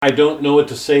I don't know what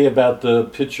to say about the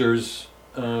pictures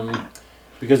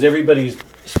because everybody's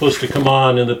supposed to come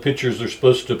on, and the pictures are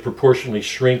supposed to proportionally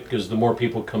shrink as the more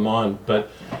people come on. But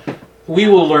we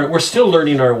will learn. We're still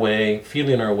learning our way,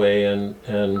 feeling our way,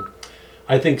 and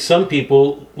I think some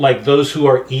people, like those who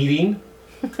are eating,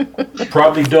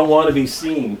 probably don't want to be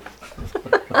seen.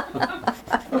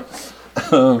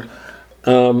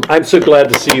 I'm so glad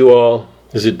to see you all.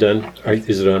 Is it done?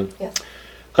 Is it on? Yes.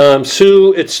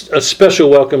 Sue, it's a special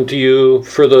welcome to you.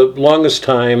 For the longest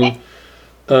time,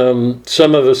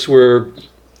 some of us were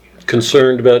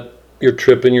concerned about your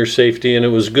trip and your safety, and it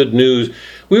was good news.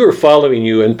 We were following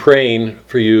you and praying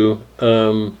for you.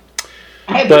 I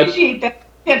appreciate that.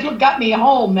 That's what got me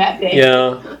home that day.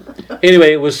 Yeah.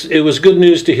 Anyway, it was good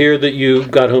news to hear that you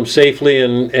got home safely,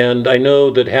 and I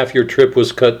know that half your trip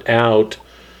was cut out.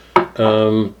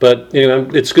 But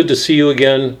it's good to see you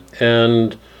again,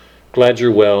 and glad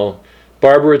you're well.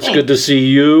 Barbara, it's good to see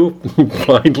you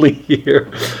blindly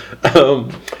here.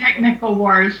 Technical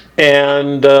wars.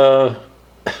 And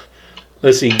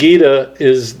let's see, Gita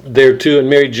is there too, and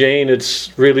Mary Jane.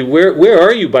 It's really where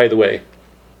are you, by the way?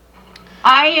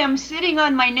 I am sitting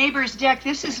on my neighbor's deck.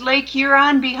 This is Lake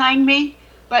Huron behind me,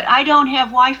 but I don't have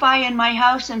Wi-Fi in my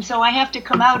house, and so I have to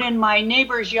come out in my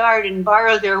neighbor's yard and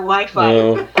borrow their Wi-Fi.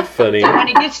 Oh, funny. So when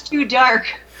it gets too dark,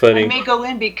 Funny. I may go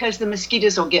in because the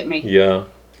mosquitoes will get me. Yeah.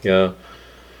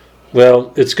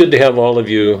 Well, it's good to have all of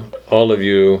you.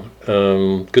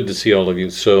 Good to see all of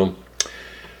you. So,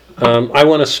 I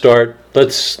want to start.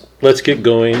 Let's get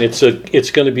going. It's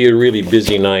going to be a really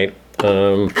busy night.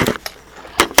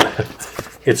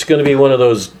 It's going to be one of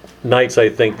those nights, I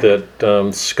think, that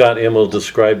Scott Immel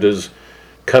described as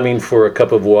coming for a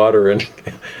cup of water and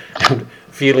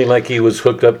feeling like he was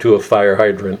hooked up to a fire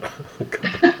hydrant.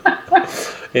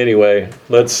 Anyway,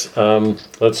 let's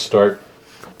start.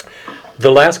 The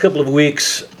last couple of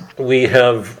weeks, we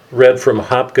have read from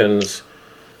Hopkins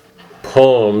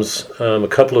poems. A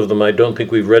couple of them I don't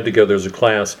think we've read together as a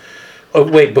class. Oh,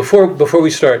 wait, before we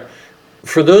start,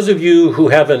 for those of you who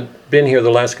haven't been here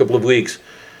the last couple of weeks,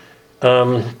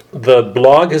 the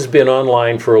blog has been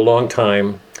online for a long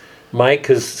time. Mike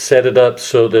has set it up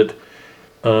so that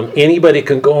anybody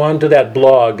can go onto that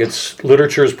blog. It's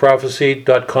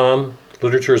literature'sprophecy.com,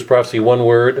 literature'sprophecy, one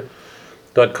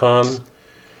word.com,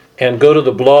 and go to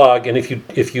the blog. And if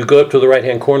you go up to the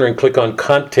right-hand corner and click on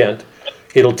content,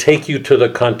 it'll take you to the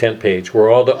content page where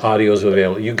all the audio is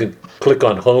available. You can click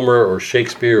on Homer or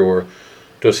Shakespeare or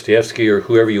Dostoevsky or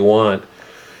whoever you want.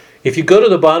 If you go to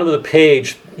the bottom of the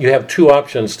page, you have two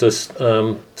options to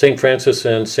St. Francis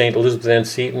and St. Elizabeth Ann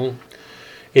Seton.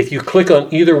 If you click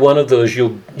on either one of those,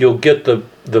 you'll get the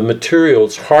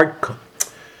materials, hard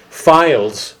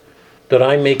files that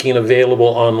I'm making available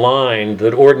online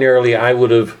that ordinarily I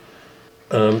would have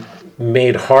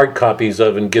made hard copies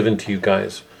of and given to you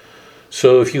guys.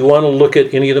 So if you want to look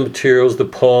at any of the materials, the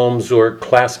poems or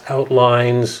class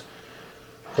outlines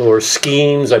or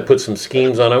schemes, I put some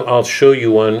schemes on them. I'll show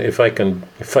you one if I can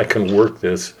work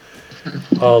this.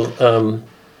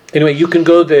 Anyway, you can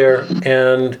go there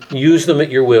and use them at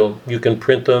your will. You can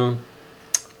print them,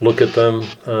 look at them.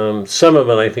 Some of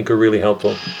them I think are really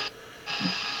helpful.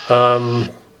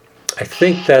 I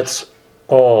think that's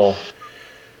all.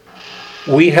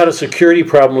 We had a security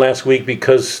problem last week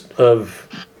because of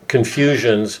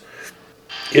confusions.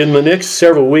 In the next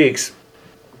several weeks,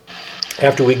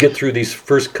 after we get through these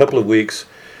first couple of weeks,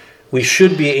 we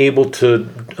should be able to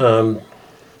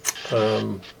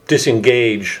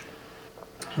disengage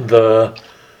the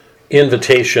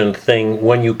invitation thing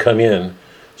when you come in.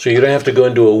 So you don't have to go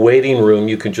into a waiting room.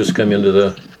 You can just come into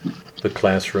the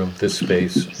classroom, this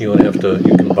space. You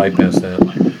can bypass that.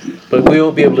 But we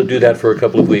won't be able to do that for a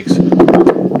couple of weeks.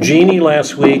 Jeannie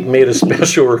last week made a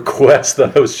special request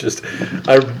that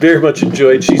I very much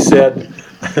enjoyed. She said,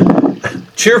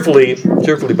 cheerfully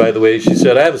by the way, she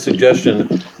said, I have a suggestion.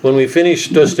 When we finish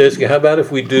Dostoevsky, how about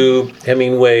if we do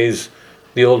Hemingway's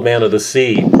The Old Man of the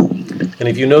Sea? And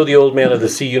if you know The Old Man of the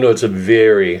Sea, you know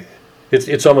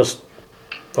it's almost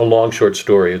a long short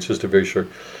story. It's just a very short.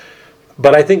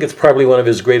 But I think it's probably one of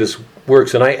his greatest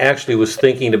works, and I actually was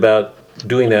thinking about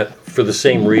doing that for the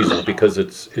same reason, because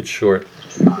it's short.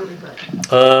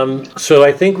 So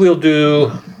I think we'll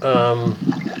do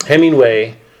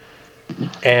Hemingway,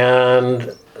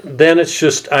 and then it's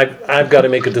just I've got to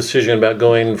make a decision about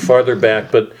going farther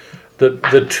back. But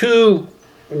the two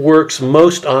works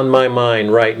most on my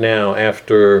mind right now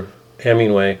after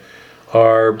Hemingway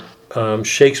are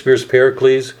Shakespeare's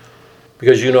Pericles,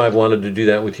 because I've wanted to do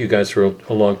that with you guys for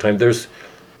a long time.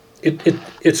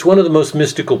 It's one of the most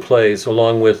mystical plays,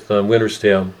 along with Winter's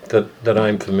Tale, that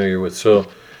I'm familiar with. So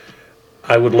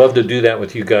I would love to do that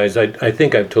with you guys. I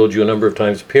think I've told you a number of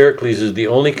times, Pericles is the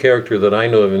only character that I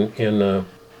know of in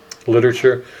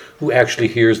literature who actually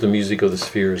hears the music of the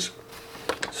spheres.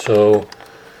 So,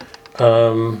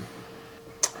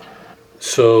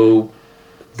 so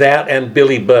that and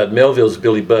Billy Budd, Melville's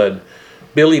Billy Budd.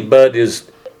 Billy Budd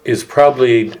is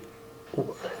probably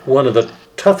one of the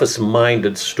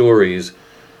toughest-minded stories.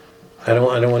 I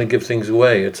don't want to give things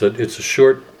away. It's a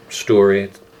short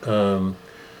story.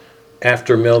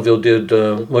 After Melville did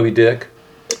Moby Dick,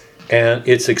 and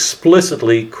it's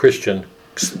explicitly Christian.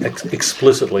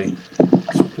 Explicitly,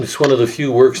 it's one of the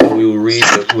few works that we will read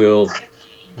that will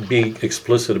be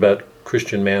explicit about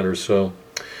Christian matters. So,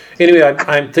 anyway,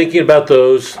 I'm thinking about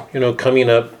those.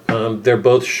 Coming up. They're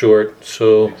both short,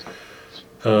 so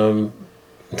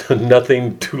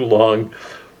nothing too long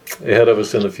ahead of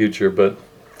us in the future. But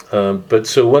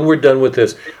so when we're done with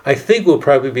this, I think we'll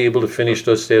probably be able to finish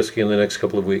Dostoevsky in the next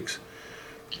couple of weeks.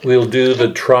 We'll do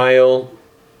the trials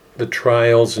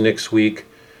next week,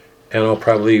 and I'll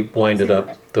probably wind it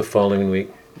up the following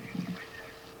week.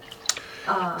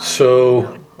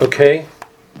 So, okay?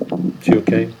 Is you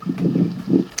okay?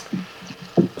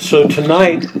 So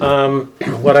tonight,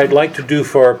 what I'd like to do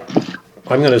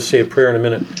I'm going to say a prayer in a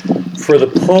minute. For the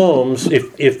poems,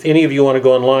 if any of you want to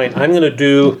go online, I'm going to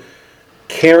do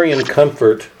Carrion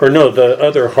Comfort, or no, the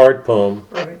other hard poem.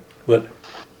 Robert, What?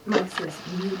 Mike says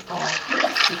mute all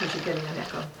because you're getting an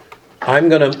echo. I'm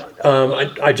going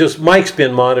to, Mike's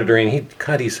been monitoring.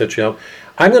 He's such a help.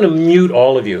 I'm going to mute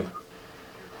all of you,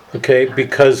 okay?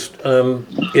 Because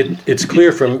it's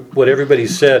clear from what everybody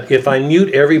said, if I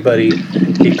mute everybody,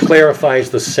 it clarifies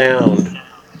the sound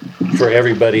for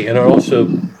everybody, and it also,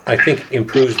 I think,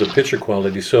 improves the picture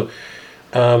quality. So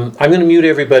I'm going to mute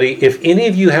everybody. If any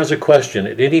of you has a question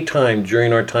at any time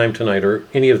during our time tonight, or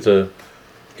any of the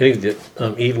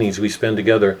evenings we spend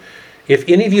together, if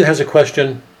any of you has a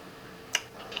question,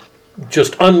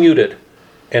 just unmute it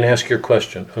and ask your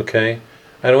question, okay?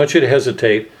 I don't want you to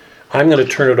hesitate. I'm going to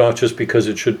turn it off just because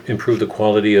it should improve the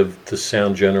quality of the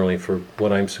sound generally for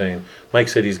what I'm saying. Mike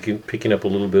said he's picking up a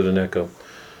little bit of an echo.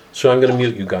 So I'm going to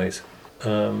mute you guys.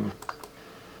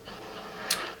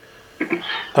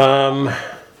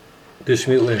 Just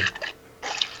mute there.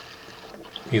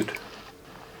 Mute.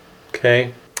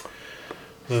 Okay.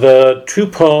 The two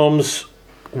poems,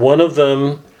 one of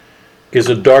them is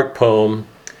a dark poem,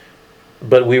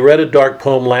 but we read a dark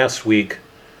poem last week,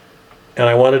 and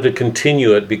I wanted to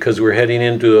continue it because we're heading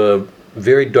into a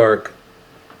very dark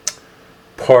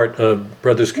part of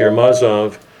Brothers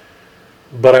Karamazov,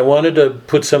 but I wanted to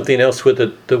put something else with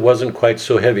it that wasn't quite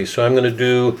so heavy. So I'm going to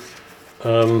do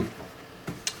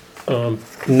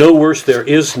No Worse There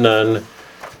Is None,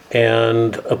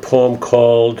 and a poem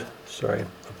called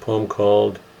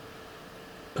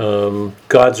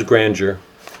God's Grandeur.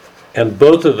 And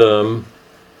both of them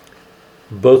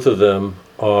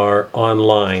are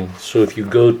online. So if you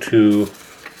go to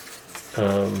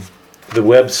the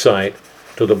website,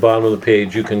 to the bottom of the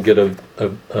page, you can get a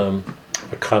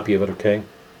copy of it, okay?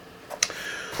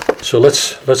 So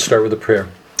let's start with a prayer. In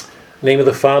the name of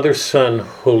the Father, Son,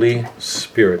 Holy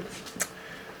Spirit.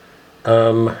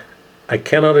 I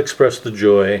cannot express the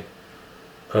joy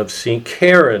of seeing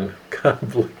Karen.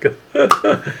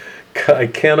 I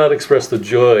cannot express the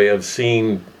joy of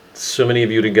seeing so many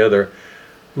of you together.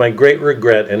 My great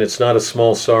regret, and it's not a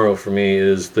small sorrow for me,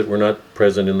 is that we're not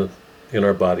present in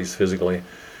our bodies physically.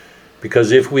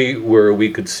 Because if we were, we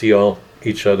could see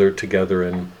each other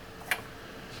together.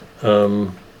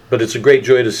 But it's a great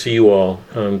joy to see you all.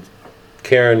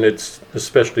 Karen, it's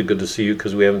especially good to see you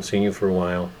because we haven't seen you for a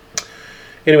while.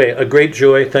 Anyway, a great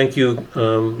joy. Thank you,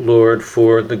 Lord,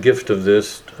 for the gift of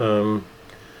this.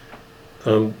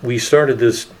 We started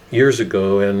this years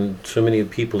ago, and so many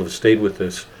people have stayed with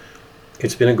this.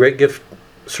 It's been a great gift,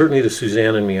 certainly to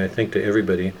Suzanne and me, I think to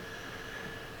everybody,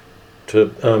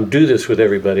 to do this with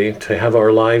everybody, to have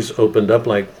our lives opened up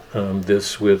like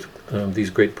this with these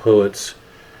great poets,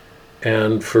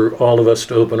 and for all of us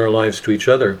to open our lives to each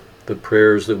other, the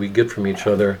prayers that we get from each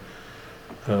other,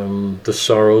 the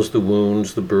sorrows, the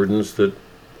wounds, the burdens that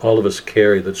all of us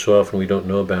carry that so often we don't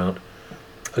know about.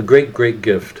 A great, great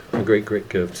gift, a great, great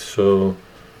gift. So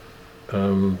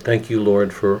thank you,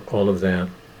 Lord, for all of that.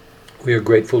 We are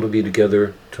grateful to be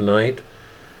together tonight.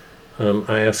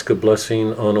 I ask a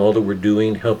blessing on all that we're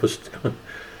doing. Help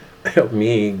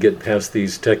me get past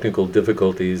these technical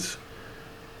difficulties.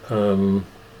 I'm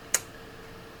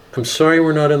sorry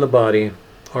we're not in the body.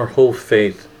 Our whole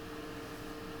faith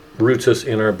roots us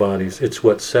in our bodies. It's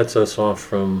what sets us off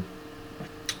from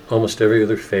almost every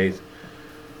other faith.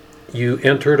 You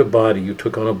entered a body, you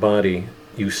took on a body,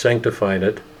 you sanctified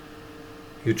it,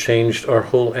 You changed our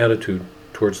whole attitude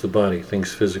towards the body,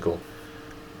 things physical.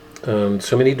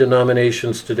 So many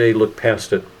denominations today look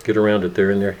past it, get around it,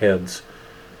 they're in their heads.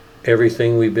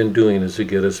 Everything we've been doing is to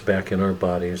get us back in our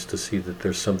bodies, to see that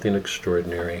there's something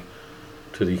extraordinary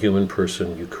to the human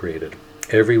person you created.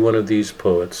 Every one of these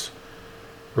poets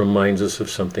reminds us of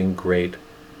something great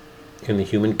in the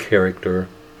human character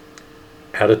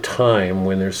at a time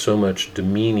when there's so much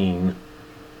demeaning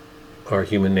our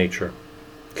human nature,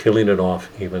 killing it off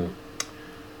even.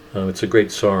 It's a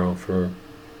great sorrow for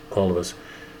all of us.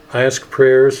 I ask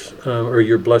prayers or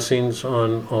your blessings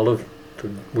on all of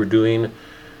that we're doing,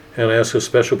 and I ask a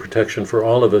special protection for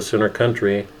all of us in our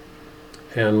country,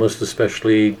 and most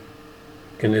especially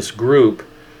in this group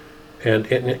and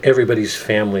in everybody's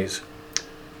families.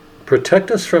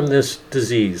 Protect us from this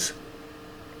disease.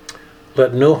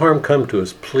 Let no harm come to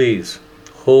us, please.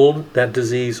 Hold that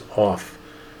disease off.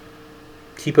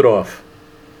 Keep it off.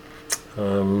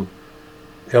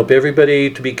 Help everybody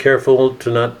to be careful to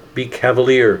not be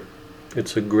cavalier.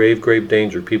 It's a grave, grave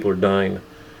danger. People are dying.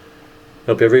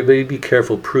 Help everybody be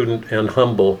careful, prudent, and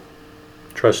humble,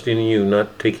 trusting in you,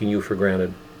 not taking you for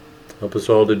granted. Help us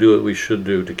all to do what we should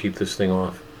do to keep this thing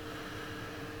off.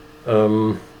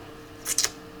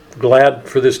 Glad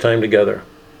for this time together.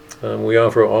 We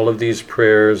offer all of these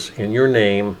prayers in your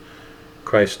name,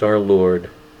 Christ our Lord.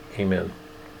 Amen. In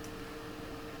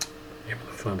the name of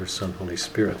the Father, Son, Holy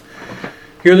Spirit.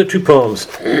 Here are the two poems.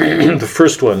 The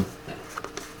first one,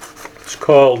 it's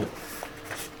called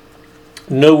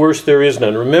No Worse There Is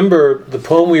None. Remember, the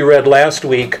poem we read last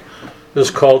week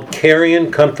was called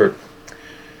Carrion Comfort.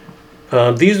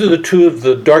 These are the two of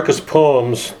the darkest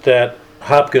poems that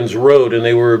Hopkins wrote, and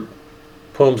they were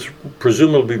poems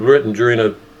presumably written during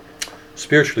a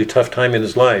spiritually tough time in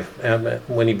his life,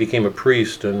 when he became a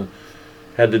priest and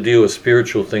had to deal with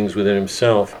spiritual things within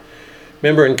himself.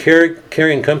 Remember, in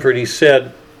Carrion Comfort, he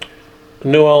said,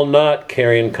 "No, I'll not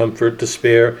carrion comfort,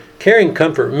 despair." Carrion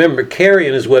comfort, remember,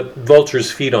 carrion is what vultures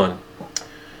feed on.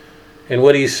 And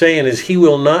what he's saying is he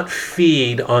will not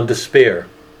feed on despair.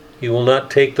 He will not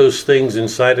take those things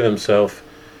inside of himself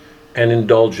and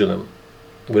indulge in them.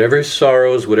 Whatever his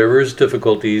sorrows, whatever his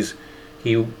difficulties,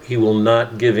 he will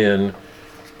not give in.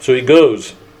 So he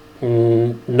goes,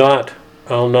 I'll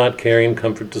not carrion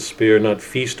comfort, despair, not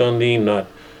feast on thee, not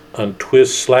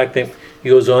untwist, slack them. He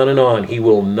goes on and on. He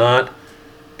will not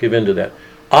give in to that.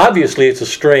 Obviously, it's a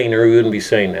strain, or he wouldn't be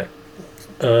saying that.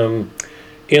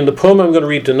 In the poem I'm going to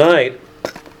read tonight,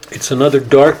 it's another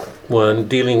dark one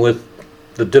dealing with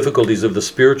the difficulties of the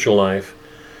spiritual life.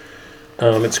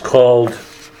 It's called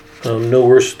No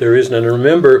Worse There Is None. And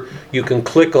remember, you can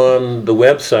click on the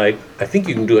website. I think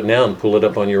you can do it now and pull it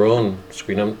up on your own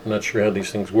screen. I'm not sure how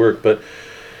these things work, but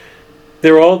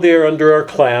they're all there under our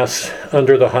class,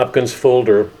 under the Hopkins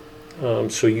folder,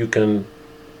 so you can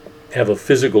have a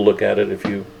physical look at it if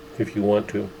you want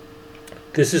to.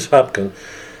 This is Hopkins.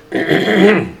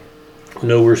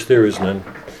 No worse there is none.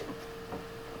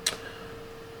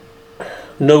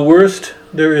 No worst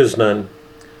there is none.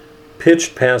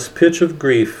 Pitched past pitch of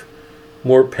grief,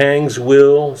 more pangs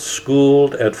will,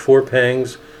 schooled at 4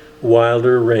 pangs,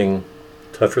 wilder ring,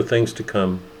 tougher things to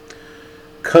come.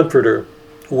 Comforter,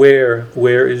 where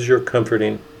is your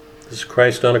comforting? This is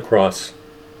Christ on a cross.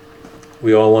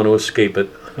 We all want to escape it.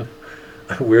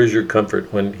 Where's your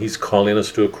comfort when he's calling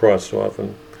us to a cross so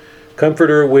often?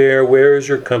 Comforter, where is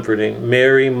your comforting?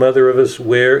 Mary, mother of us,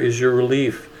 where is your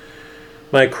relief?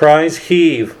 My cries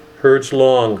heave, herds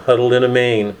long, huddled in a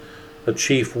main, a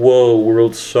chief woe,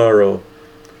 world's sorrow.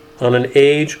 On an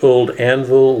age-old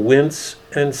anvil, wince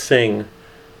and sing,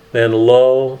 then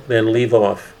lull, then leave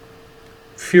off.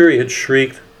 Fury had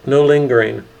shrieked, no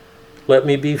lingering. Let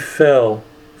me be fell,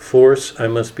 force I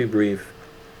must be brief.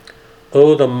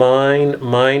 Oh, the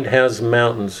mind has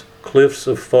mountains, cliffs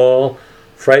of fall,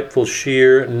 frightful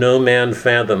sheer, no man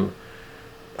fathom.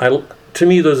 To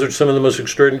me, those are two of the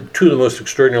most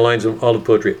extraordinary lines of all of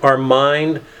poetry. Our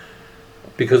mind,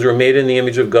 because we're made in the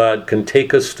image of God, can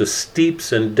take us to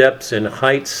steeps and depths and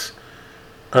heights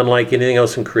unlike anything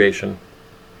else in creation.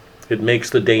 It makes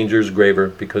the dangers graver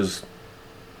because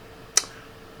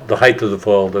the height of the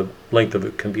fall, the length of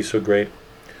it can be so great.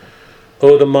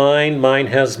 Oh, the mind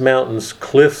has mountains,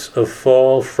 cliffs of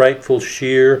fall, frightful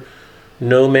sheer,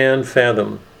 no man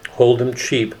fathom. Hold them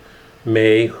cheap,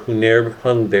 may who ne'er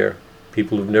hung there.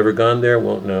 People who've never gone there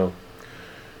won't know.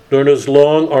 Nor knows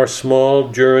long or small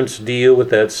durance deal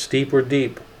with that steep or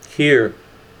deep. Here,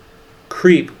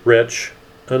 creep, wretch,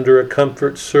 under a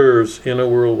comfort serves in a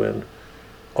whirlwind.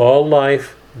 All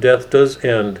life death does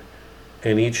end,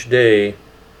 and each day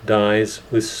dies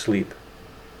with sleep.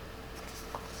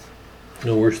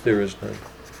 No worse there is none.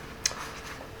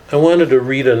 I wanted to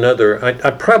read another.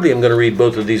 I probably am going to read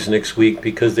both of these next week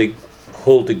because they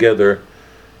hold together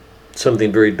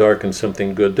something very dark and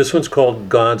something good. This one's called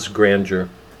God's Grandeur.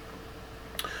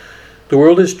 The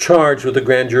world is charged with the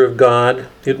grandeur of God.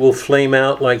 It will flame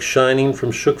out like shining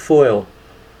from shook foil.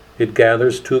 It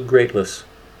gathers to a greatness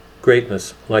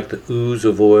like the ooze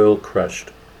of oil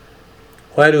crushed.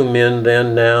 Why do men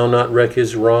then now not wreck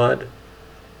his rod?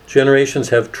 Generations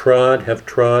have trod,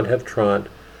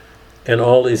 and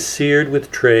all is seared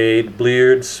with trade,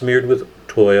 bleared, smeared with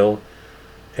toil,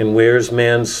 and wears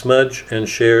man's smudge and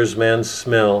shares man's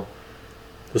smell.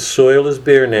 The soil is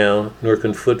bare now, nor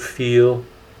can foot feel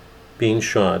being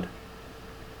shod.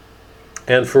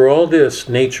 And for all this,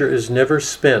 nature is never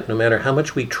spent, no matter how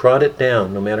much we trod it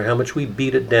down, no matter how much we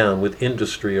beat it down with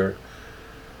industry or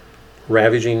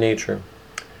ravaging nature.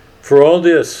 For all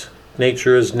this,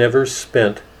 nature is never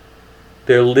spent.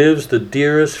 There lives the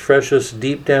dearest, freshest,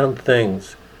 deep down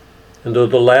things. And though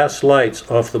the last lights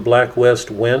off the black west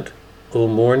went, O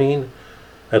morning,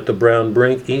 at the brown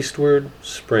brink eastward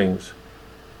springs,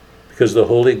 because the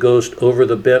Holy Ghost over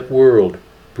the bent world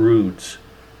broods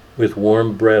with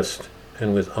warm breast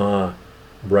and with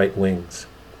bright wings.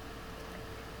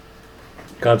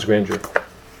 God's grandeur.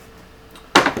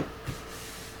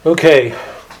 Okay.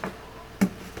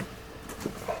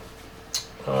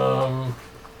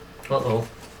 Uh-oh.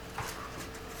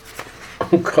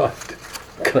 Oh, God.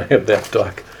 Can I have that,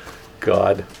 Doc?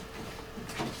 God.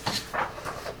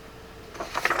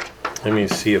 Let me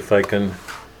see if I can...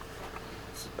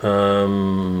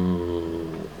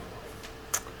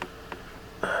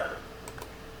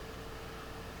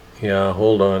 Yeah,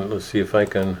 hold on. Let's see if I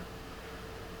can...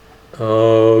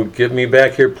 Oh, get me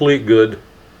back here, please. Good.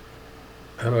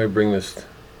 How do I bring this...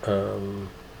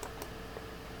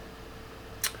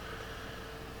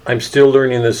 I'm still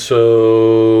learning this,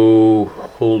 so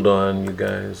hold on, you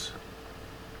guys.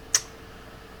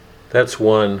 That's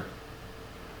one.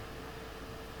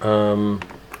 You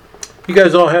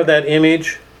guys all have that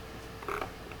image?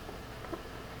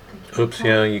 Oops,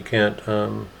 yeah, you can't.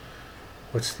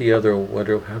 What's the other?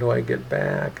 How do I get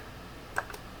back?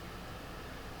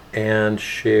 And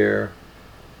share.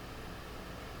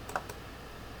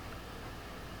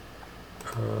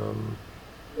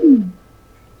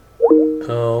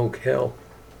 Oh, hell.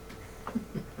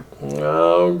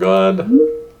 Oh, God.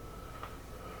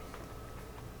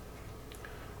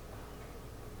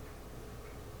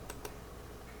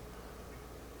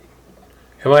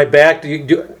 Am I back? They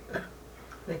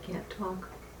can't talk.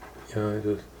 Yeah,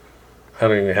 I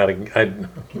don't even know how to...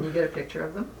 Can you get a picture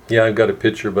of them? Yeah, I've got a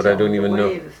picture, but I don't even know.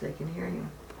 Wave if they can hear you.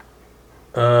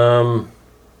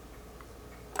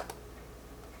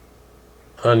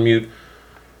 Unmute.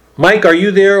 Mike, are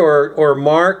you there, or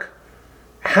Mark?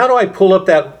 How do I pull up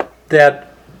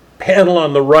that panel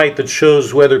on the right that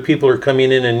shows whether people are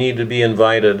coming in and need to be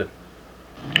invited?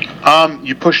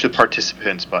 You push the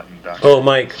participants button back. Oh,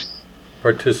 Mike.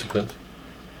 Participants.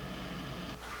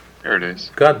 There it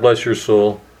is. God bless your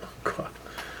soul. God.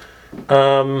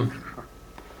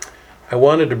 I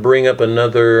wanted to bring up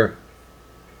another...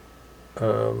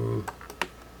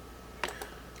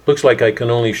 looks like I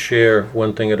can only share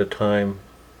one thing at a time.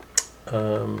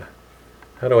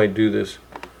 How do I do this?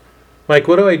 Mike,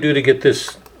 what do I do to get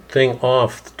this thing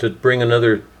off to bring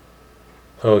another...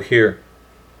 Oh, here.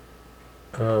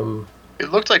 It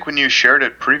looked like when you shared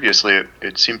it previously,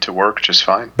 it seemed to work just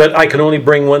fine. But I can only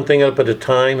bring one thing up at a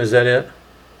time, is that it?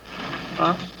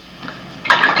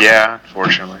 Yeah,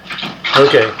 unfortunately.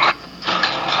 Okay.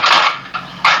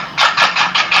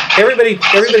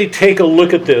 Everybody take a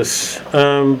look at this.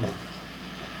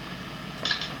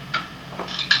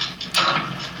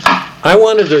 I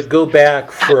wanted to go back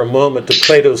for a moment to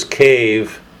Plato's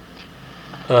Cave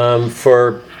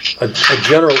for a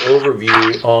general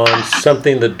overview on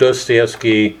something that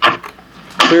Dostoevsky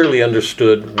clearly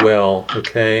understood well,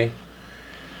 okay?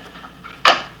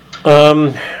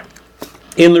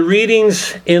 In the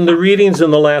readings in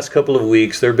the last couple of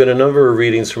weeks, there have been a number of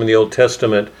readings from the Old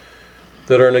Testament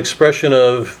that are an expression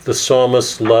of the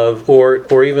psalmist's love,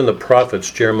 or even the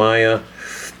prophets, Jeremiah.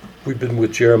 We've been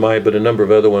with Jeremiah, but a number of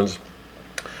other ones.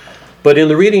 But in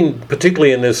the reading,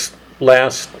 particularly in this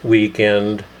last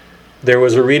weekend, there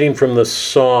was a reading from the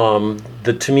psalm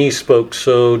that to me spoke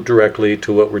so directly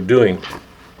to what we're doing.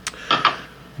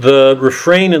 The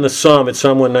refrain in the psalm at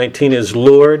Psalm 119 is,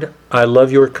 Lord, I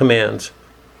love your commands.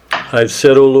 I've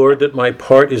said, O Lord, that my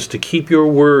part is to keep your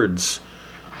words.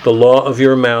 The law of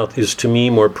your mouth is to me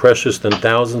more precious than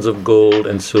thousands of gold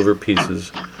and silver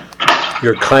pieces.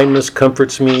 Your kindness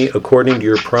comforts me according to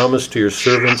your promise to your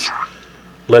servants.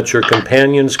 Let your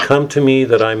companions come to me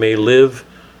that I may live,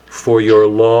 for your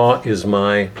law is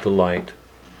my delight.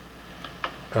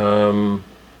 Over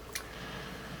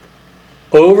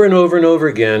and over and over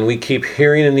again, we keep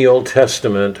hearing in the Old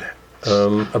Testament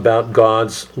about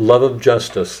God's love of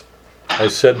justice. I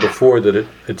said before that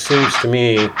it seems to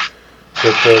me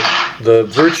that the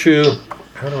virtue,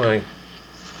 how do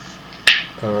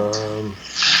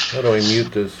I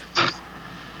mute this?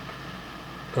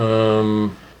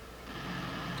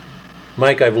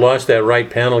 Mike, I've lost that right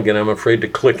panel again. I'm afraid to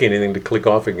click anything to click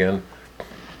off again.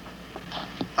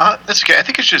 That's okay. I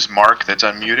think it's just Mark that's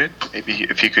unmuted. Maybe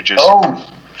if you could just.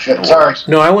 Oh, shit, sorry.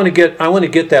 No, I want to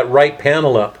get that right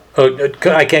panel up. Oh,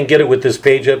 I can't get it with this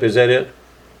page up. Is that it?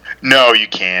 No, you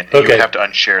can't. Okay. You would have to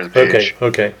unshare the page.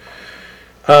 Okay.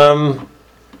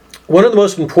 One of the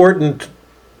most important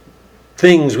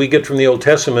things we get from the Old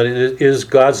Testament is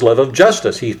God's love of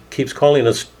justice. He keeps calling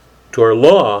us to our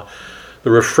law. The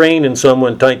refrain in Psalm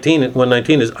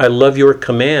 119 is, I love your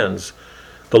commands,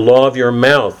 the law of your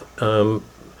mouth.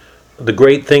 The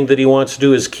great thing that he wants to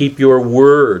do is keep your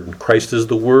word. Christ is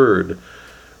the word.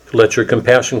 Let your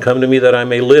compassion come to me that I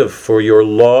may live, for your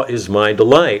law is my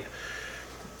delight.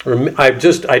 I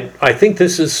think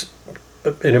this is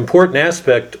an important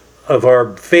aspect of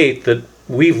our faith that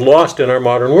we've lost in our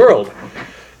modern world.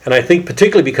 And I think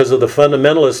particularly because of the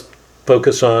fundamentalist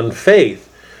focus on faith.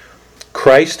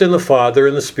 Christ and the Father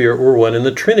and the Spirit were one in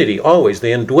the Trinity, always.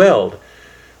 They indwelled.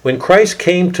 When Christ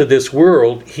came to this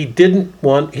world,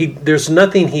 there's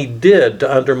nothing he did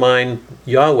to undermine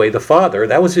Yahweh, the Father.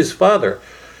 That was his Father.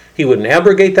 He wouldn't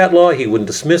abrogate that law. He wouldn't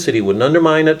dismiss it. He wouldn't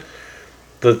undermine it.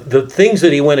 The things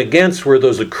that he went against were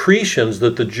those accretions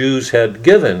that the Jews had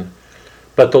given.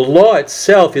 But the law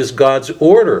itself is God's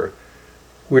order.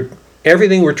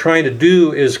 Everything we're trying to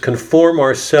do is conform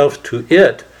ourselves to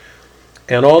it.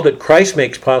 And all that Christ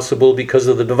makes possible because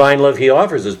of the divine love he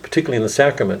offers us, particularly in the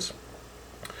sacraments.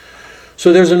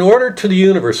 So there's an order to the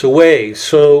universe, a way.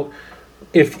 So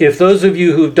if those of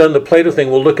you who've done the Plato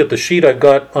thing will look at the sheet I've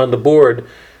got on the board,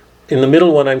 in the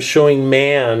middle one I'm showing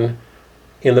man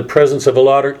in the presence of a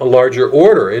larger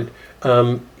order.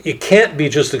 It can't be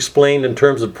just explained in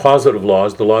terms of positive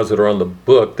laws, the laws that are on the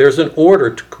book. There's an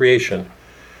order to creation.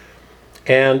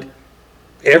 And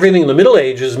everything in the Middle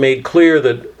Ages made clear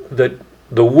that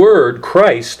the Word,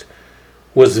 Christ,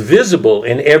 was visible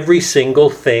in every single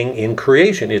thing in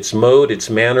creation. Its mode, its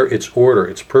manner, its order,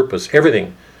 its purpose,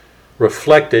 everything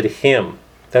reflected him.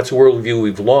 That's a worldview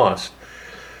we've lost.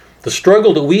 The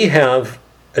struggle that we have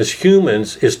as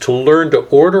humans is to learn to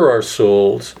order our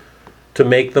souls to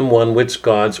make them one with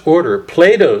God's order.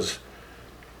 Plato's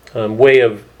way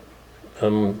of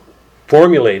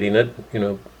formulating it,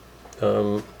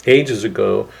 ages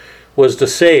ago, was to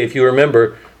say, if you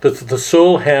remember, that the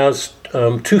soul has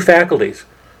two faculties,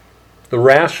 the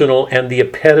rational and the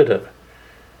appetitive.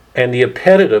 And the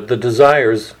appetitive, the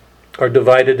desires, are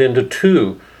divided into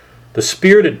two. The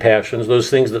spirited passions, those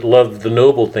things that love the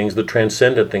noble things, the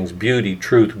transcendent things, beauty,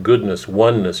 truth, goodness,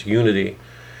 oneness, unity.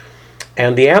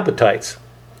 And the appetites,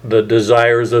 the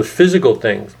desires of physical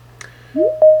things.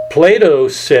 Plato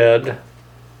said,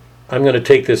 I'm going to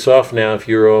take this off now if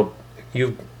you've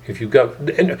got,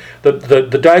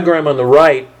 the diagram on the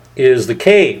right is the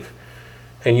cave.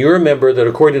 And you remember that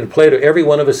according to Plato, every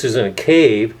one of us is in a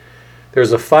cave.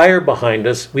 There's a fire behind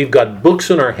us. We've got books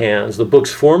in our hands. The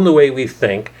books form the way we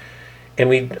think. And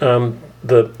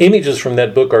the images from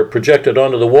that book are projected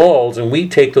onto the walls, and we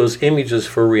take those images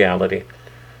for reality.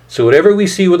 So whatever we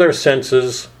see with our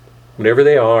senses, whatever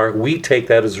they are, we take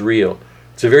that as real.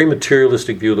 It's a very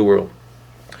materialistic view of the world.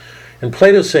 And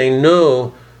Plato's saying,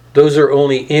 no, those are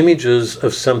only images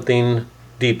of something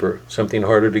deeper, something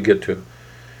harder to get to.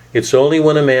 It's only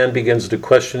when a man begins to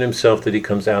question himself that he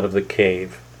comes out of the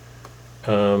cave.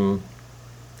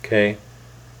 Okay.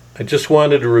 I just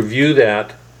wanted to review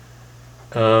that.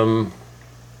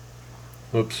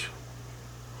 Oops.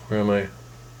 Where am I?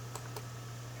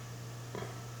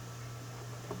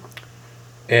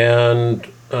 And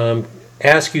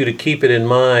ask you to keep it in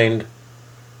mind.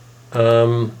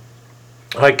 Hi,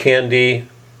 Candy.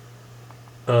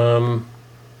 And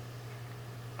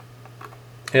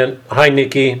hi,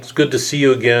 Nikki. It's good to see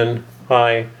you again.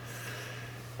 Hi.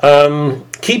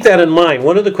 Keep that in mind.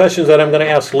 One of the questions that I'm going to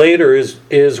ask later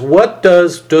is what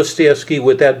does Dostoevsky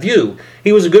with that view?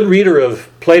 He was a good reader of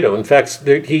Plato. In fact,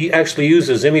 he actually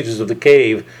uses images of the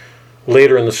cave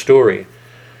later in the story.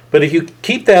 But if you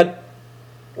keep that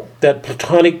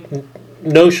Platonic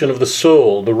notion of the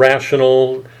soul, the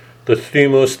rational, the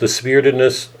thumos, the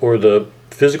spiritedness, or the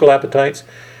physical appetites,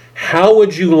 how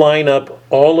would you line up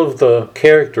all of the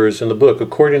characters in the book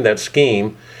according to that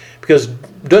scheme? Because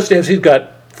Dostoevsky's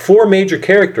got 4 major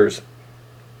characters,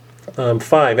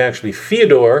 five actually: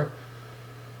 Fyodor,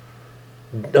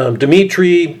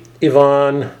 Dmitri,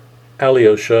 Ivan,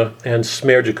 Alyosha, and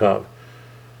Smerdyakov.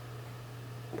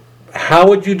 How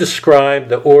would you describe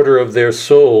the order of their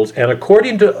souls? And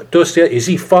according to Dostoevsky, is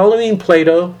he following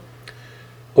Plato,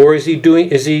 or is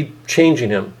he changing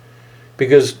him?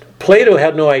 Because Plato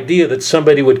had no idea that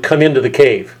somebody would come into the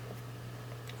cave,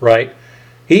 right?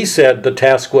 He said the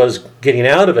task was getting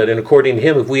out of it, and according to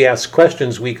him, if we asked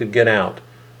questions, we could get out.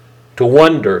 To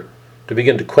wonder, to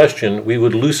begin to question, we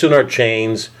would loosen our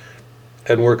chains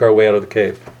and work our way out of the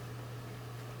cave.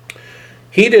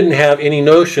 He didn't have any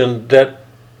notion that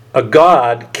a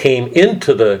god came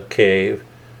into the cave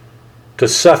to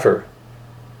suffer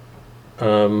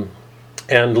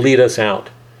and lead us out.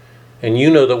 And you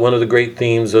know that one of the great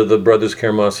themes of the Brothers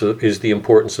Karamazov is the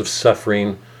importance of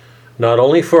suffering, not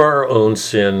only for our own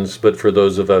sins, but for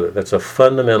those of others. That's a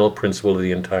fundamental principle of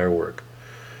the entire work.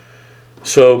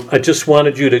 So I just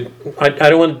wanted you to,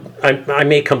 I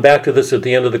may come back to this at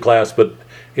the end of the class, but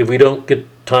if we don't get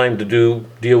time to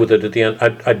deal with it at the end,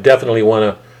 I definitely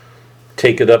want to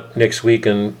take it up next week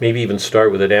and maybe even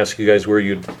start with it. Ask you guys where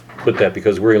you'd put that,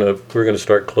 because we're gonna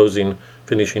start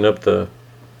finishing up the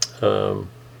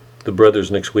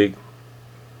brothers next week.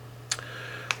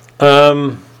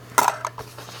 Wow.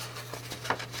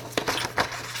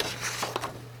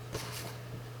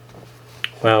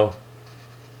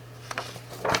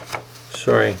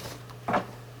 Sorry.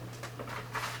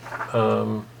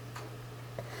 Oh,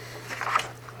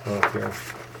 here.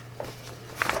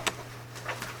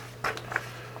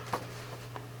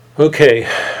 Okay,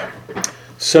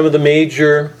 some of the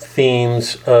major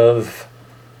themes of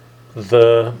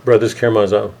the Brothers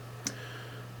Karamazov.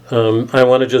 I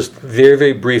want to just very,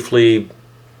 very briefly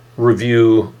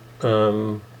review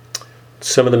some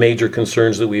of the major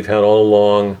concerns that we've had all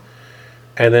along.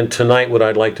 And then tonight what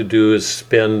I'd like to do is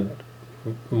spend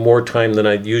more time than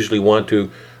I usually want to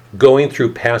going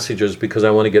through passages, because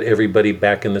I want to get everybody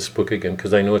back in this book again,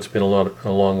 because I know it's been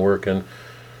a long work, and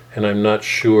I'm not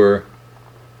sure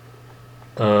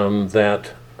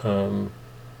that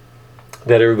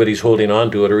everybody's holding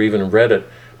on to it or even read it.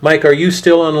 Mike, are you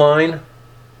still online?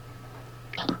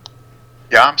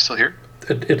 Yeah, I'm still here.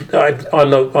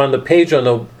 On the page on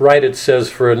the right, it says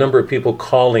for a number of people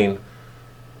calling.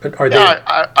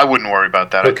 I wouldn't worry about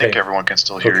that. Okay. I think everyone can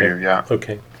still hear you. Yeah.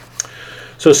 Okay.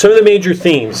 So some of the major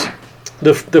themes.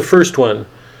 The first one,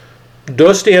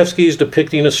 Dostoevsky is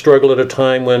depicting a struggle at a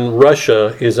time when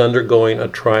Russia is undergoing a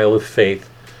trial of faith.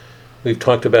 We've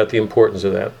talked about the importance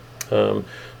of that.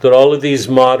 That all of these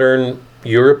modern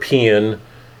European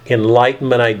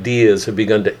Enlightenment ideas have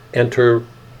begun to enter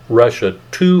Russia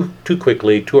too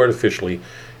quickly, too artificially.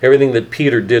 Everything that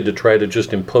Peter did to try to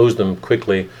just impose them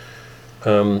quickly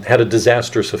had a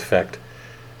disastrous effect.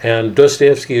 And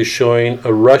Dostoevsky is showing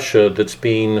a Russia that's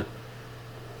being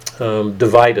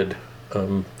divided,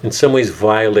 in some ways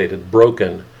violated,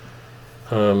 broken,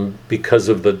 because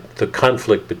of the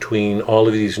conflict between all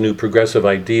of these new progressive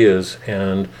ideas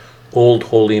and old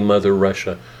Holy Mother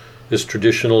Russia, this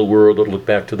traditional world that looked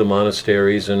back to the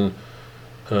monasteries and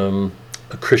a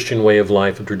Christian way of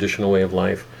life, a traditional way of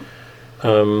life.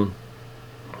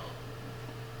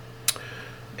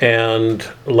 And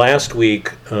last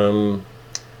week,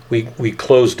 we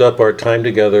closed up our time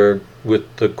together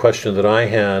with the question that I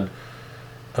had.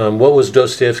 What was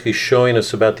Dostoevsky showing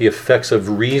us about the effects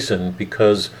of reason?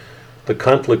 Because the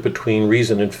conflict between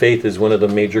reason and faith is one of the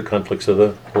major conflicts of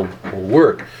the whole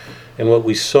work. And what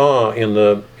we saw in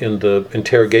the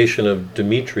interrogation of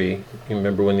Dmitri, you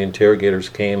remember when the interrogators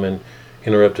came and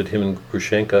interrupted him and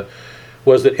Grushenka,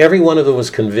 was that every one of them was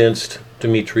convinced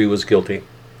Dmitri was guilty.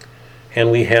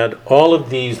 And we had all of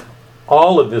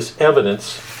this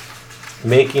evidence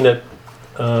making it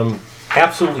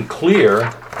absolutely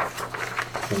clear.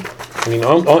 I mean,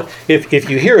 if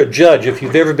you hear a judge, if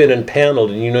you've ever been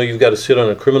impaneled and you know you've got to sit on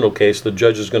a criminal case, the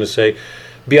judge is going to say,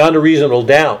 beyond a reasonable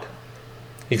doubt.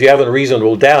 If you have a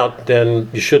reasonable doubt, then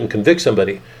you shouldn't convict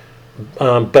somebody.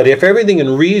 But if everything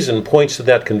in reason points to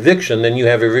that conviction, then you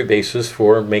have every basis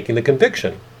for making the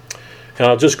conviction. And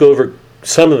I'll just go over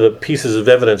some of the pieces of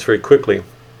evidence very quickly.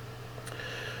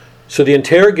 So the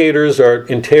interrogators are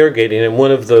interrogating, and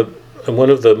one of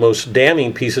the most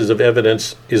damning pieces of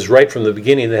evidence is right from the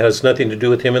beginning that has nothing to do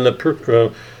with him and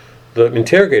the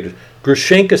interrogators.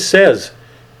 Grushenka says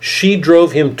she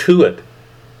drove him to it.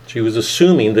 She was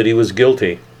assuming that he was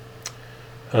guilty.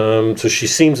 So she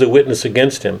seems a witness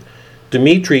against him.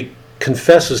 Dmitri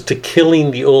confesses to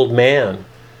killing the old man.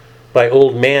 By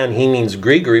old man, he means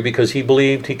Grigory, because he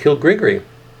believed he killed Grigory.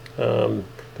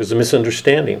 There's a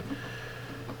misunderstanding.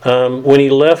 When he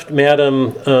left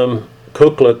Madame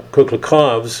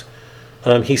Koklikov's,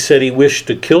 he said he wished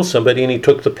to kill somebody, and he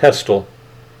took the pestle,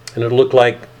 and it looked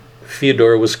like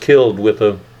Fyodor was killed with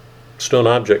a stone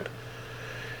object.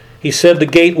 He said the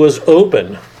gate was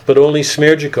open, but only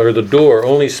Smerdyakov, or the door,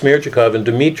 only Smerdyakov and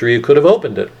Dmitri could have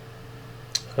opened it.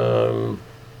 So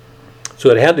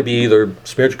it had to be either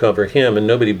Smerdyakov or him, and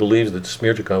nobody believes that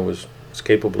Smerdyakov was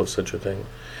capable of such a thing.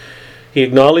 He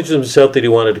acknowledged himself that he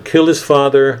wanted to kill his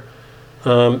father.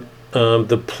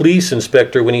 The police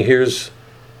inspector, when he hears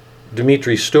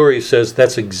Dmitri's story, says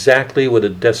that's exactly what a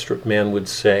desperate man would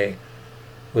say,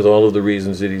 with all of the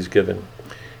reasons that he's given.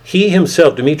 He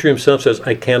himself, Dmitri himself, says,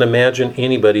 I can't imagine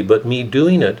anybody but me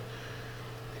doing it.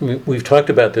 We've talked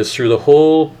about this through the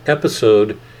whole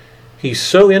episode. He's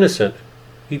so innocent.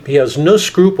 He has no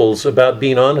scruples about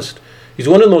being honest. He's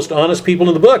one of the most honest people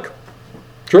in the book.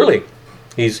 Truly.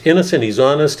 He's innocent, he's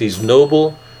honest, he's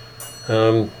noble.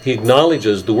 He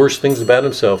acknowledges the worst things about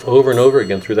himself over and over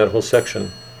again through that whole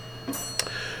section.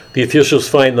 The officials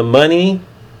find the money.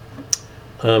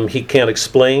 He can't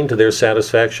explain to their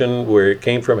satisfaction where it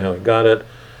came from, how he got it.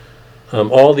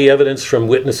 All the evidence from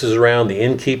witnesses around, the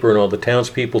innkeeper and all the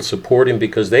townspeople support him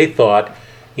because they thought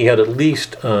he had at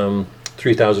least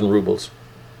 3,000 rubles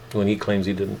when he claims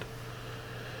he didn't.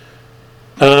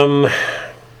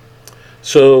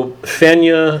 So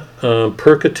Fenya,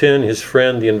 Percotin, his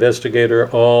friend, the investigator,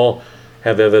 all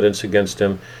have evidence against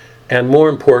him. And more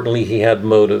importantly, he had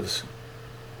motives.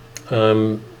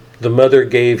 The mother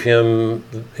gave him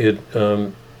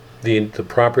the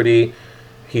property.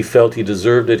 He felt he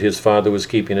deserved it. His father was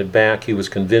keeping it back. He was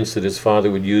convinced that his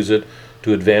father would use it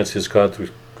to advance his cause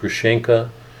with Grushenka.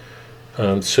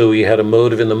 So he had a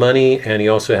motive in the money, and he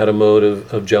also had a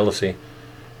motive of jealousy,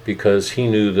 because he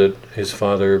knew that his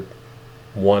father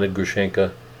wanted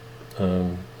Grushenka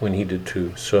when he did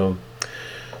too. So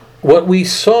what we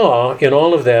saw in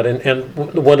all of that, and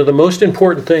one of the most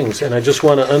important things, and I just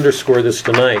want to underscore this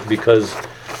tonight because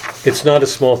it's not a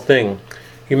small thing.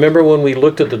 You remember when we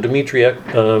looked at the Dmitri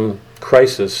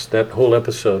crisis, that whole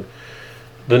episode,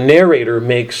 the narrator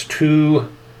makes two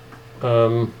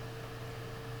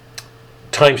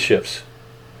time shifts,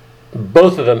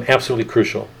 both of them absolutely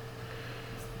crucial.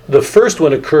 The first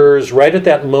one occurs right at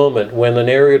that moment when the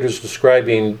narrator is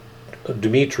describing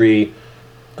Dmitri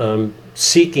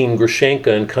seeking Grushenka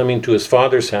and coming to his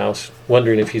father's house,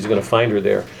 wondering if he's going to find her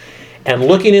there, and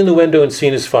looking in the window and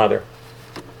seeing his father.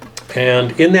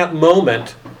 And in that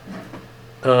moment,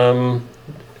 the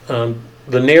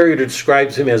narrator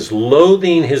describes him as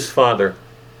loathing his father.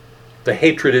 The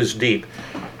hatred is deep.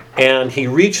 And he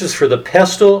reaches for the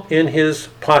pestle in his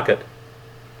pocket.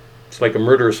 It's like a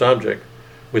murderous object,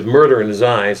 with murder in his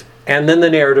eyes, and then the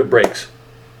narrative breaks.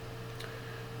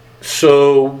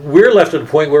 So we're left at a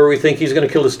point where we think he's going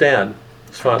to kill his dad,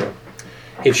 his father.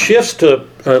 It shifts to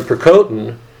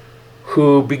Percotin,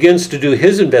 who begins to do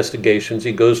his investigations.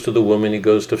 He goes to the woman, he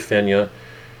goes to Fenya,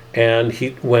 and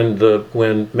when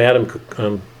Madame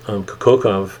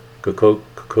Kokokov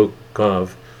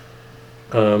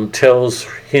tells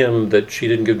him that she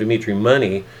didn't give Dmitri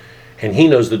money, and he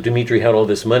knows that Dmitri had all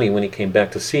this money when he came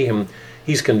back to see him,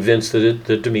 he's convinced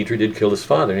that Dmitri did kill his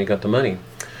father and he got the money.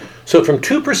 So from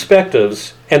two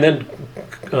perspectives, and then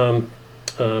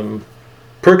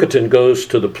Percotin goes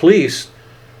to the police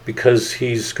because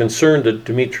he's concerned that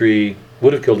Dmitri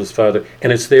would have killed his father,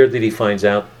 and it's there that he finds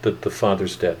out that the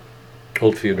father's dead,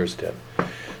 old Fyodor's dead.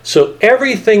 So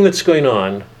everything that's going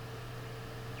on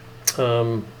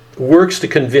works to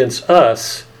convince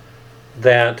us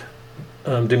that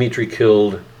Dmitri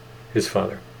killed his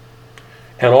father.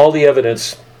 And all the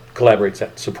evidence collaborates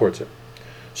that, supports it.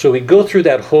 So we go through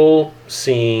that whole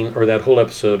scene, or that whole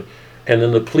episode, and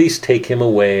then the police take him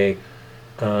away,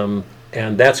 and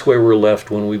that's where we're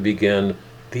left when we begin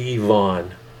the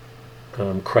Ivan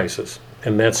crisis.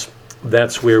 And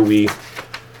that's where we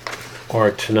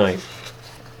are tonight.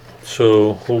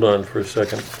 So hold on for a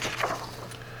second.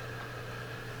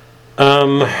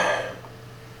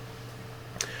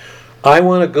 I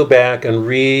want to go back and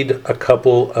read a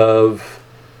couple of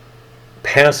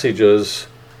passages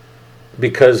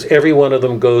because every one of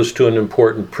them goes to an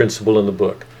important principle in the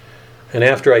book. And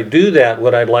after I do that,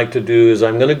 what I'd like to do is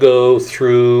I'm going to go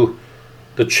through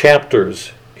the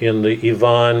chapters in the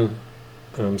Ivan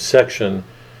section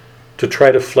to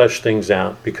try to flesh things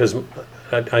out, because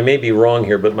I may be wrong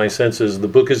here, but my sense is the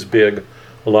book is big.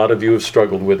 A lot of you have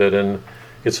struggled with it, and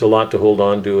it's a lot to hold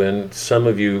on to, and some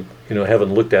of you,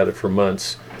 haven't looked at it for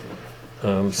months.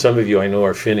 Some of you I know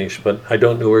are finished, but I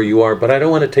don't know where you are. But I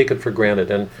don't want to take it for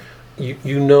granted, and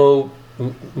you know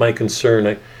my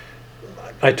concern.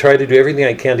 I try to do everything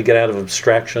I can to get out of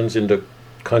abstractions into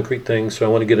concrete things, so I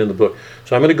want to get in the book.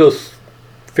 So I'm going to go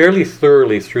fairly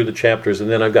thoroughly through the chapters, and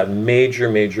then I've got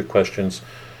major questions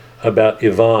about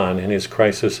Ivan and his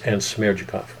crisis and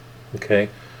Smerdyakov. Okay,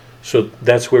 so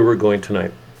that's where we're going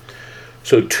tonight.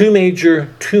 So two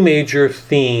major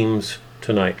themes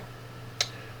tonight.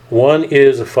 One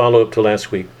is a follow-up to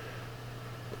last week.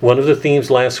 One of the themes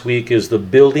last week is the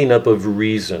building up of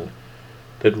reason.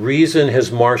 That reason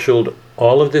has marshaled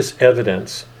all of this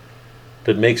evidence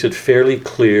that makes it fairly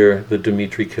clear that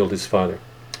Dmitri killed his father.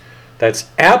 That's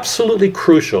absolutely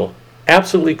crucial.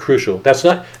 Absolutely crucial. That's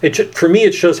not. For me,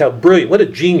 it shows how brilliant, what a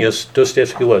genius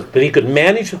Dostoevsky was. That he could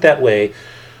manage it that way,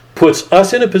 puts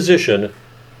us in a position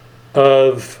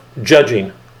of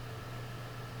judging.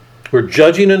 We're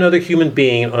judging another human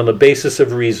being on the basis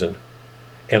of reason,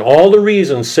 and all the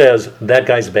reason says that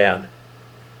guy's bad.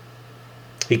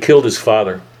 He killed his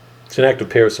father. It's an act of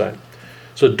parricide.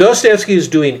 So Dostoevsky is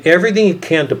doing everything he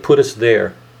can to put us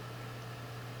there.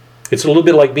 It's a little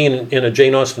bit like being in a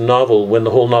Jane Austen novel when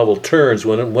the whole novel turns,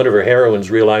 when one of her heroines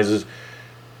realizes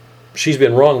she's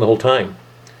been wrong the whole time.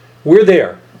 We're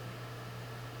there.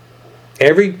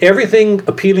 Everything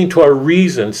appealing to our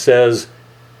reason says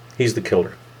he's the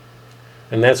killer.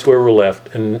 And that's where we're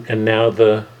left. And now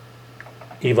the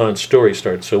Ivan story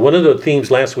starts. So one of the themes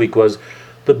last week was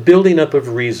the building up of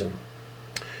reason.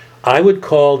 I would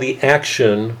call the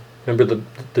action, remember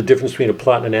the difference between a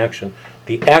plot and an action,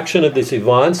 the action of this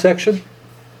Ivan section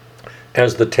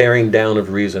as the tearing down of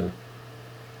reason.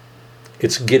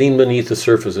 It's getting beneath the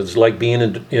surface. It's like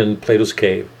being in Plato's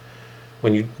cave.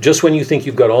 When you think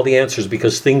you've got all the answers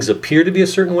because things appear to be a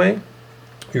certain way,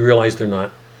 you realize they're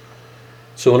not.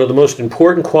 So one of the most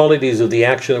important qualities of the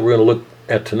action that we're going to look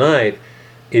at tonight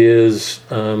is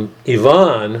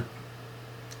Ivan,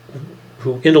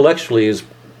 who intellectually is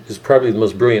probably the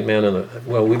most brilliant man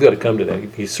well, we've got to come to that.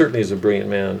 He certainly is a brilliant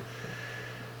man.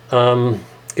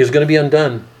 Is going to be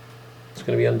undone. It's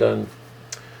going to be undone.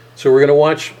 So we're going to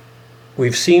watch.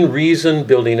 We've seen reason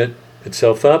building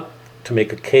itself up to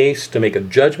make a case, to make a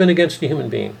judgment against a human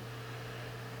being.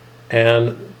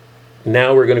 And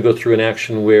now we're going to go through an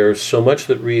action where so much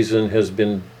that reason has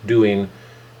been doing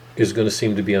is going to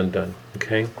seem to be undone.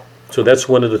 Okay? So that's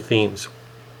one of the themes.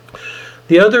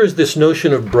 The other is this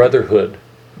notion of brotherhood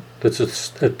that's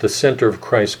at the center of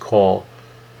Christ's call,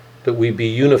 that we be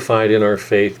unified in our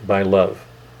faith by love.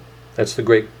 That's the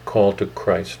great call to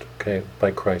Christ, okay, by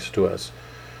Christ to us.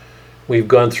 We've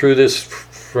gone through this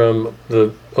from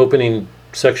the opening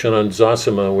section on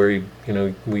Zosima, where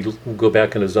we go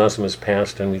back into Zosima's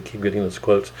past and we keep getting those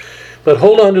quotes. But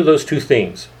hold on to those two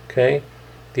things, okay?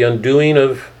 The undoing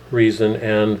of reason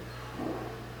and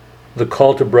the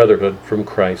call to brotherhood from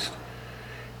Christ.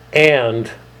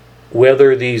 And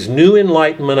whether these new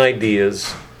Enlightenment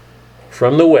ideas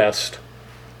from the West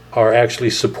are actually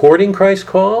supporting Christ's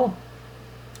call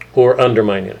or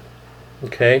undermining it.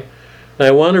 Okay? Now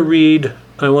I want to read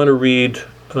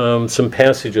some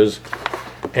passages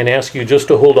and ask you just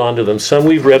to hold on to them. Some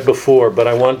we've read before,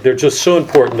 but they're just so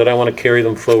important that I want to carry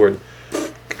them forward.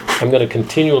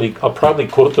 I'll probably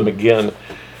quote them again.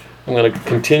 I'm going to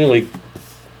continually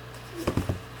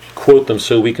quote them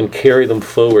so we can carry them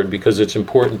forward, because it's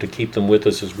important to keep them with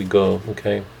us as we go.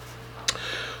 Okay?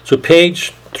 So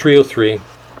page 303.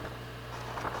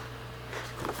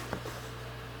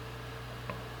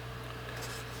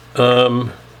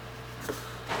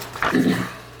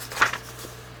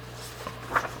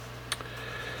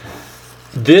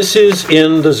 This is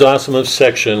in the Zosima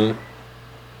section.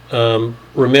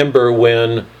 Remember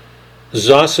when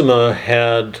Zosima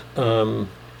had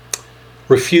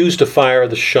refused to fire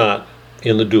the shot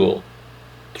in the duel,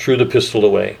 threw the pistol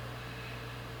away.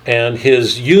 And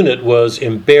his unit was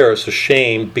embarrassed,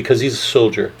 ashamed, because he's a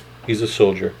soldier. He's a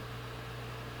soldier.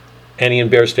 And he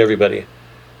embarrassed everybody.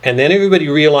 And then everybody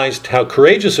realized how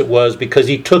courageous it was because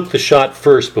he took the shot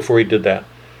first before he did that.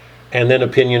 And then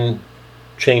opinion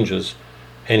changes,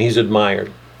 and he's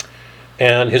admired.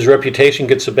 And his reputation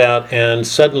gets about, and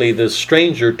suddenly this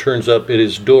stranger turns up at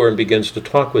his door and begins to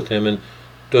talk with him. And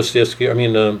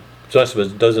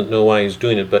Zosima doesn't know why he's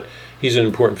doing it, but he's an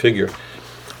important figure.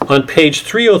 On page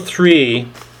 303,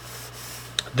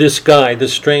 this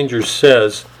stranger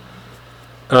says,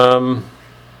 remember,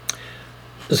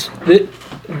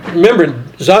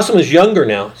 Zosima's younger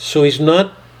now, so he's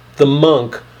not the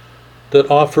monk that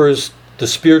offers the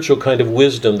spiritual kind of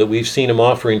wisdom that we've seen him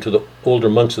offering to the older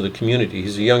monks of the community.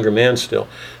 He's a younger man still.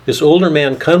 This older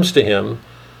man comes to him,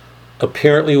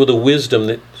 apparently with a wisdom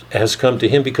that has come to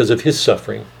him because of his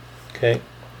suffering. Okay?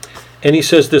 And he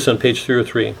says this on page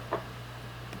 303.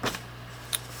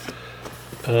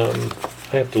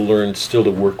 I have to learn still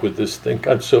to work with this thing.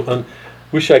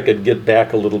 wish I could get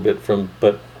back a little bit from,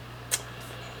 but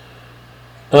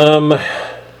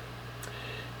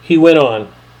he went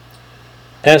on.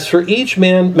 As for each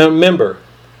man, remember,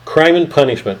 Crime and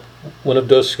Punishment, one of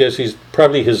Dostoevsky's,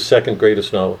 probably his second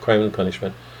greatest novel, Crime and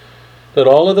Punishment, that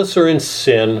all of us are in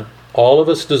sin, all of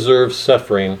us deserve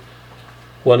suffering.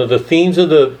 One of the themes of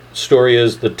the story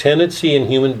is the tendency in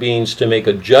human beings to make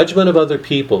a judgment of other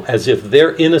people as if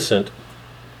they're innocent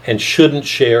and shouldn't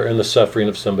share in the suffering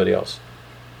of somebody else.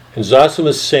 And Zosima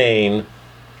is saying,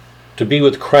 to be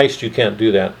with Christ, you can't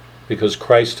do that, because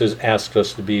Christ has asked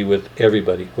us to be with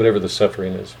everybody, whatever the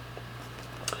suffering is.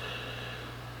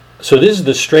 So this is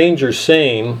the stranger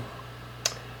saying,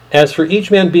 as for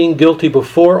each man being guilty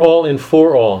before all and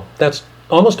for all, that's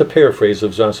almost a paraphrase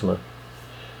of Zosima.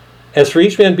 As for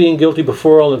each man being guilty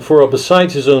before all and for all,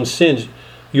 besides his own sins,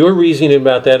 your reasoning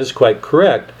about that is quite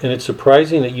correct, and it's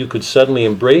surprising that you could suddenly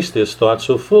embrace this thought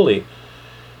so fully.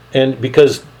 And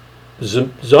because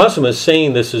Zosima is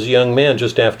saying this as a young man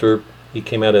just after he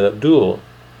came out of that duel.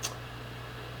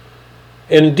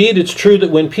 And indeed, it's true that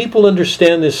when people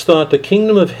understand this thought, the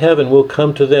kingdom of heaven will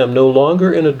come to them, no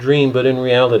longer in a dream, but in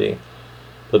reality.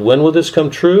 But when will this come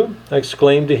true? I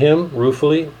exclaimed to him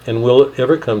ruefully, and will it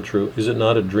ever come true? Is it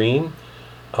not a dream?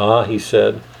 Ah, he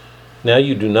said, now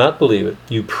you do not believe it.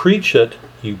 You preach it,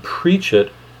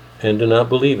 and do not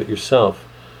believe it yourself.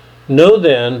 Know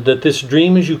then that this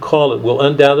dream, as you call it, will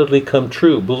undoubtedly come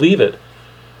true. Believe it.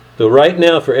 Though right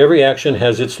now, for every action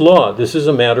has its law. This is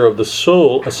a matter of the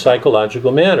soul, a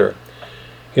psychological matter.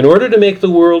 In order to make the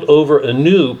world over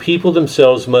anew, people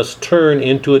themselves must turn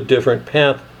into a different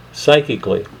path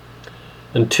psychically.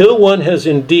 Until one has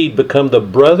indeed become the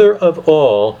brother of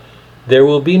all, there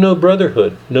will be no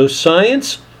brotherhood. No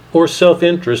science or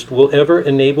self-interest will ever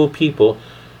enable people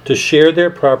to share their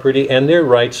property and their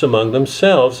rights among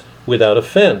themselves without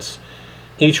offense.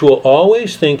 Each will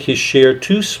always think his share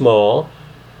too small.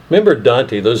 Remember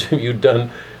Dante, those of you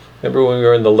remember when we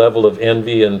were in the level of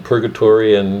envy and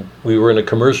purgatory, and we were in a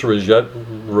commercial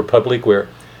republic where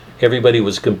everybody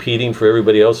was competing for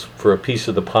everybody else for a piece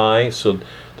of the pie. So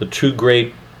the two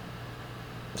great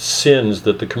sins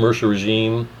that the commercial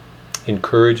regime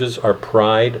encourages are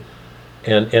pride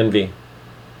and envy.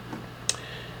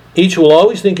 Each will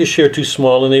always think his share too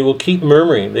small, and they will keep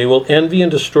murmuring. They will envy and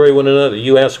destroy one another.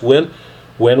 You ask, when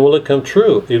will it come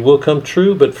true? It will come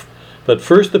true, but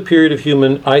first the period of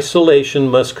human isolation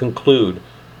must conclude.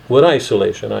 What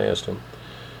isolation? I asked him.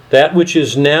 That which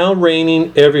is now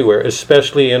reigning everywhere,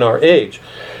 especially in our age.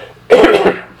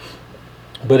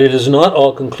 But it is not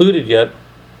all concluded yet.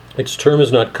 Its term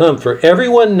has not come. For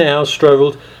everyone now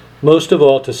struggles most of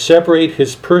all to separate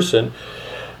his person.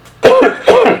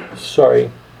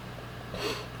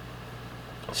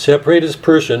 Separate his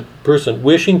person,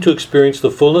 wishing to experience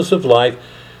the fullness of life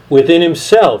within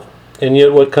himself. And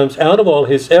yet what comes out of all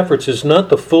his efforts is not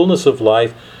the fullness of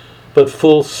life, but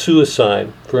full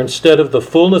suicide. For instead of the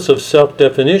fullness of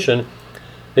self-definition,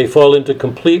 they fall into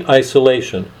complete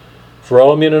isolation. For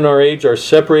all men in our age are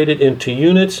separated into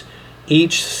units.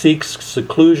 Each seeks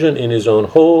seclusion in his own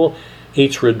hole.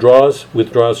 Each withdraws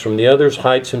from the others,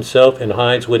 hides himself and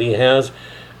hides what he has,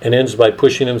 and ends by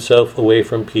pushing himself away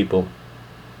from people.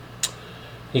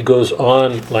 He goes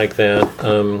on like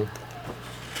that.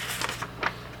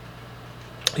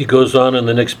 He goes on in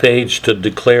the next page to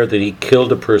declare that he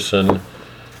killed a person,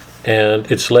 and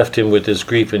it's left him with this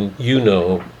grief. And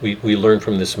we learn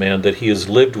from this man that he has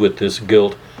lived with this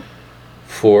guilt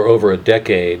for over a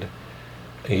decade.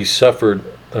 He suffered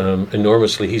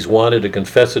enormously. He's wanted to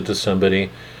confess it to somebody.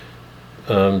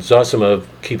 Zosima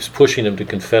keeps pushing him to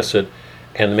confess it,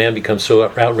 and the man becomes so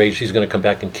outraged he's going to come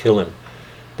back and kill him.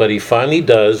 But he finally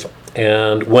does,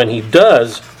 and when he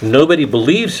does, nobody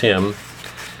believes him,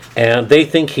 and they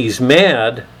think he's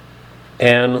mad,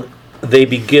 and they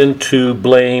begin to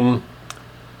blame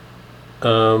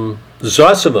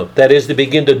Zosima. That is, they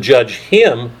begin to judge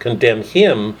him, condemn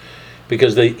him,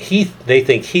 because they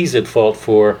think he's at fault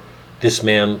for this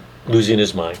man losing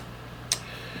his mind.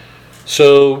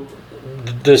 So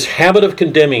this habit of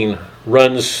condemning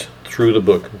runs through the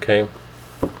book, okay?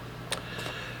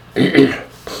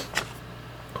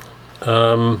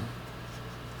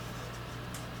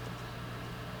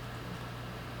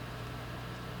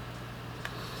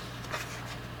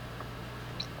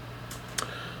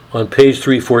 On page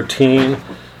 314,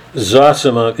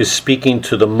 Zosima is speaking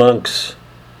to the monks.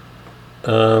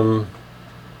 In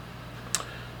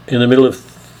the middle of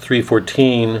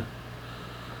 314,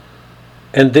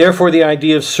 and therefore the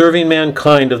idea of serving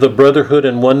mankind, of the brotherhood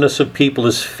and oneness of people,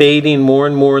 is fading more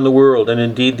and more in the world. And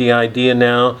indeed the idea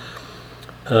now,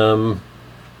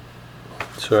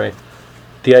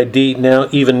 The idea now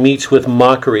even meets with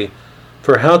mockery.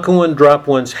 For how can one drop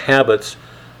one's habits?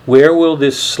 Where will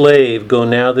this slave go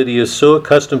now that he is so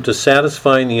accustomed to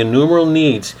satisfying the innumerable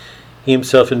needs he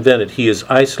himself invented? He is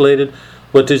isolated.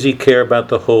 What does he care about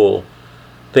the whole?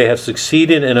 They have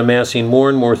succeeded in amassing more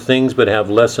and more things, but have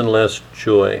less and less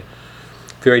joy.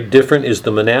 Very different is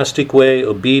the monastic way.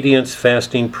 Obedience,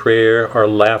 fasting, prayer are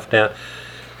laughed at.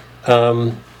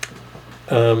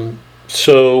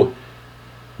 So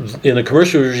in the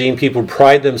commercial regime, people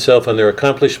pride themselves on their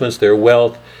accomplishments, their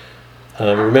wealth.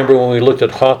 Remember when we looked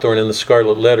at Hawthorne in the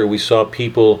Scarlet Letter, we saw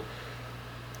people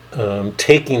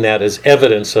taking that as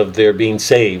evidence of their being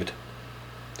saved,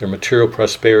 their material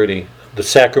prosperity. The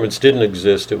sacraments didn't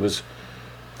exist. It was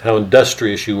how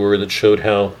industrious you were that showed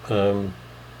how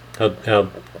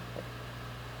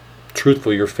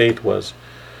truthful your faith was.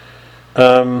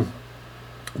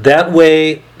 That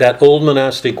way, that old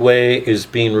monastic way, is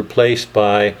being replaced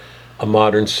by a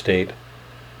modern state.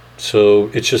 So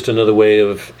it's just another way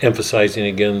of emphasizing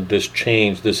again this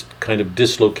change, this kind of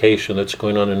dislocation that's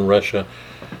going on in Russia,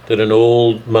 that an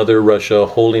old Mother Russia,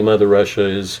 Holy Mother Russia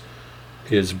is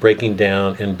breaking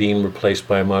down and being replaced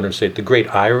by a modern state. The great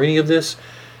irony of this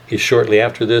is shortly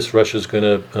after this, Russia's going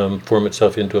to form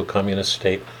itself into a communist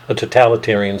state, a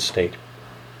totalitarian state.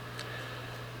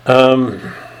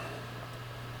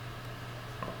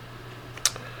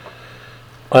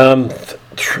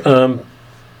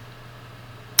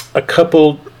 A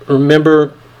couple,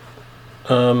 remember,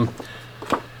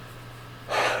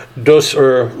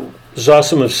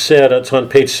 Zossimov said, it's on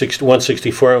page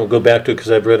 164, I won't go back to it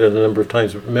because I've read it a number of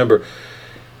times, but remember,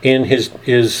 in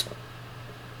his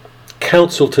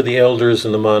counsel to the elders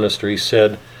in the monastery, he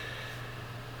said,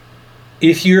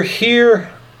 if you're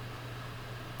here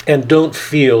and don't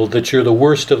feel that you're the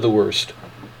worst of the worst,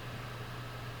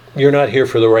 you're not here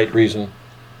for the right reason.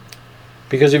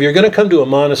 Because if you're going to come to a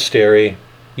monastery,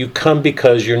 you come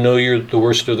because you know you're the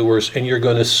worst of the worst and you're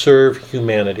going to serve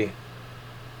humanity.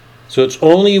 So it's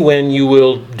only when you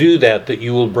will do that that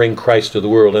you will bring Christ to the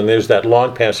world. And there's that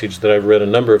long passage that I've read a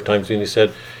number of times, and he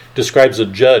said, describes a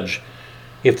judge.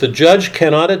 If the judge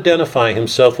cannot identify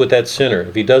himself with that sinner,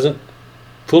 if he doesn't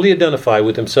fully identify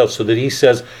with himself so that he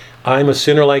says, I'm a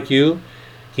sinner like you,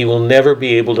 he will never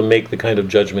be able to make the kind of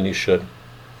judgment he should.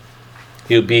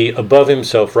 He'll be above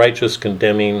himself, righteous,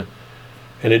 condemning.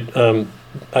 And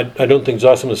I don't think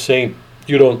Zossim is saying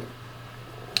you don't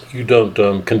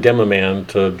condemn a man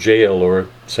to jail or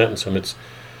sentence him.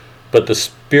 But the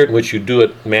spirit in which you do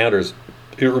it matters.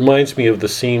 It reminds me of the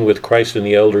scene with Christ and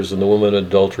the elders and the woman in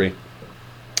adultery.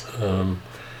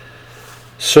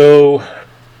 So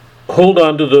hold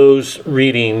on to those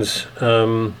readings.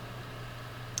 And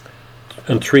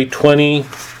 320,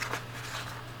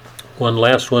 one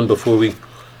last one before we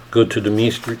go to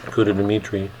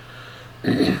Dimitri.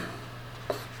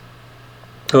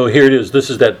 Oh, here it is. This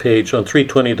is that page on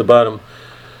 320 at the bottom.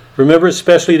 Remember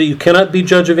especially that you cannot be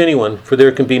judge of anyone, for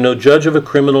there can be no judge of a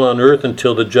criminal on earth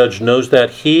until the judge knows that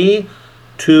he,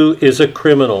 too, is a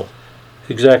criminal,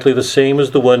 exactly the same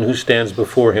as the one who stands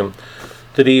before him,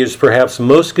 that he is perhaps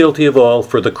most guilty of all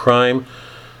for the crime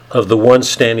of the one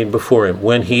standing before him.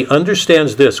 When he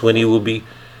understands this, then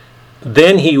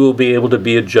he will be able to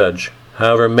be a judge.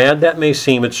 However mad that may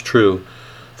seem, it's true.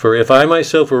 For if I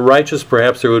myself were righteous,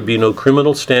 perhaps there would be no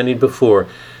criminal standing before.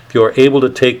 If you are able to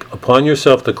take upon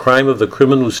yourself the crime of the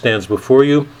criminal who stands before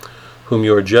you, whom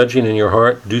you are judging in your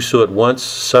heart, do so at once,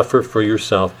 suffer for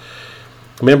yourself.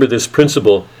 Remember this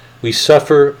principle, we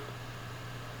suffer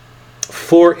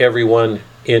for everyone,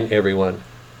 in everyone.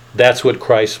 That's what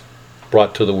Christ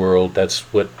brought to the world. That's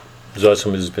what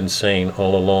Zossim has been saying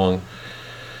all along.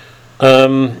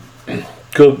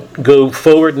 Go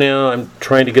forward now. I'm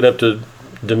trying to get up to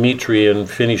Dimitri and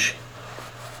finish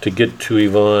to get to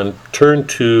Yvonne. Turn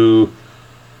to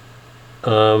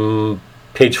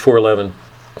page 411.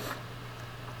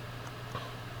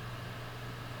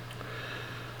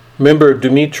 Remember,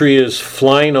 Dimitri is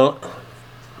flying on.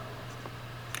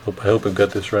 I hope I've got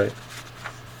this right.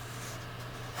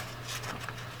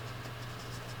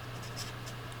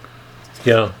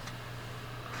 Yeah,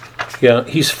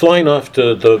 he's flying off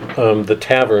to the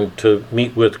tavern to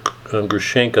meet with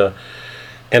Grushenka,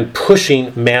 and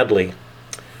pushing madly.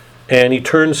 And he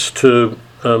turns to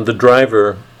the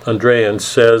driver, Andrea, and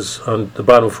says on the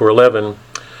bottom of 411,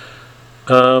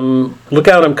 look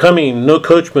out, I'm coming. No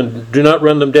coachman, do not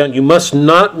run them down. You must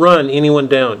not run anyone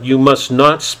down. You must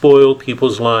not spoil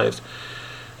people's lives.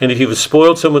 And if you've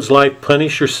spoiled someone's life,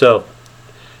 punish yourself.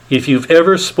 If you've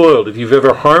ever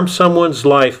harmed someone's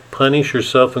life, punish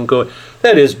yourself and go.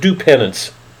 That is, do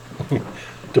penance,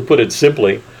 to put it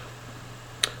simply.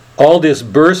 All this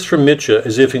burst from Mitya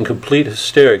as if in complete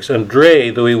hysterics.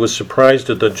 Andrei, though he was surprised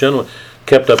at the gentleman,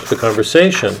 kept up the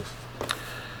conversation.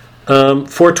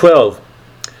 412.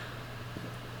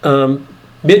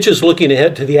 Mitya's looking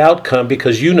ahead to the outcome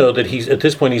because you know that he's at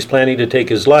this point he's planning to take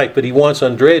his life, but he wants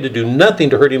Andrei to do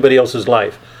nothing to hurt anybody else's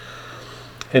life.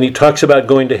 And he talks about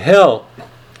going to hell.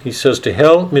 He says, to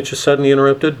hell, Mitya suddenly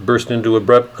interrupted, burst into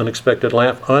abrupt, unexpected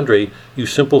laugh. Andrei, you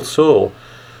simple soul.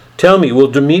 Tell me, will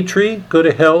Dmitri go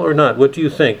to hell or not? What do you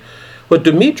think? What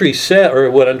Dmitri said, or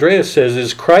what Andreas says,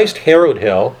 is Christ harrowed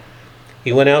hell.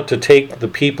 He went out to take the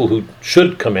people who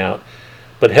should come out,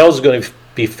 but hell's going to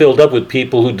be filled up with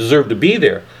people who deserve to be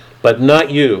there, but not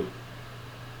you.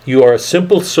 You are a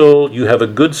simple soul. You have a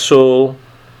good soul.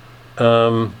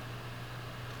 Where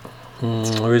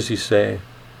does he say?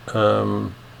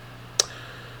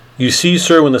 You see,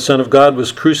 sir, when the Son of God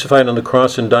was crucified on the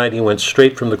cross and died, he went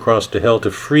straight from the cross to hell to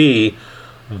free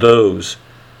those.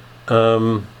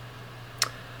 That's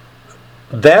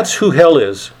who hell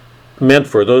is meant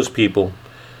for, those people.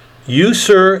 You,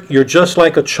 sir, you're just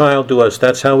like a child to us.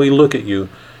 That's how we look at you.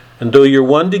 And though you're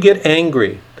one to get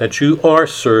angry, that you are,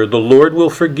 sir, the Lord will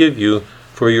forgive you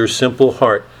for your simple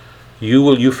heart.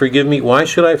 Will you forgive me? Why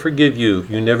should I forgive you?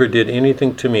 You never did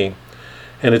anything to me.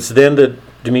 And it's then that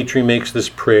Dmitri makes this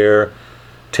prayer.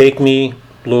 Take me,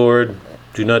 Lord,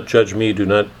 do not judge me,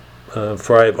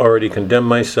 for I have already condemned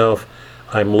myself.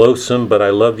 I'm loathsome, but I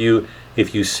love you.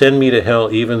 If you send me to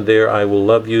hell, even there I will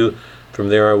love you. From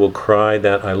there I will cry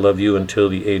that I love you until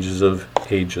the ages of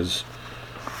ages.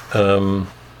 Go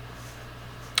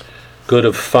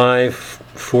to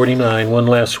 549, one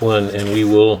last one, and we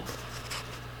will,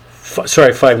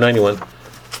 591.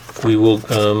 We will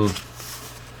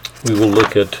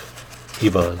look at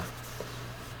Ivan.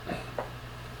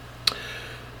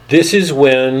 This is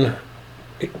when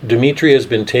Dmitri has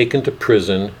been taken to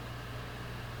prison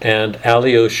and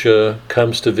Alyosha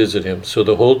comes to visit him. So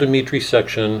the whole Dmitri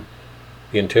section,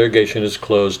 the interrogation is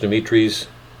closed. Dmitri's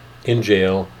in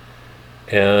jail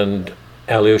and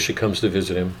Alyosha comes to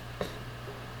visit him.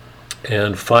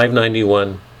 And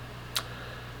 591.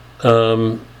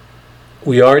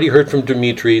 We already heard from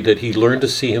Dmitri that he learned to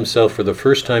see himself for the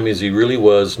first time as he really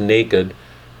was, naked,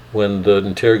 when the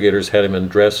interrogators had him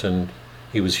undressed and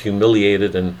he was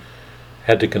humiliated and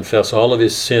had to confess all of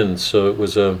his sins. So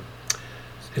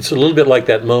it's a little bit like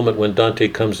that moment when Dante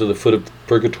comes to the foot of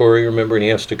purgatory, remember, and he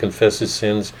has to confess his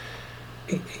sins.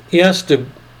 He has to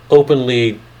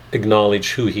openly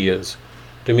acknowledge who he is.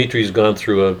 Dmitri's gone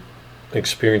through an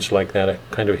experience like that, a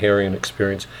kind of harrowing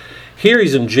experience. Here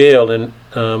he's in jail,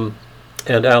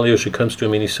 and Alyosha comes to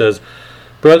him and he says,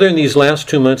 Brother, in these last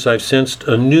 2 months I've sensed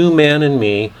a new man in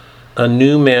me. A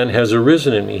new man has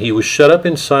arisen in me. He was shut up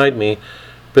inside me,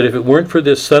 but if it weren't for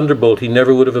this thunderbolt, he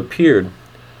never would have appeared.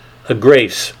 A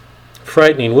grace.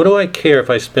 Frightening. What do I care if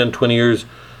I spend 20 years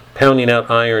pounding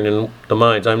out iron in the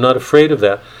mines? I'm not afraid of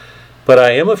that. But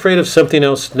I am afraid of something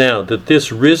else now, that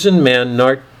this risen man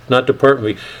not depart from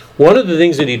me. One of the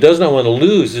things that he does not want to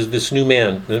lose is this new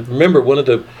man. And remember, one of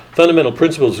the fundamental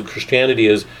principles of Christianity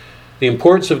is the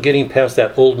importance of getting past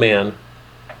that old man,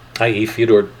 i.e.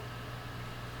 Fyodor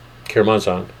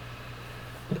Karamazov.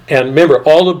 And remember,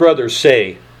 all the brothers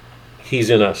say, he's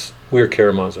in us, we're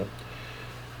Karamazov.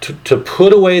 To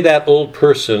put away that old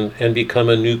person and become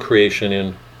a new creation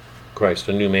in Christ,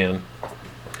 a new man.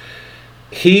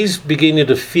 He's beginning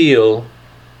to feel,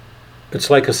 it's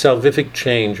like a salvific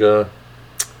change, a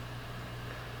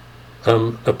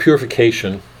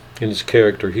purification in his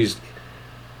character. He's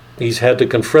had to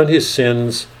confront his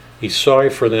sins, he's sorry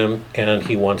for them, and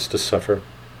he wants to suffer.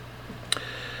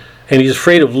 And he's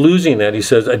afraid of losing that. He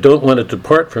says, I don't want it to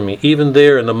depart from me. Even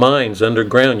there in the mines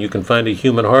underground, you can find a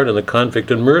human heart in the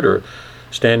convict and murderer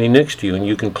standing next to you, and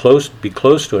you can be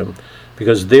close to him,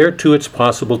 because there too it's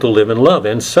possible to live in love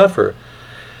and suffer.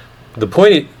 The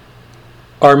point is,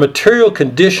 our material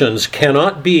conditions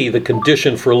cannot be the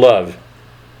condition for love.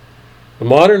 The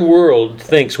modern world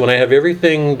thinks when I have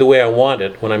everything the way I want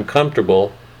it, when I'm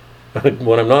comfortable,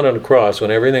 when I'm not on a cross,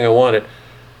 when everything I want it,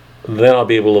 then I'll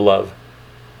be able to love.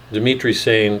 Dmitri's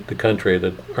saying the contrary,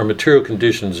 that our material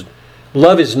conditions,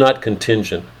 love is not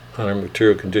contingent on our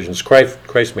material conditions.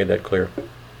 Christ made that clear.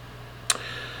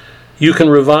 You can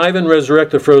revive and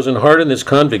resurrect the frozen heart in this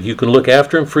convict. You can look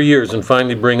after him for years and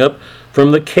finally bring up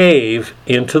from the cave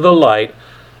into the light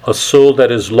a soul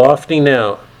that is lofty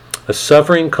now, a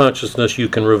suffering consciousness. You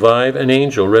can revive an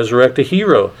angel, resurrect a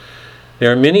hero.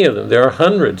 There are many of them. There are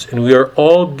hundreds, and we are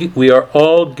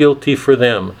all guilty for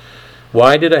them.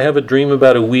 Why did I have a dream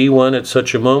about a wee one at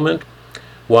such a moment?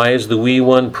 Why is the wee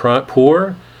one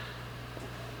poor?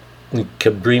 We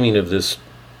kept dreaming of this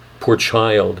poor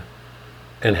child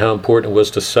and how important it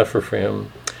was to suffer for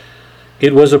him.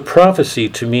 It was a prophecy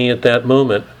to me at that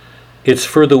moment. It's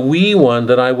for the wee one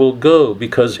that I will go,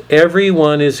 because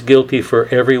everyone is guilty for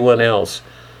everyone else.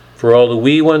 For all the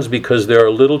wee ones, because there are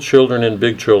little children and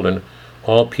big children,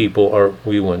 all people are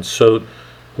wee ones. So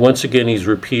once again, he's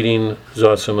repeating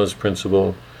Zosima's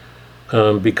principle,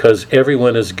 because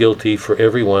everyone is guilty for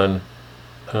everyone.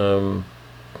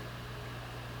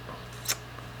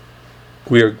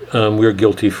 We're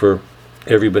guilty for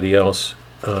everybody else.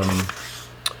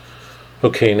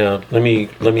 Okay, now let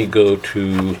me go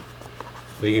to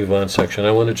the Yvonne section.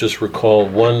 I want to just recall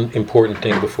one important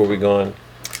thing before we go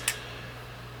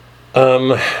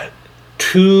on.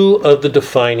 Two of the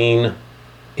defining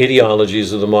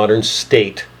ideologies of the modern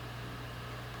state,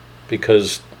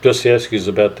 because Dostoevsky is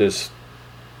about this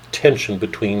tension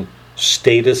between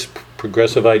statist,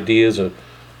 progressive ideas, a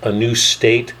new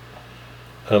state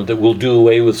that will do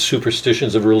away with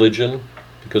superstitions of religion,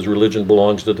 because religion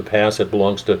belongs to the past, it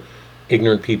belongs to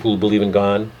ignorant people who believe in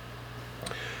God.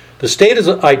 The state's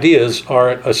ideas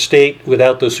are a state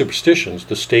without those superstitions.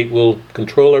 The state will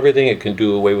control everything, it can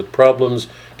do away with problems,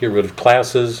 get rid of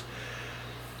classes.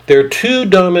 There are two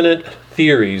dominant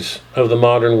theories of the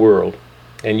modern world,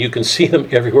 and you can see them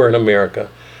everywhere in America.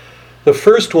 The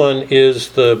first one is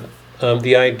the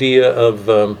idea of,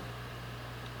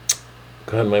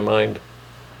 God, my mind,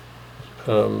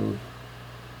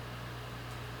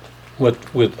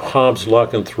 with Hobbes,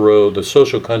 Locke, and Thoreau, the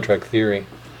social contract theory.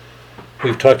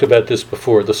 We've talked about this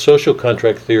before, the social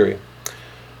contract theory.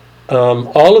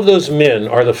 All of those men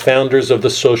are the founders of the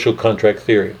social contract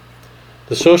theory.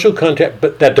 The social contract,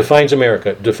 but that defines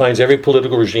America, defines every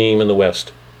political regime in the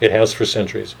West. It has for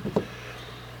centuries.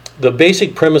 The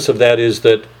basic premise of that is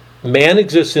that man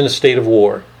exists in a state of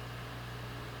war.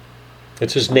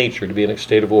 It's his nature to be in a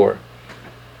state of war.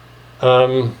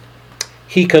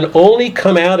 He can only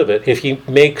come out of it if he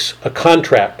makes a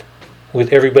contract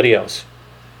with everybody else.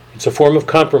 It's a form of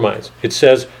compromise. It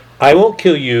says, I won't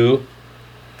kill you,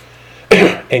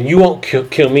 and you won't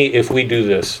kill me if we do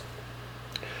this.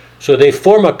 So they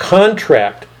form a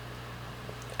contract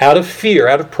out of fear,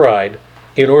 out of pride,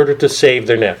 in order to save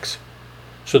their necks.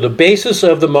 So the basis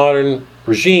of the modern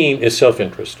regime is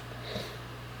self-interest.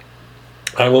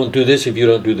 I won't do this if you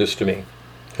don't do this to me.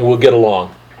 And we'll get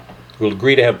along. We'll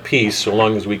agree to have peace so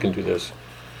long as we can do this.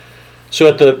 So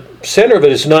at the center of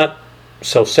it is not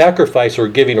self-sacrifice or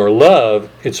giving or love,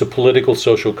 it's a political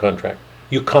social contract.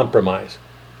 You compromise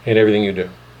in everything you do.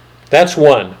 That's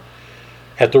one.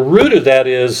 At the root of that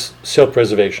is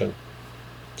self-preservation,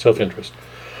 self-interest.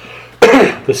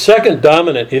 The second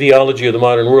dominant ideology of the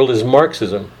modern world is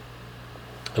Marxism.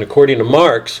 And according to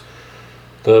Marx,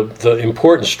 the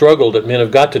important struggle that men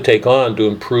have got to take on to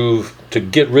improve, to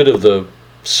get rid of the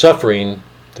suffering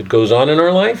that goes on in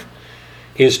our life,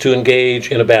 is to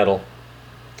engage in a battle.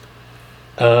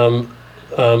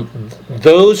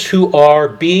 Those who are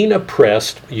being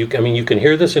oppressed, you can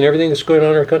hear this in everything that's going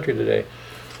on in our country today.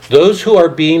 Those who are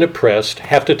being oppressed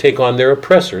have to take on their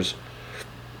oppressors.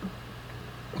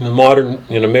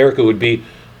 In America would be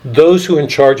those who are in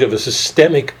charge of a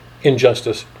systemic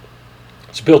injustice.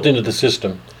 It's built into the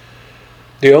system.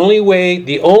 The only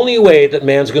way that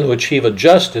man's going to achieve a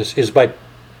justice is by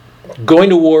going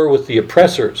to war with the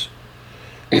oppressors.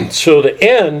 So the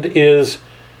end is,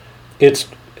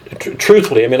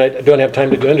 truthfully, I don't have time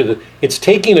to go into this, it's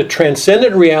taking a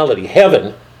transcendent reality,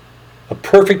 heaven, a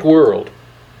perfect world,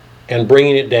 and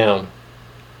bringing it down.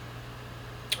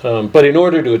 But in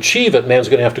order to achieve it, man's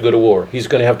going to have to go to war. He's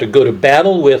going to have to go to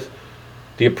battle with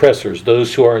the oppressors,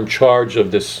 those who are in charge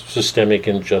of this systemic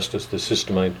injustice, this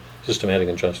systematic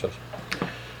injustice.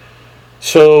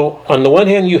 So on the one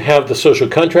hand, you have the social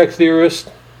contract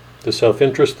theorist, the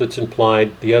self-interest that's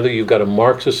implied. The other, you've got a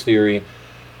Marxist theory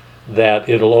that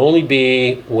it'll only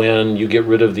be when you get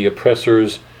rid of the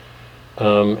oppressors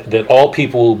that all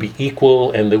people will be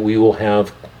equal and that we will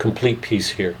have complete peace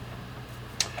here.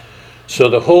 So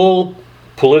the whole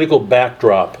political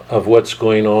backdrop of what's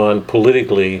going on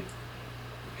politically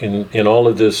in all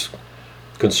of this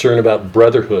concern about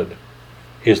brotherhood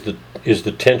is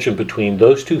the tension between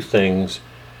those two things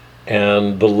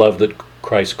and the love that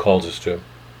Christ calls us to.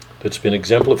 That's been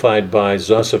exemplified by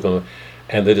Zosima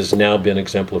and that has now been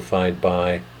exemplified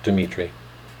by Dmitri.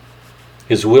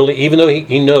 Is willing, even though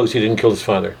he knows he didn't kill his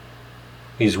father,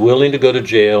 he's willing to go to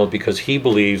jail because he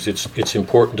believes it's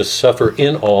important to suffer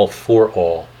in all for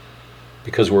all,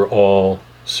 because we're all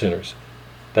sinners.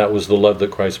 That was the love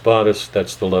that Christ bought us.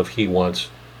 That's the love he wants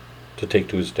to take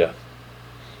to his death.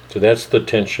 So that's the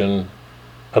tension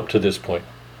up to this point.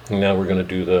 And now we're going to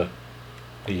do the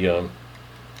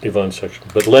Yvonne section.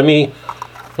 But let me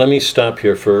let me stop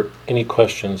here for any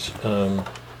questions.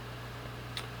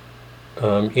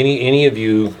 Any of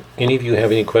you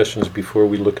have any questions before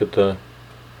we look at the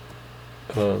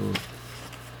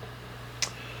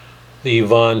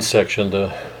Ivan section?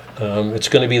 It's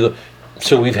going to be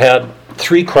so we've had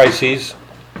 3 crises: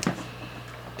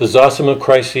 the Zosima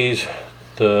crises,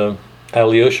 the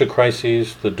Alyosha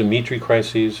crises, the Dmitri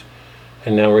crises,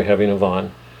 and now we're having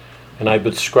Ivan. And I've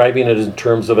been describing it in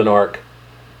terms of an arc,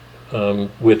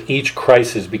 with each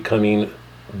crisis becoming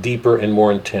deeper and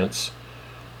more intense.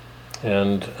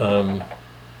 And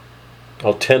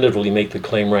I'll tentatively make the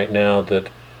claim right now that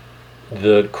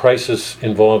the crisis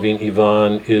involving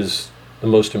Ivan is the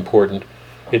most important.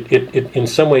 It in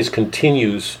some ways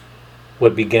continues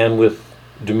what began with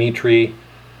Dmitri,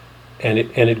 and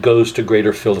it goes to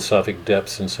greater philosophic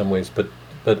depths in some ways. But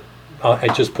I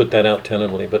just put that out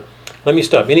tentatively. But let me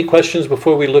stop. Any questions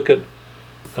before we look at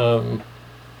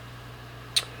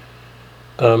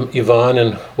Ivan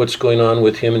and what's going on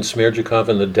with him and Smerdyakov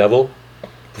and the devil,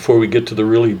 before we get to the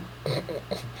really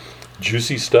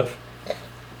juicy stuff?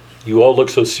 You all look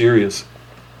so serious.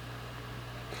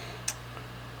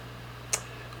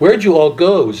 Where'd you all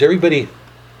go? Is everybody...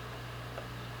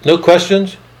 No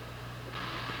questions?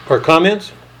 Or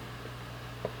comments?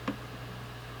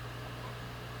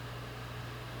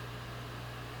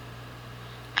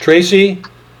 Tracy?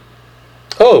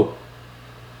 Oh!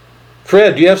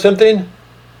 Fred, do you have something?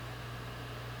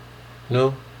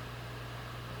 No?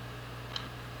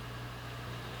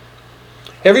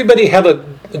 Everybody have a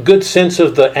good sense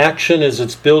of the action as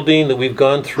it's building that we've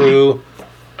gone through?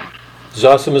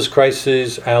 Zosima's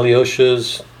crisis,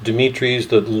 Alyosha's, Dmitri's.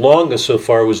 The longest so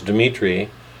far was Dmitri.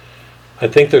 I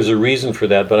think there's a reason for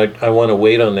that, but I want to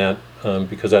wait on that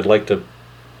because I'd like to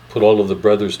put all of the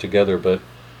brothers together.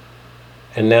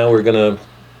 And now we're gonna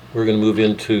move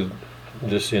into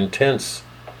this intense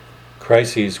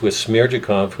crises with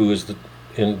Smerdyakov, who is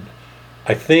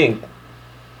I think,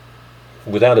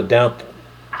 without a doubt,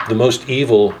 the most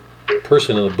evil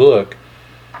person in the book,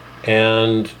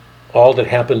 and all that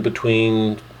happened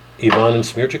between Ivan and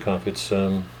Smerdyakov. It's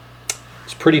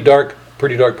pretty dark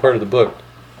part of the book.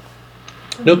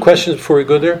 No questions before we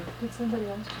go there? Did somebody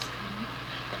else just come?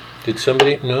 Did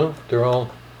somebody? No, they're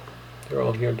all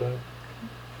here, Doug.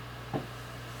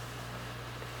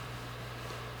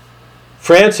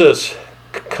 Francis,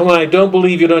 come on! I don't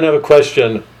believe you don't have a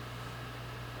question.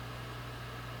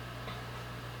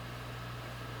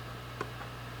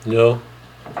 No?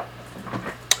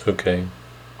 Okay.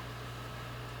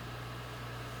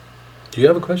 Do you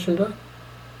have a question, Doc?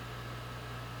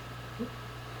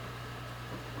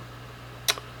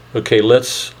 Okay,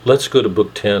 let's go to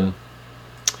book 10.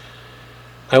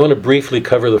 I want to briefly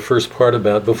cover the first part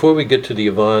before we get to the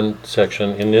Ivan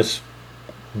section in this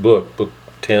book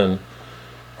 10,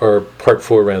 or part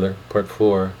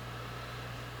 4.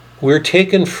 We're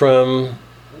taken from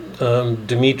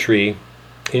Dmitri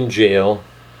in jail,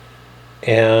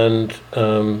 and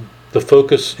the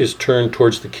focus is turned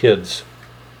towards the kids.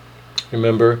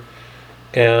 Remember?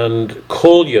 And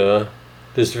Kolya,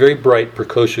 this very bright,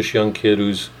 precocious young kid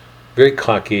who's very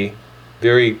cocky,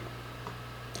 very,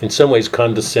 in some ways,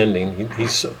 condescending.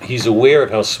 He's aware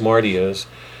of how smart he is.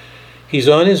 He's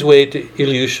on his way to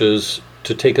Ilyusha's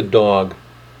to take a dog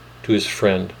to his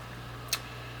friend.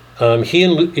 He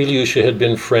and Ilyusha had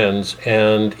been friends,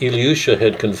 and Ilyusha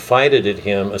had confided in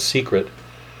him a secret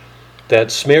that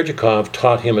Smerdyakov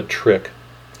taught him a trick.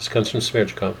 This comes from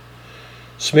Smerdyakov.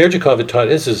 Smerdyakov had taught,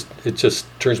 it just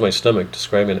turns my stomach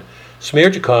describing it.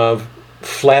 Smerdyakov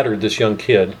flattered this young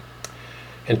kid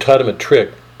and taught him a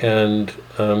trick, and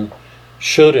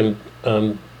showed him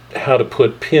how to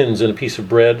put pins in a piece of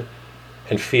bread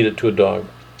and feed it to a dog.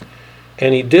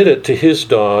 And he did it to his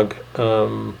dog,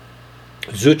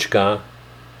 Zuchka,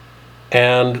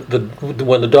 and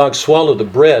when the dog swallowed the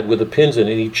bread with the pins in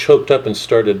it, he choked up and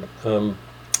started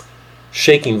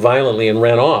shaking violently and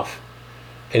ran off.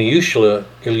 And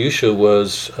Ilyusha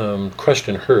was crushed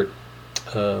and hurt.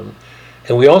 And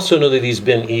we also know that he's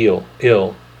been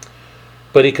ill.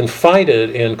 But he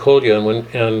confided in Kolya,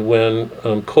 and when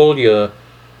Kolya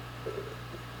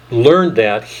learned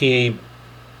that, he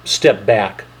stepped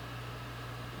back.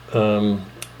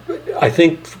 I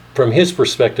think from his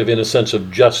perspective, in a sense of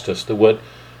justice, that what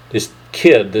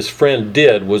this friend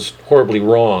did was horribly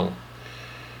wrong.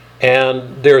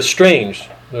 And they're estranged.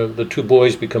 The two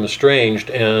boys become estranged,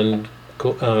 and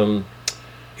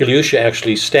Ilyusha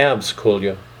actually stabs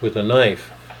Kolya with a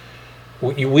knife.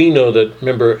 We know that.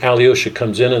 Remember, Alyosha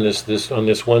comes in on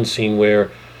this one scene where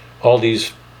all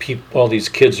these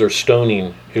kids are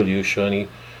stoning Ilyusha,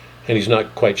 and he's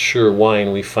not quite sure why.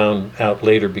 And we found out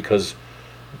later because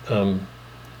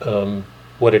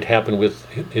what had happened with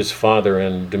his father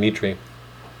and Dmitri.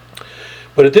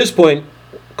 But at this point,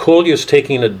 Kolya's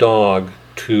taking a dog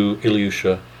to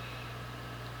Ilyusha.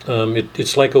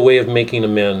 It's like a way of making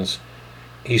amends.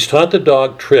 He's taught the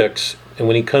dog tricks, and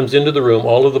when he comes into the room,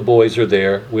 all of the boys are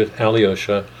there with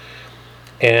Alyosha,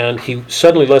 and he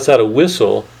suddenly lets out a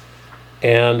whistle,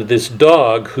 and this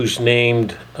dog, who's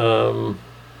named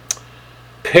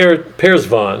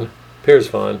Persvan,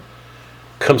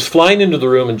 comes flying into the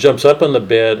room and jumps up on the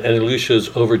bed, and Ilyusha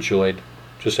is overjoyed,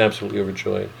 just absolutely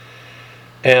overjoyed.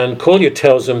 And Kolya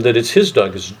tells him that it's his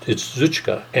dog, it's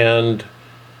Zuchka, and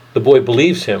the boy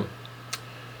believes him.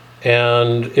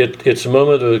 And it's a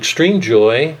moment of extreme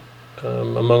joy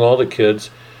among all the kids.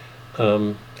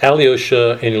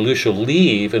 Alyosha and Ilyusha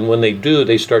leave, and when they do,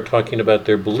 they start talking about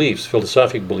their beliefs,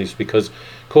 philosophic beliefs, because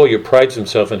Kolya prides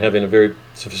himself in having a very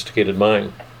sophisticated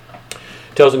mind.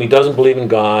 Tells him he doesn't believe in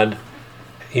God.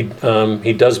 He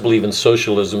does believe in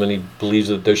socialism, and he believes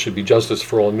that there should be justice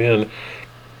for all men.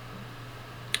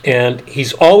 And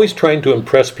he's always trying to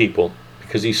impress people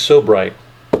because he's so bright.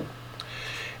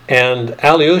 And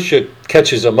Alyosha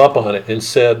catches him up on it and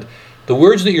said, the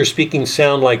words that you're speaking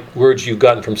sound like words you've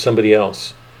gotten from somebody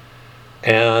else.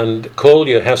 And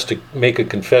Kolya has to make a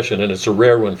confession, and it's a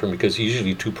rare one for him because he's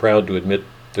usually too proud to admit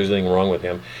there's anything wrong with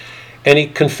him. And he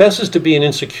confesses to being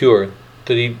insecure,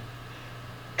 that he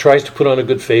tries to put on a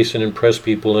good face and impress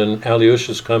people. And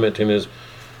Alyosha's comment to him is,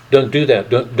 don't do that.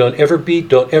 Don't ever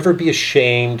be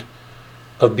ashamed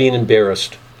of being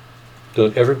embarrassed.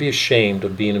 Don't ever be ashamed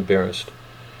of being embarrassed.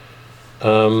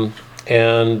 And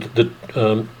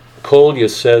Kolya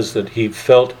says that he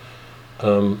felt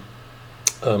a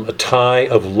tie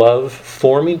of love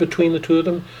forming between the two of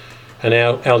them, and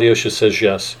Alyosha says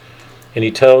yes. And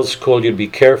he tells Kolya to be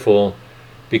careful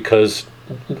because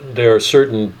there are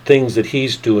certain things that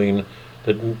he's doing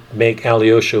that make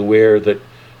Alyosha aware that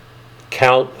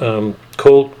Kolya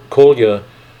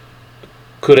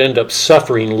could end up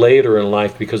suffering later in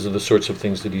life because of the sorts of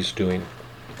things that he's doing.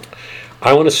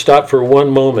 I want to stop for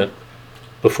one moment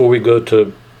before we go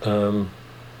to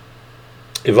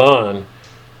Ivan,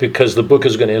 because the book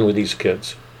is going to end with these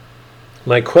kids.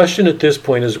 My question at this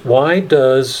point is,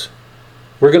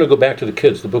 we're going to go back to the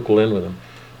kids, the book will end with them.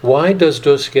 Why does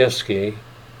Dostoevsky,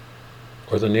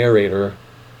 or the narrator,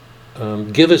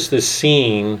 give us this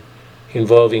scene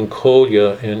involving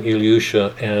Kolya and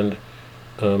Ilyusha and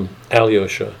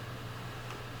Alyosha?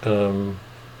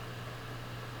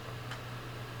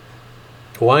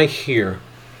 Why here?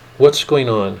 What's going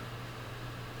on?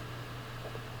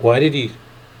 Why did he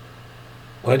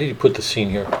put the scene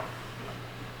here?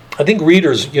 I think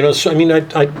readers,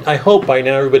 I hope by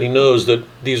now everybody knows that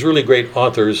these really great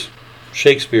authors,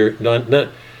 Shakespeare,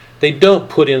 they don't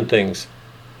put in things,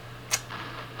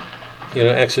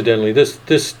 accidentally.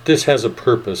 This has a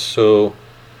purpose. So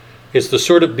it's the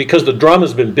sort of, because the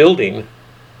drama's been building,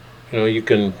 you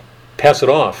can pass it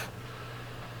off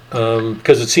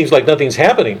because it seems like nothing's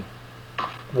happening.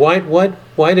 Why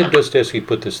did Dostoevsky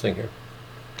put this thing here?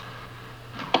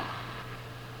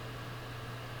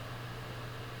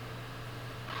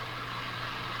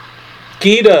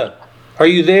 Gita, are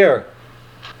you there?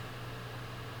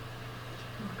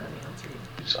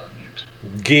 He's on mute.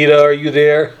 Gita, are you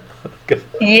there?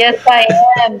 Yes, I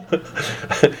am.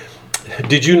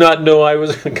 Did you not know I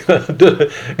was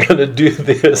gonna do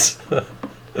this?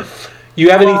 You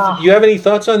have any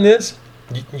thoughts on this?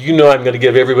 I'm going to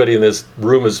give everybody in this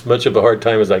room as much of a hard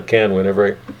time as I can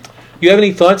whenever. You have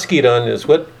any thoughts, Gita, on this?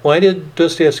 Why did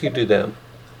Dostoevsky do that?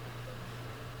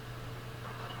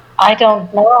 I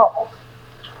don't know.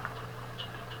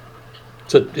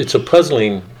 It's a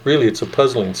puzzling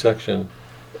section.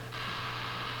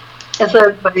 Is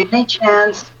there by any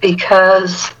chance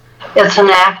because it's an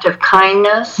act of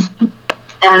kindness?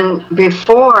 And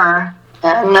before,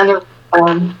 another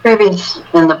previous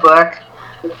in the book,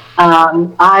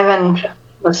 Ivan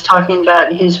was talking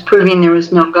about he's proving there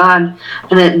was no God,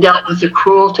 and it dealt with the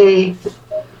cruelty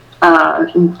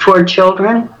toward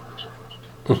children.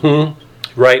 Mm-hmm.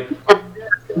 Right. And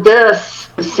this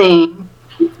scene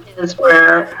is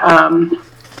where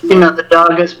the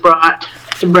dog is brought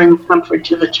to bring comfort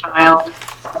to the child,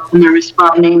 and they're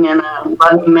responding in a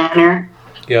loving manner.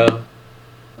 Yeah.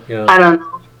 I don't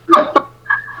know.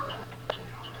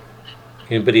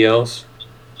 Anybody else?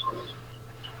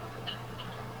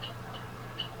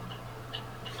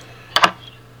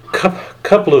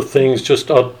 Couple of things.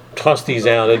 Just I'll toss these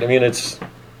out. It's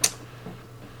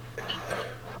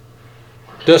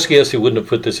Dostoevsky wouldn't have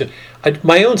put this in.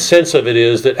 My own sense of it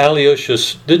is that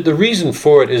Alyosha's the reason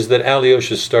for it is that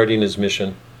Alyosha's starting his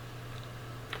mission.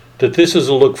 that this is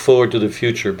a look forward to the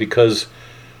future, because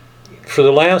for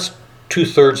the last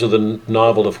 2/3 of the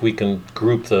novel, if we can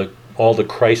group all the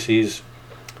crises,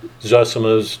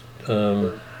 Zosima's,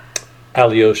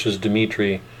 Alyosha's,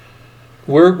 Dmitri,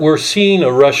 we're seeing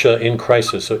a Russia in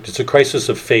crisis. It's a crisis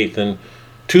of faith and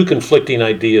two conflicting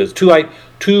ideas,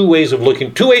 two ways of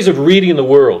looking, two ways of reading the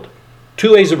world.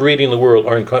 Two ways of reading the world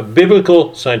are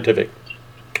biblical, scientific,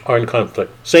 are in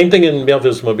conflict. Same thing in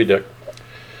Melville's Moby Dick.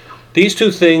 These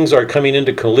two things are coming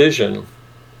into collision,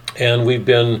 and we've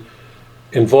been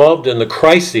involved in the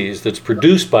crises that's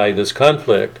produced by this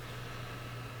conflict.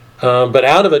 But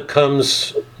out of it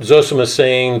comes Zosima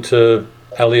saying to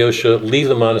Alyosha, leave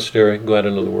the monastery, go out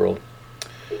into the world.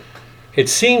 It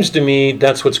seems to me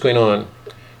that's what's going on.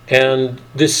 And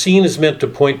this scene is meant to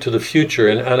point to the future.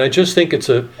 And I just think it's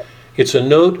an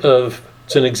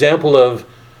example of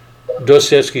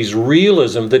Dostoevsky's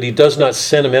realism, that he does not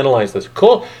sentimentalize this.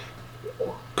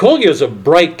 Kolya is a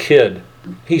bright kid.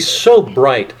 He's so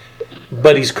bright,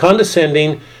 but he's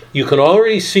condescending. You can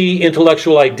already see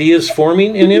intellectual ideas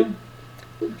forming in him.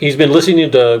 He's been listening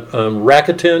to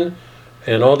Rakitin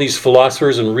and all these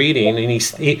philosophers and reading, and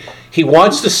he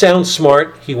wants to sound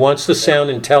smart. He wants to sound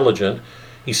intelligent.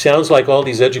 He sounds like all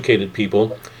these educated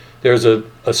people. There's a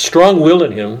strong will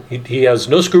in him. He has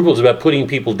no scruples about putting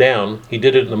people down. He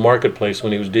did it in the marketplace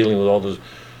when he was dealing with all those,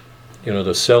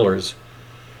 the sellers.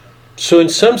 So in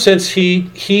some sense, he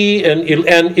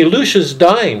and Ilusha's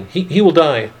dying. He will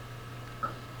die.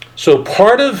 So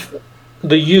part of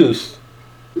the youth,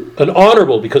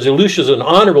 because Ilusha's an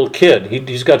honorable kid.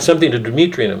 He's got something to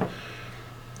Dmitri in him.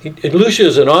 Ilusha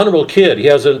is an honorable kid. He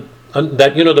has the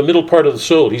middle part of the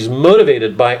soul. He's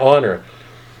motivated by honor.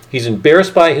 He's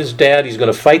embarrassed by his dad. He's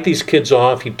going to fight these kids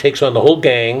off. He takes on the whole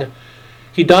gang.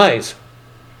 He dies.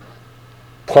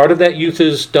 Part of that youth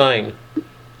is dying.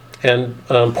 And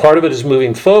part of it is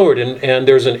moving forward. And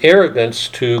there's an arrogance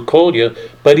to Kolya,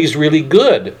 but he's really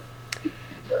good.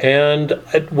 And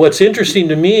what's interesting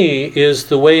to me is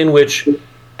the way in which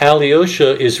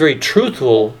Alyosha is very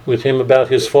truthful with him about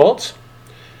his faults,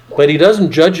 but he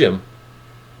doesn't judge him.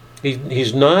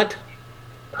 He's not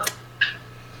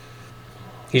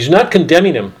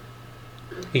condemning him.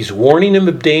 He's warning him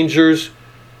of dangers.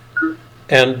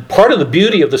 And part of the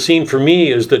beauty of the scene for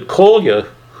me is that Kolya,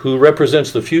 who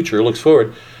represents the future, looks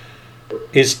forward,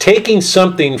 is taking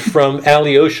something from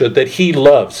Alyosha that he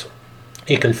loves.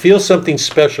 He can feel something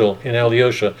special in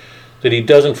Alyosha that he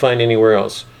doesn't find anywhere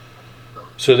else.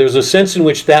 So there's a sense in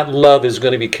which that love is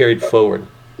going to be carried forward.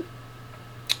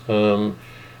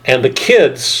 And the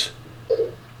kids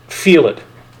feel it.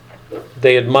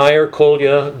 They admire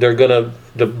Kolya.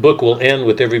 The book will end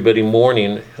with everybody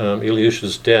mourning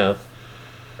Ilyusha's death.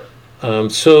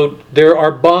 So there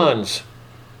are bonds.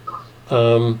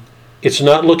 It's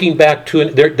not looking back to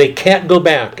they can't go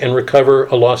back and recover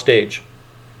a lost age.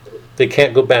 They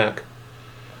can't go back.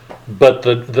 But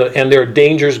and there are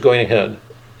dangers going ahead.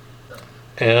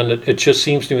 And it just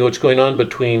seems to me what's going on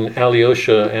between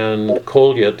Alyosha and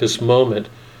Kolya at this moment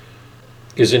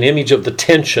is an image of the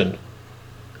tension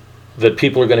that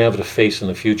people are going to have to face in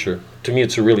the future. To me,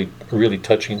 it's a really, really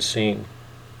touching scene.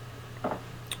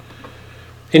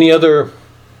 Any other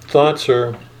thoughts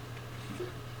or?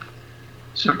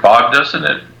 So, Bob, doesn't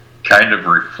it kind of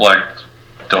reflect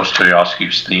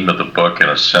Dostoevsky's theme of the book in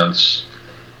a sense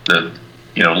that,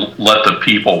 let the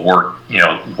people work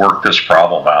this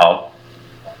problem out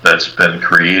that's been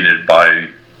created by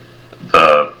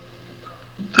the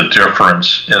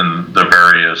difference in the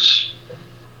various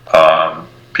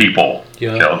people,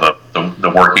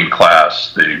 the working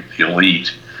class, the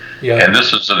elite. Yeah. And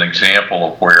this is an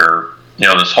example of where,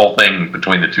 this whole thing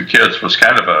between the two kids was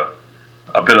kind of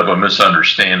a bit of a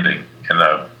misunderstanding and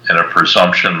a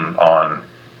presumption on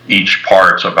each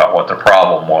parts about what the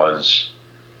problem was.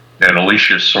 And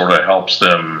Alicia sort of helps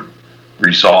them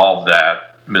resolve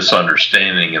that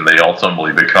misunderstanding, and they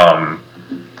ultimately become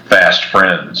fast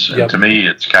friends. And to me,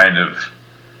 it's kind of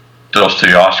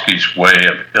Dostoevsky's way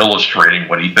of illustrating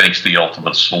what he thinks the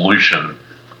ultimate solution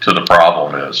to the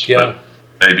problem is. Yeah.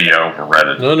 But maybe I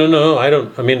overread it. No. I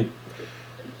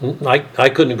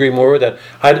couldn't agree more with that.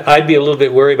 I'd be a little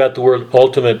bit worried about the word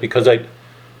ultimate, because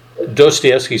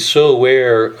Dostoevsky's so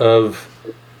aware of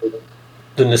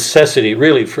the necessity,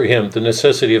 really for him, the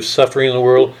necessity of suffering in the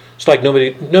world. It's like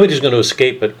nobody's going to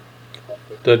escape it.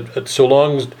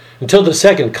 Until the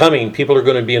second coming, people are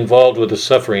going to be involved with the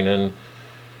suffering. And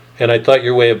I thought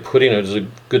your way of putting it is a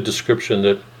good description,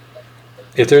 that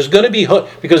if there's going to be hope,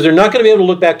 because they're not going to be able to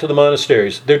look back to the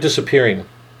monasteries, they're disappearing.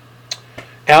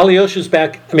 Alyosha's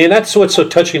back. That's what's so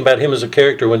touching about him as a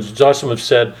character. When Zosima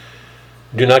said,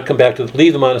 "Do not come back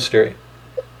leave the monastery,"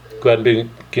 go out and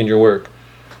begin your work.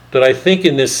 That I think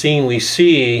in this scene we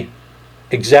see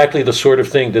exactly the sort of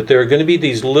thing, that there are going to be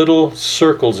these little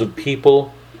circles of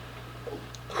people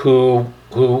who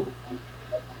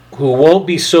won't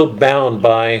be so bound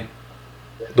by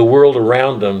the world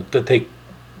around them that they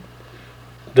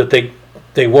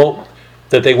won't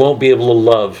be able to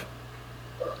love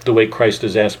the way Christ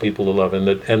has asked people to love, and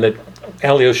that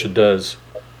Alyosha does.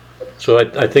 So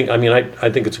I think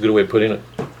it's a good way of putting it.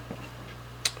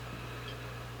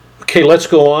 Okay, let's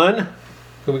go on.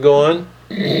 Can we go on?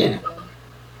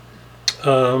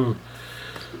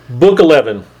 Book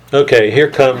 11. Okay, here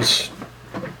comes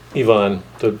Yvonne.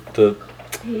 The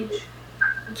Page.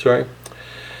 Sorry.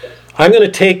 I'm going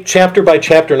to take chapter by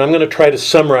chapter, and I'm going to try to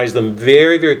summarize them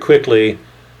very, very quickly.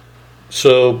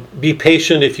 So be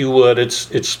patient if you would.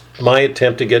 It's my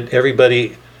attempt to get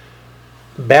everybody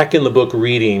back in the book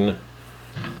reading,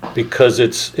 because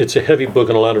it's a heavy book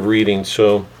and a lot of reading.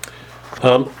 So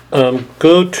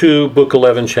go to book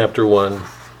 11, chapter 1.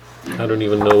 I don't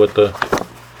even know what the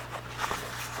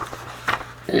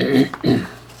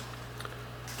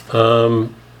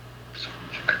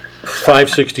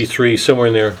 563, somewhere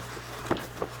in there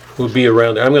would be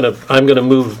around there. I'm gonna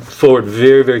move forward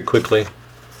very, very quickly.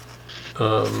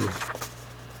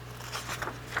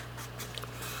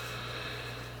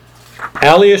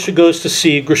 Alyosha goes to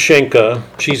see Grushenka.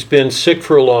 She's been sick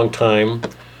for a long time.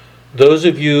 Those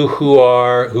of you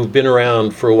who've been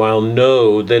around for a while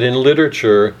know that in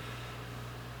literature,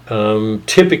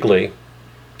 traditionally,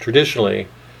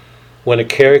 when a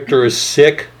character is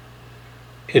sick,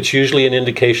 it's usually an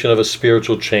indication of a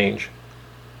spiritual change.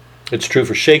 It's true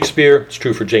for Shakespeare. It's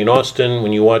true for Jane Austen.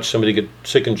 When you watch somebody get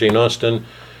sick in Jane Austen,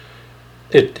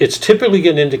 it's typically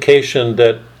an indication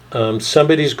that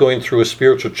somebody's going through a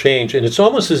spiritual change, and it's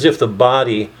almost as if the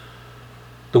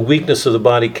weakness of the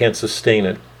body can't sustain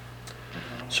it.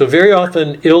 So very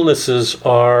often illnesses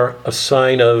are a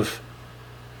sign of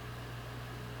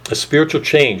a spiritual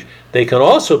change. They can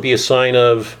also be a sign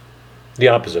of the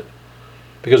opposite.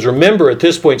 Because remember, at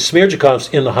this point, Smerdyakov's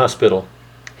in the hospital.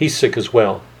 He's sick as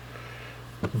well.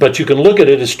 But you can look at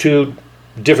it as two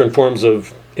different forms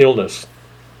of illness.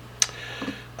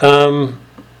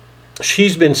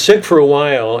 She's been sick for a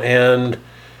while, and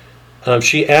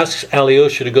she asks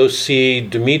Alyosha to go see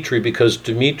Dmitri, because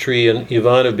Dmitri and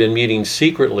Ivan have been meeting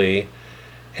secretly,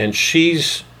 and she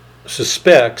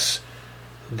suspects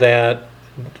that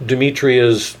Dmitri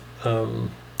is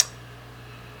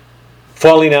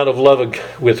falling out of love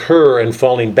with her and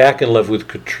falling back in love with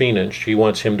Katrina, and she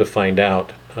wants him to find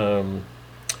out.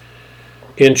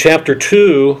 In chapter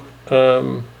 2,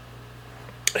 and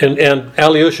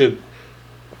Alyosha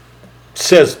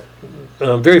says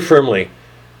very firmly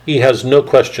he has no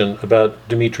question about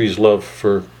Dmitri's love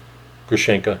for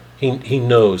Grushenka. He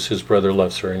knows his brother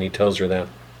loves her, and he tells her that.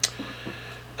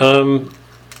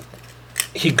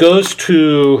 He goes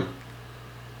to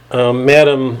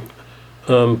Madame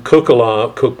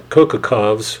Koklakov,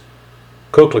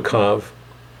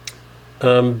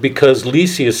 because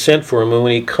Lysias sent for him, and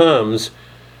when he comes,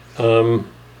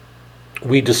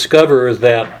 we discover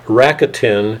that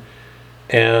Rakitin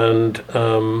and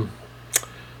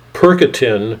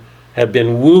Perkatin have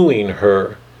been wooing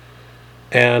her,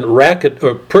 and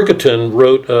Perkatin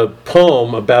wrote a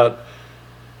poem about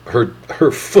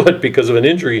her foot because of an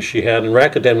injury she had, and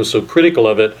Rakitin was so critical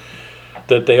of it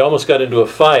that they almost got into a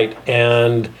fight,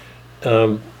 and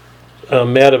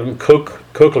Madame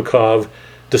Koklakov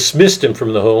dismissed him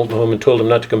from the home and told him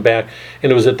not to come back,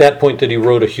 and it was at that point that he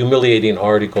wrote a humiliating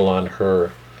article on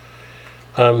her.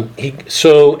 And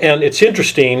it's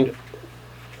interesting.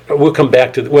 We'll come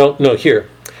back to here.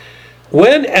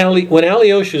 When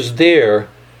Alyosha's there,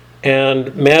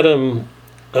 and Madame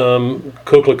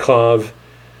Koklakov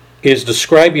is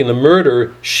describing the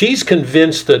murder, she's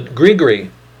convinced that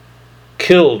Grigory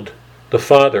killed the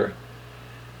father,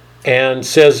 and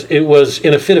says it was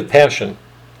in a fit of passion.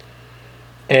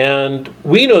 And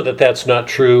we know that that's not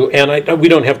true, and we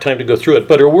don't have time to go through it,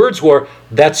 but her words were,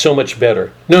 "That's so much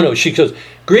better." No, she says,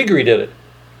 Grigory did it,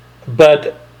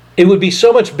 but it would be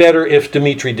so much better if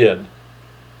Dmitri did.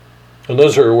 And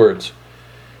those are her words.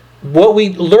 What we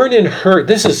learn in her,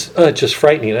 this is just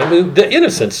frightening. I mean, the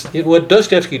innocence, what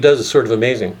Dostoevsky does is sort of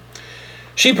amazing.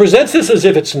 She presents this as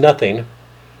if it's nothing.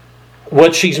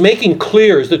 What she's making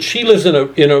clear is that she lives in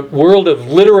a world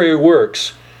of literary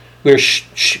works, where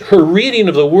her reading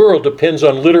of the world depends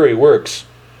on literary works.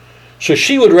 So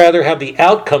she would rather have the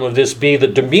outcome of this be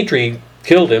that Dmitri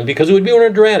killed him, because it would be more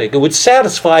dramatic. It would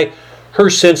satisfy her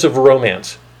sense of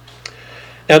romance.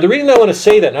 Now, the reason I want to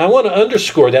say that, and I want to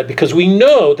underscore that, because we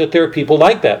know that there are people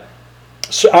like that.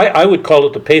 So I would call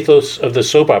it the pathos of the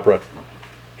soap opera.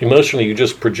 Emotionally, you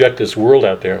just project this world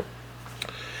out there.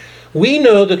 We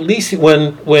know that Lisey,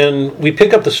 when we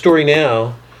pick up the story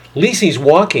now, Lisey's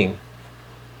walking.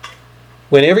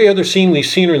 When every other scene we've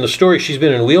seen her in the story, she's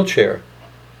been in a wheelchair.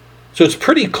 So it's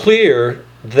pretty clear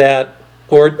that,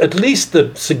 or at least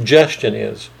the suggestion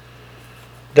is,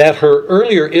 that her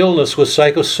earlier illness was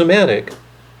psychosomatic.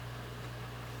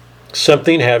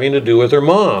 Something having to do with her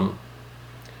mom.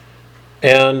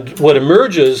 And what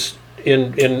emerges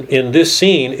in this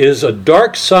scene is a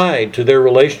dark side to their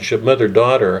relationship,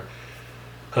 mother-daughter,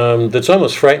 that's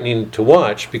almost frightening to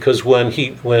watch, because when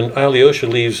Alyosha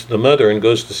leaves the mother and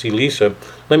goes to see Lisa,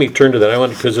 let me turn to that,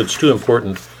 because it's too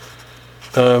important.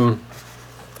 Let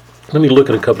me look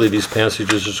at a couple of these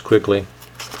passages just quickly.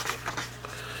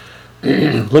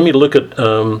 Let me look at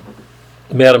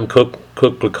Madame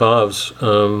Koklakov's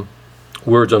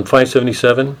words on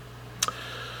 577.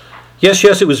 Yes,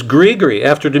 it was Grigory.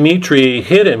 After Dmitri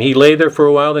hit him, he lay there for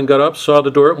a while, then got up, saw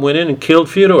the door open, went in and killed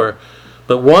Fyodor.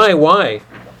 But why?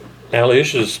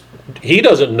 Alyosha's, he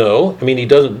doesn't know. I mean,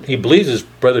 he believes his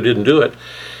brother didn't do it.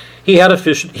 He had a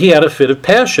fit of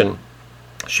passion.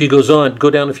 She goes on,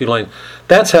 go down a few lines.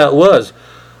 That's how it was.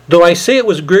 Though I say it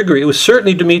was Grigory, it was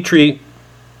certainly Dmitri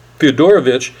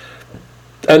Fyodorovich,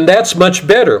 and that's much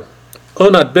better. Oh,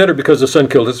 not better because the son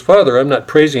killed his father. I'm not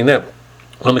praising that.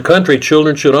 On the contrary,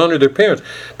 children should honor their parents.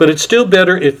 But it's still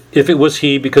better if it was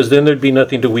he, because then there'd be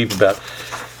nothing to weep about.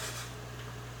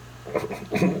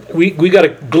 We got a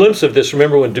glimpse of this.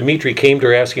 Remember when Dmitri came to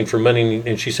her asking for money,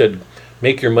 and she said,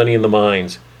 make your money in the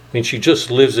mines. I mean, she just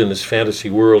lives in this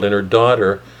fantasy world, and her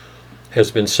daughter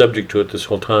has been subject to it this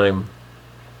whole time.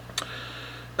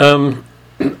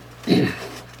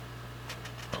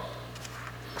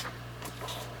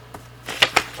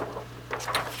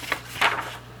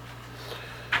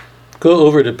 Go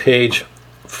over to page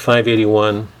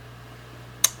 581.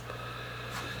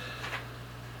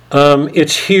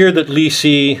 It's here that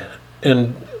Lisey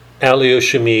and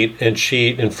Alyosha meet, and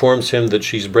she informs him that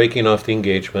she's breaking off the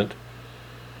engagement.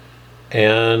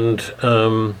 And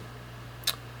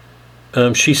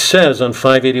she says on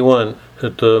 581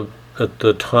 at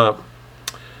the top,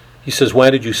 he says,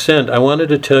 why did you send? I wanted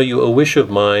to tell you a wish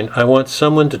of mine. I want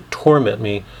someone to torment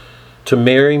me, to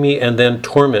marry me and then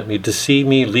torment me, deceive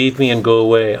me, leave me, and go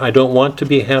away. I don't want to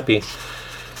be happy.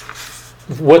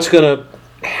 What's going to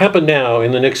happen now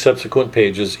in the next subsequent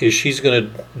pages is she's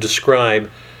going to describe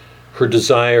her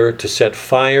desire to set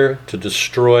fire, to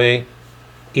destroy,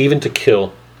 even to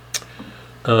kill.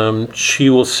 She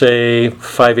will say,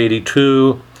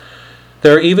 582,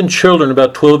 there are even children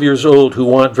about 12 years old who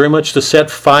want very much to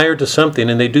set fire to something,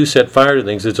 and they do set fire to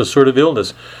things. It's a sort of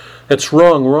illness. That's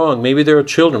wrong. Maybe there are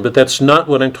children, but that's not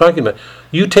what I'm talking about.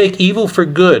 You take evil for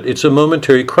good. It's a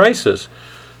momentary crisis.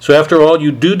 So after all,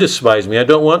 you do despise me. I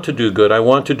don't want to do good. I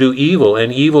want to do evil,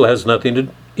 and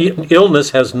illness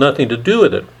has nothing to do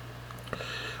with it.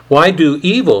 Why do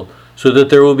evil? So that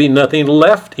there will be nothing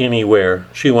left anywhere.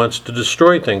 She wants to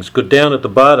destroy things. Go down at the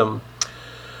bottom.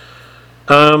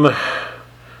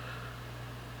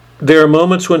 There are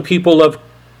moments when people love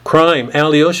crime.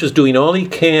 Alyosha's doing all he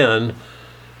can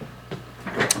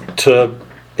to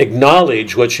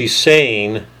acknowledge what she's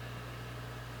saying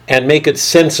and make it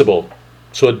sensible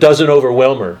so it doesn't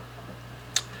overwhelm her.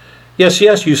 Yes,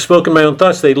 you've spoken my own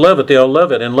thoughts. They love it. They all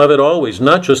love it, and love it always,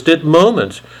 not just at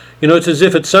moments. You know, it's as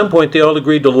if at some point they all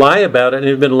agreed to lie about it and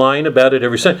have been lying about it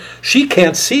ever since. She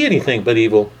can't see anything but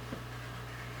evil.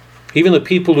 Even the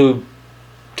people who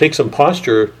take some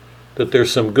posture that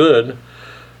there's some good,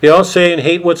 they all say and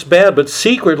hate what's bad, but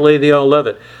secretly they all love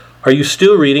it. Are you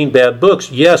still reading bad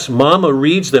books? Yes, Mama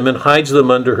reads them and hides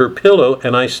them under her pillow,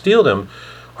 and I steal them.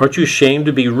 Aren't you ashamed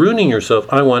to be ruining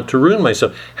yourself? I want to ruin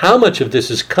myself. How much of this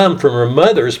has come from her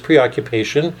mother's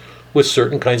preoccupation with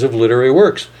certain kinds of literary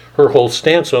works, her whole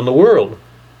stance on the world?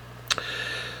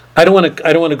 I don't want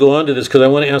to go on to this because I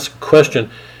want to ask a question.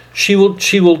 She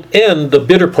will end the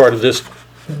bitter part of this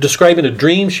describing a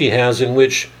dream she has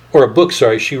or a book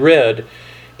she read,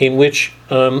 in which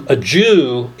a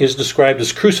Jew is described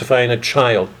as crucifying a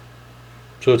child.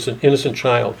 So it's an innocent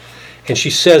child. And she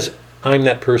says, I'm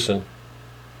that person.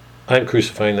 I'm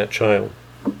crucifying that child.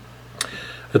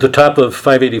 At the top of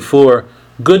 584,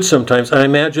 good sometimes, I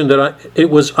imagine that it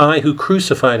was I who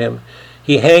crucified him.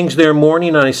 He hangs there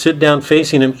mourning, and I sit down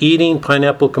facing him, eating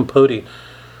pineapple compote.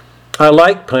 I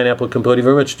like pineapple compote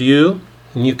very much. Do you?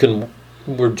 And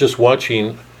we're just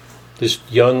watching this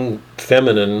young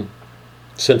feminine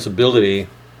sensibility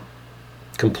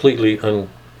completely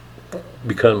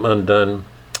become undone.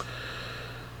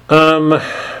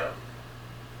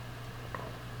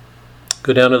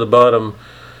 Go down to the bottom.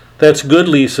 That's good,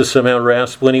 Lisa somehow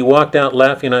rasped. When he walked out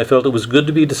laughing, I felt it was good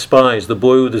to be despised. The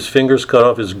boy with his fingers cut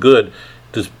off is good.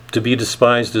 To be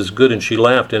despised is good. And she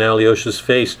laughed in Alyosha's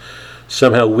face,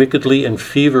 somehow wickedly and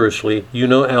feverishly. You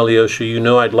know, Alyosha, you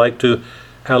know I'd like to...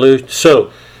 Alyosha.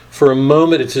 So, for a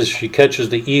moment, it's as she catches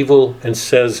the evil and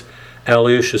says,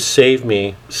 Alyosha, save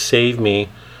me, save me.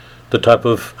 The top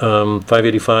of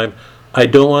 585. I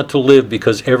don't want to live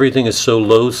because everything is so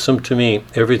loathsome to me.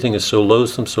 Everything is so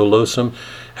loathsome, so loathsome.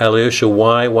 Alyosha,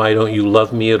 why? Why don't you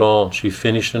love me at all? She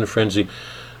finished in a frenzy.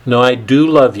 No, I do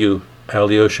love you,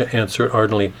 Alyosha answered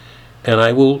ardently.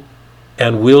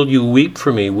 And will you weep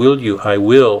for me? Will you? I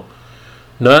will.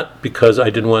 Not because I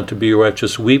didn't want to be your wife,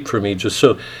 just weep for me. Just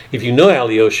so, if you know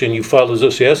Alyosha and you follow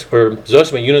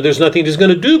Zosima, you know there's nothing he's going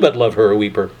to do but love her or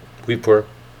weep for her.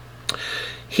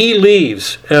 He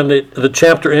leaves, and the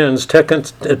chapter ends at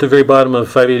the very bottom of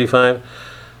 585.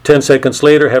 10 seconds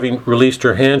later, having released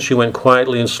her hand, she went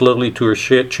quietly and slowly to her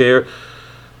chair.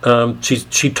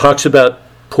 She talks about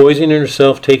poisoning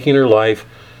herself, taking her life.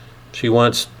 She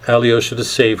wants Alyosha to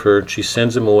save her. She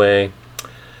sends him away.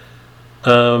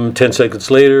 10 seconds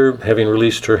later, having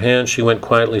released her hand, she went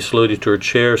quietly, slowly to her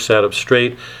chair, sat up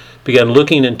straight, began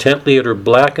looking intently at her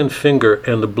blackened finger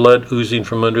and the blood oozing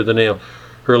from under the nail.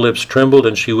 Her lips trembled,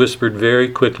 and she whispered very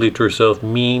quickly to herself,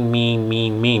 mean, mean,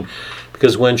 mean, mean.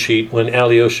 Because when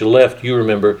Alyosha left, you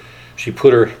remember, she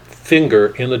put her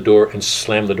finger in the door and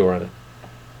slammed the door on it.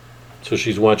 So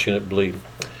she's watching it bleed.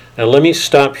 Now let me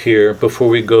stop here before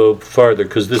we go farther,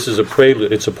 because this is a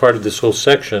prelude. It's a part of this whole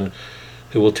section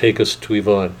that will take us to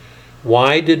Yvonne.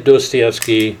 Why did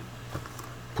Dostoevsky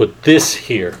put this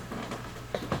here?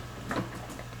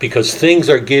 Because things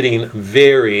are getting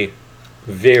very,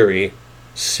 very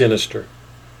sinister.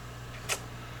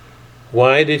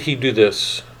 Why did he do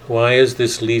this? Why is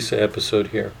this Lisa episode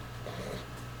here?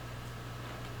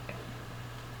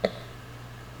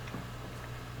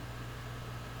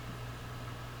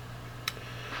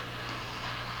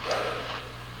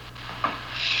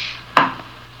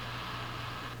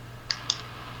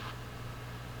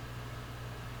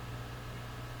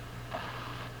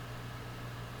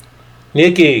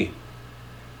 Nikki,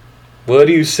 what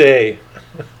do you say?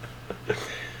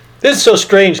 This is so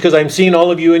strange because I'm seeing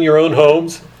all of you in your own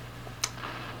homes.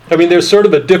 I mean, there's sort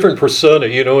of a different persona,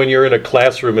 when you're in a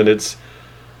classroom and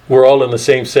we're all in the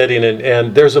same setting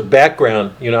and there's a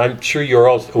background, I'm sure you're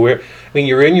all aware. I mean,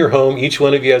 you're in your home, each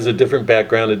one of you has a different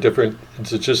background, it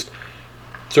just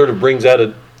sort of brings out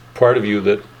a part of you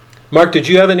that... Mark, did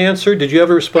you have an answer? Did you have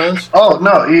a response? Oh,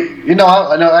 no,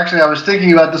 actually I was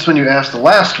thinking about this when you asked the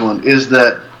last one, is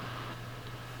that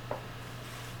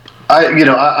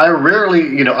I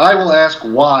rarely, I will ask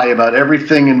why about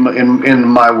everything in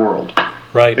my world.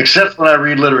 Right. Except when I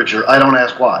read literature, I don't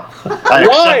ask why.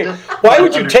 Why? Why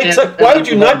would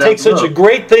you not take such a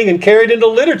great thing and carry it into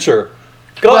literature?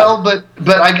 Well, but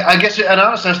I guess, and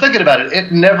honestly, I was thinking about it.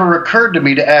 It never occurred to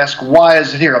me to ask why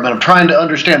is it here. I mean, I'm trying to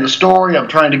understand the story. I'm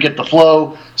trying to get the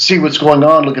flow, see what's going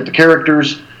on, look at the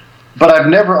characters. But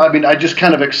I just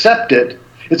kind of accept it.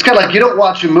 It's kind of like you don't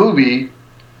watch a movie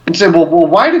and say, well,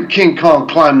 why did King Kong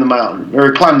climb the mountain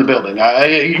or climb the building?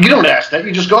 You don't ask that.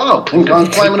 You just go, oh, King Kong's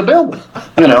climbing a building.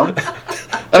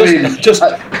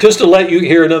 Just to let you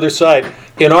hear another side.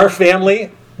 In our family,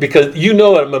 because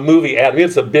I'm a movie ad. I mean,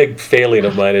 it's a big failing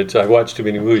of mine. I watch too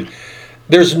many movies.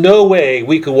 There's no way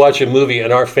we could watch a movie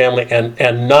in our family and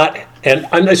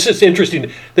it's just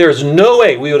interesting. There's no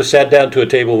way we would have sat down to a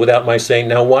table without my saying,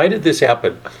 now, why did this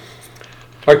happen?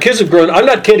 Our kids have grown. I'm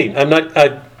not kidding.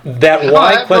 That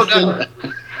why question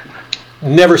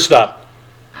never stopped.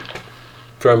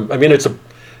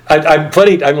 I'm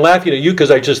funny. I'm laughing at you because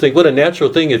I just think what a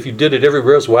natural thing. If you did it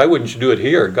everywhere else, why wouldn't you do it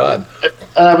here? God.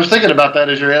 I was thinking about that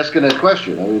as you're asking that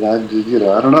question. I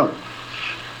don't know.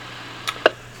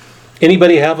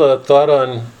 Anybody have a thought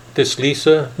on this,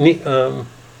 Lisa?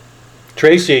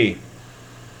 Tracy.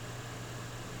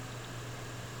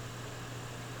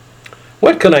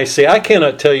 What can I say? I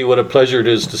cannot tell you what a pleasure it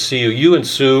is to see you. You and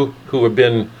Sue, who have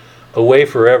been away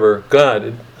forever.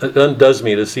 God, it undoes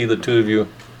me to see the two of you. It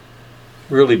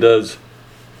really does.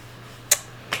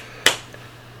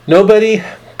 Nobody?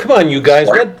 Come on, you guys.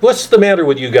 What's the matter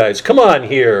with you guys? Come on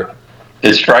here.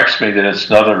 It strikes me that it's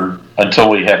another until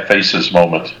we have faces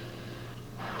moment.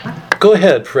 Go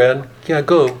ahead, Fred. Yeah,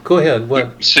 go ahead.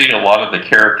 What? We see a lot of the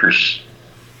characters,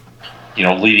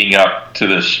 leading up to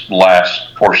this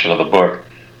last portion of the book.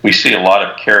 We see a lot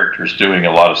of characters doing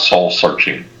a lot of soul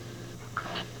searching.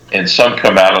 And some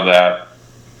come out of that,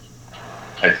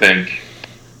 I think,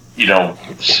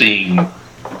 seeing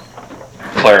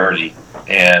clarity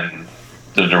and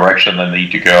the direction they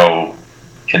need to go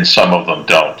and some of them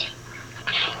don't.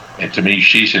 And to me,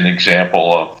 she's an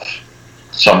example of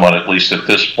someone, at least at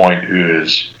this point, who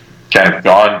has kind of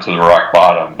gone to the rock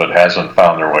bottom but hasn't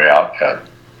found their way out yet.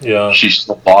 Yeah. She's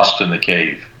still lost in the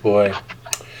cave. Boy.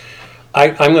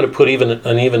 I'm going to put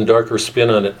an even darker spin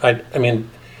on it. I mean,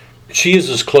 she is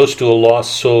as close to a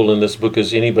lost soul in this book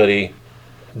as anybody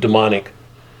demonic.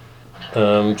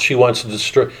 She wants to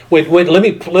destroy. Wait. Let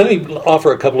me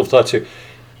offer a couple of thoughts here.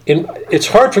 It's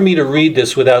hard for me to read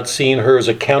this without seeing her as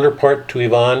a counterpart to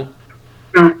Yvonne.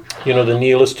 You know, the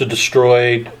nihilist, to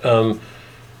destroy,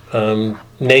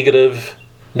 negative,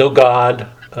 no God.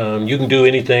 You can do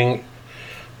anything.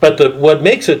 But what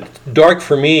makes it dark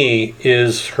for me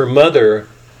is her mother,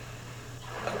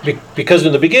 because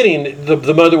in the beginning,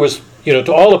 the mother was, you know,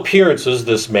 to all appearances,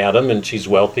 this madam, and she's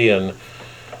wealthy,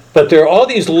 but there are all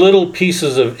these little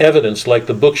pieces of evidence, like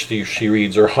the books she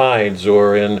reads or hides,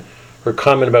 or in her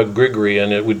comment about Grigory,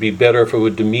 and it would be better if it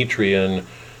were Dmitri, and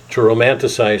to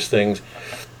romanticize things.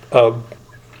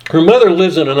 Her mother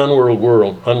lives in an unreal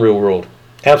world,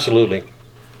 absolutely.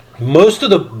 Most of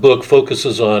the book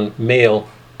focuses on male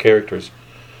characters,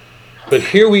 but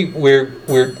here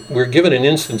we're given an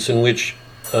instance in which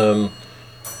the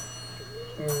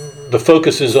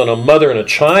focus is on a mother and a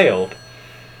child,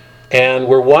 and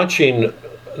we're watching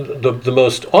the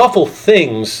most awful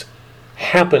things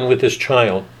happen with this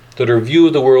child, that her view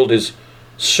of the world is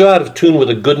so out of tune with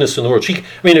the goodness in the world.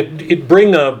 It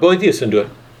bring Boethius into it.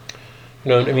 You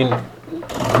know, I mean,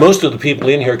 most of the people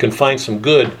in here can find some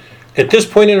good. At this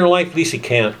point in her life, at least he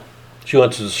can't. She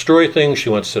wants to destroy things. She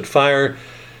wants to set fire.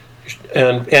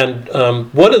 And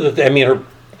one of her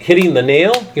hitting the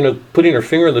nail, you know, putting her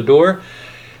finger in the door.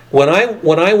 When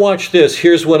I watch this,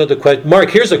 here's one of the questions.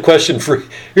 Mark, here's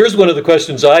one of the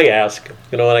questions I ask,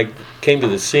 you know, when I came to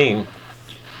this scene.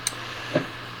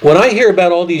 When I hear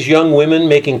about all these young women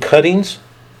making cuttings,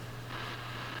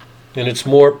 and it's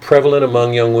more prevalent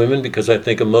among young women because I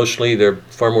think emotionally they're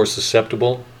far more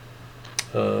susceptible.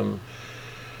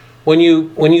 When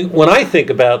I think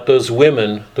about those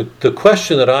women, the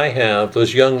question that I have,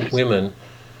 those young women,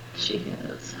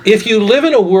 if you live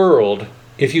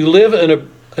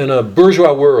in a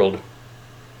bourgeois world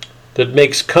that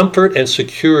makes comfort and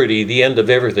security the end of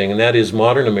everything, and that is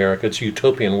modern America, it's a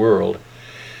utopian world.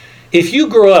 If you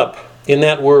grow up in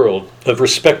that world of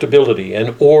respectability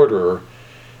and order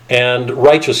and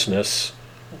righteousness,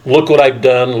 look what I've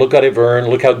done, look what I've earned,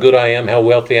 look how good I am, how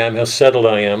wealthy I am, how settled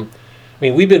I am. I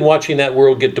mean, we've been watching that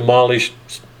world get demolished.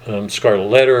 Scarlet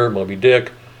Letter, Moby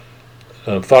Dick,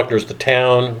 Faulkner's The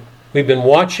Town. We've been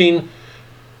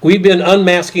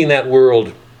unmasking that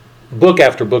world book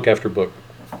after book after book.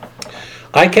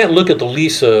 I can't look at the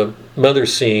Lisa mother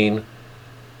scene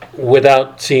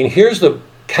without seeing, here's the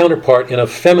counterpart in a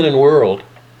feminine world.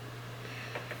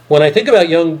 When I think about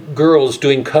young girls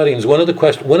doing cuttings, one of the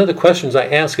questions I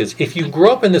ask is, if you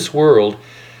grow up in this world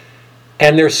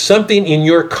and there's something in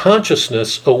your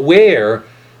consciousness aware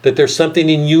that there's something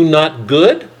in you not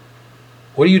good,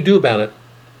 what do you do about it?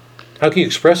 How can you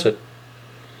express it?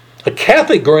 A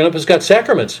Catholic growing up has got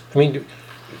sacraments. I mean,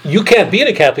 you can't be in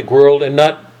a Catholic world and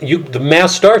the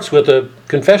Mass starts with a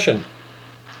confession,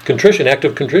 contrition, act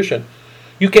of contrition.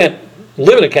 You can't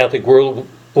live in a Catholic world.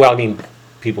 Well, I mean,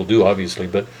 people do, obviously,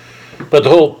 but the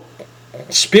whole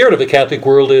spirit of the Catholic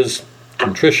world is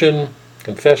contrition,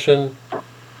 confession,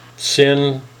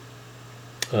 sin,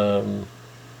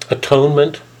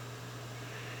 atonement.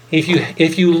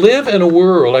 If you live in a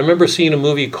world, I remember seeing a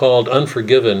movie called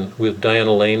Unforgiven with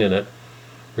Diana Lane in it,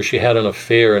 where she had an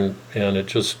affair and it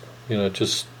just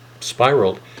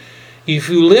spiraled. If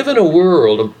you live in a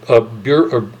world,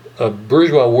 a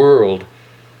bourgeois world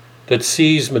that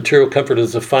sees material comfort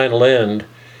as the final end,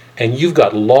 and you've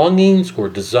got longings or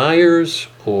desires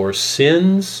or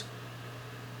sins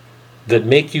that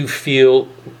make you feel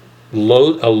a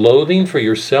loathing for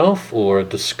yourself or a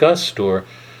disgust, or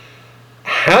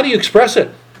how do you express it?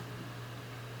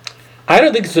 I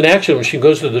don't think it's an action when she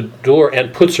goes to the door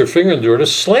and puts her finger in the door to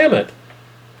slam it.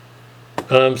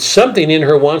 Something in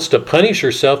her wants to punish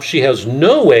herself. She has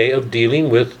no way of dealing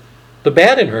with the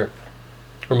bad in her.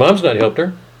 Her mom's not helped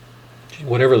her.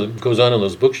 Whatever goes on in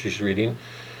those books she's reading.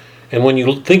 And when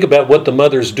you think about what the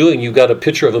mother's doing, you've got a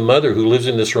picture of a mother who lives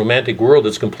in this romantic world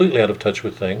that's completely out of touch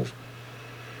with things.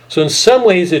 So in some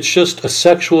ways, it's just a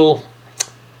sexual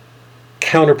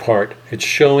counterpart. It's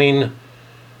showing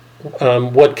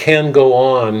what can go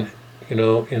on, in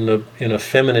a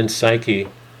feminine psyche.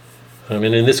 And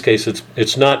in this case,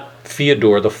 it's not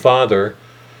Fyodor, the father,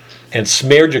 and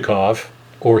Smerdyakov,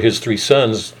 or his three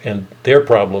sons and their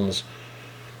problems.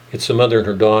 It's the mother and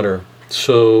her daughter.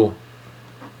 So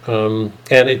And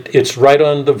it's right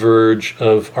on the verge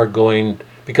of our going,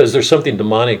 because there's something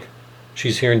demonic.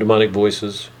 She's hearing demonic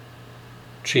voices.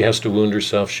 She has to wound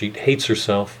herself. She hates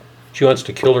herself. She wants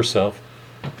to kill herself.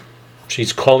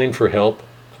 She's calling for help.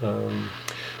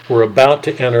 We're about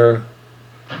to enter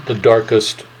the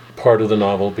darkest part of the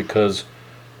novel, because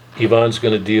Ivan's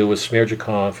going to deal with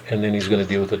Smerdyakov, and then he's going to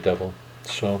deal with the devil.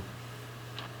 So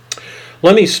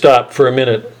let me stop for a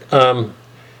minute.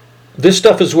 This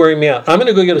stuff is wearing me out. I'm going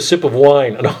to go get a sip of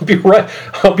wine, and I'll be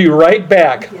right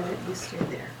back. Get it, you stay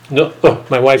there. No, oh,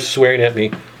 my wife's swearing at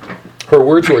me. Her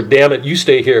words were, "Damn it, you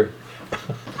stay here."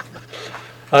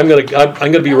 I'm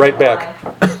gonna be right back.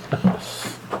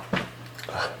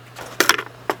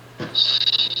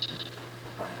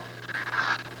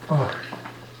 Oh.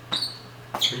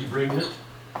 Are you bringing it?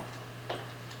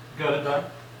 Got it, Doc?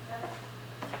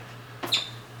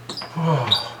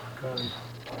 Oh, God.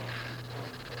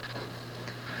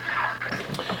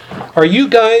 Are you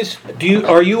guys?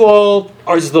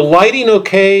 Is the lighting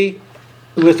okay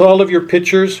with all of your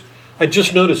pictures? I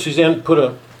just noticed Suzanne put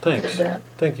a thanks.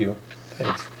 Thank you.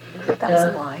 Thanks.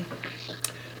 That's why.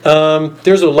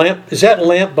 There's a lamp. Is that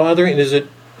lamp bothering? Is the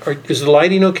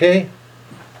lighting okay?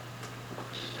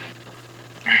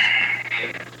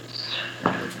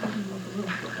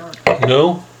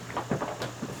 No?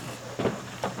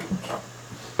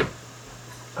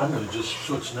 I'm going to just,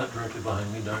 so it's not directly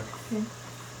behind me, Doc. Okay.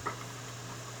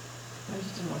 I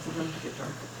just didn't want the room to get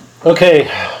dark. Okay,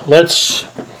 let's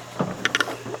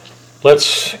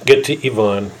get to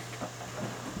Ivan.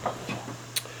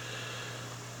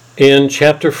 In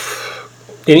chapter,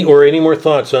 any more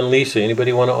thoughts on Lisa?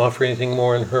 Anybody want to offer anything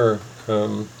more on her?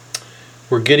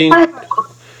 We're getting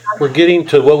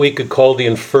to what we could call the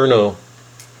Inferno,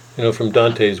 from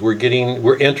Dante's.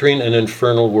 We're entering an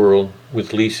infernal world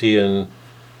with Lisi and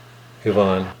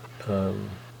Ivan.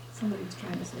 Somebody's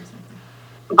trying to say something.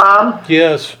 Bob,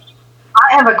 Yes.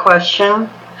 I have a question.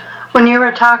 When you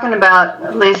were talking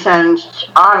about Lisa, and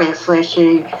obviously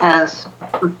she has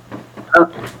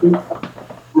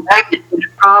magnitude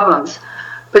of problems,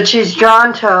 but she's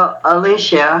drawn to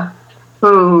Alicia,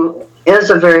 who is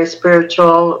a very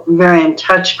spiritual, very in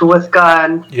touch with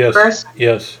God person.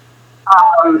 Yes.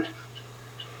 I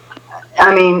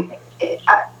mean,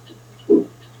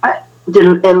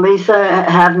 did Lisa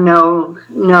have no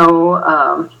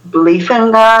belief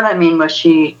in God? I mean, was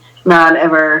she not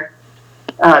ever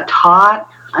taught?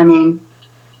 I mean,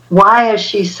 why is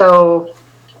she so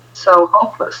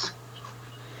hopeless?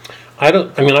 I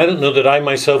don't know that I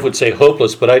myself would say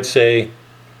hopeless, but I'd say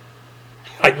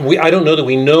I don't know that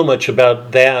we know much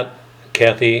about that,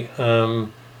 Kathy. I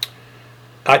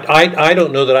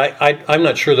don't know that I'm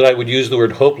not sure that I would use the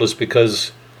word hopeless,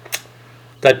 because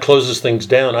that closes things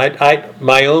down.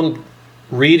 My own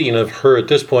reading of her at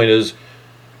this point is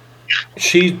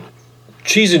she's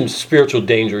in spiritual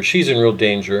danger. She's in real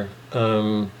danger.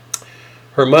 Her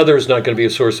mother is not going to be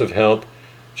a source of help.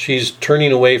 She's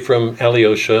turning away from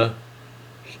Alyosha.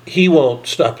 He won't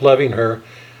stop loving her.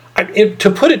 To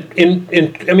put it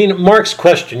in Mark's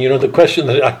question, the question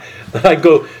that I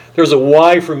go, there's a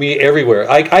why for me everywhere.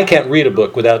 I can't read a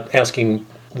book without asking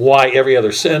why every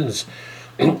other sentence.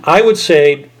 I would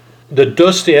say that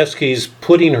Dostoevsky's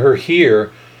putting her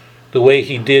here the way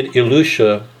he did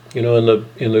Ilusha, in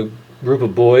the group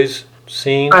of boys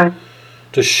scene, Right.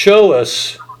 to show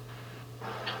us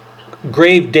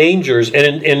grave dangers,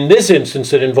 and in this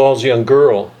instance it involves a young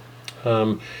girl.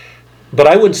 But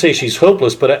I wouldn't say she's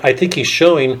hopeless, but I think he's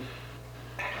showing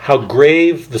how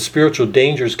grave the spiritual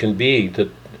dangers can be, that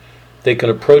they can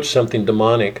approach something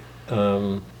demonic.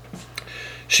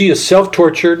 She is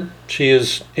self-tortured. She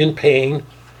is in pain.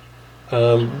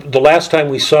 The last time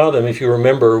we saw them, if you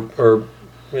remember, or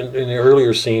in the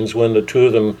earlier scenes when the two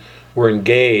of them were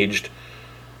engaged,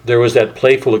 there was that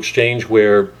playful exchange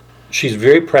where she's a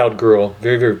very proud girl,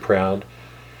 very, very proud.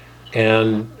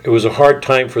 And it was a hard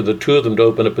time for the two of them to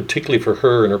open up, particularly for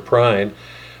her and her pride.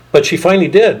 But she finally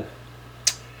did.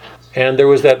 And there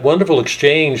was that wonderful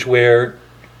exchange where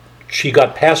she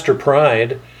got past her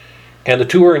pride and the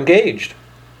two were engaged.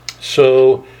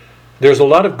 So there's a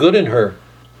lot of good in her,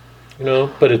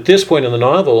 but at this point in the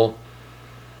novel,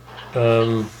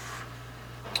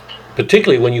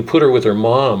 particularly when you put her with her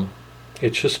mom,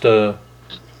 it's just I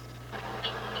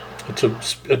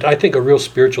think a real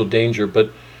spiritual danger,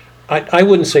 but I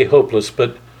wouldn't say hopeless,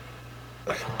 but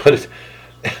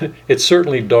it's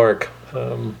certainly dark.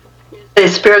 A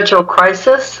spiritual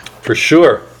crisis? For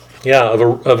sure. Yeah,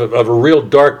 of a real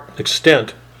dark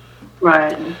extent.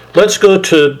 Right. Let's go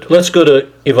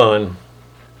to Ivan.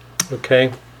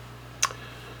 Okay.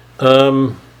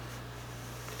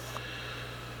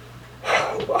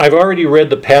 I've already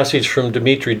read the passage from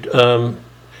Dmitri.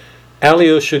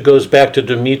 Alyosha goes back to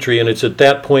Dmitri, and it's at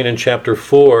that point in chapter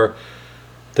 4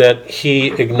 that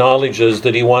he acknowledges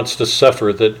that he wants to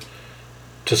suffer, that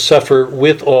to suffer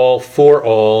with all, for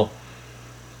all.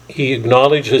 He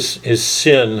acknowledges his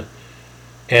sin,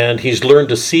 and he's learned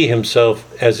to see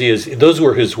himself as he is. Those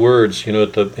were his words, in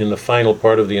the final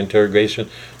part of the interrogation,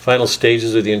 final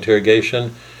stages of the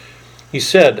interrogation. He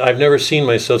said, "I've never seen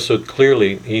myself so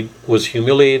clearly." He was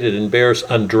humiliated, embarrassed,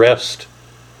 undressed.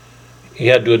 He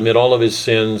had to admit all of his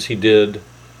sins. He did.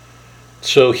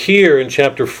 So here in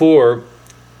chapter 4,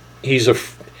 he's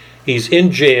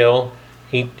in jail.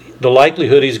 The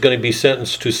likelihood he's going to be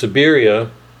sentenced to Siberia,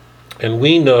 and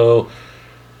we know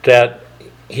that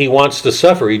he wants to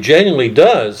suffer. He genuinely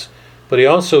does, but he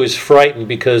also is frightened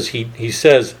because he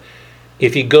says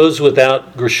if he goes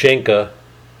without Grushenka,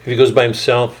 if he goes by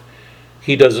himself,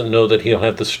 he doesn't know that he'll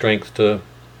have the strength to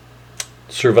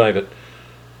survive it.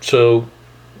 So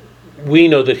we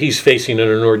know that he's facing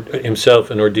himself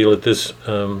an ordeal at this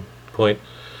point.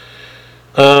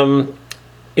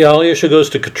 Alyosha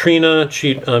goes to Katrina.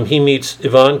 He meets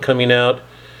Ivan coming out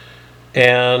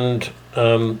and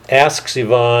asks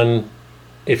Ivan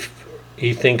if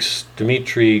he thinks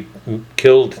Dmitri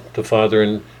killed the father,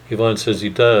 and Ivan says he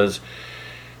does.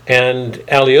 And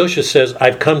Alyosha says,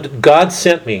 God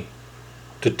sent me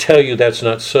to tell you that's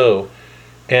not so.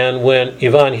 And when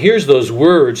Ivan hears those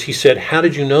words, he said, "How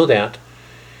did you know that?"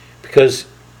 Because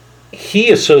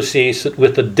he associates it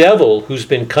with the devil who's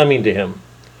been coming to him.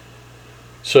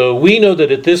 So we know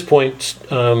that at this point,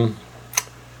 Ivan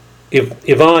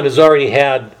has already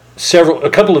had a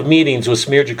couple of meetings with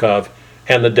Smerdyakov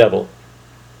and the devil.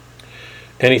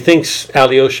 And he thinks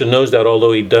Alyosha knows that,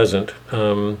 although he doesn't.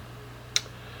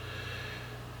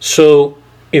 So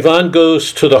Ivan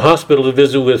goes to the hospital to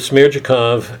visit with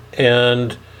Smerdyakov,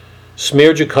 and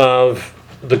Smerdyakov,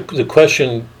 the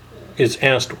question is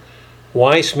asked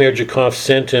why Smerdyakov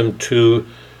sent him to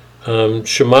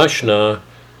Shemashna,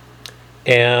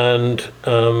 and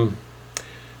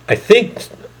I think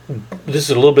this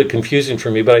is a little bit confusing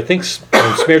for me, but I think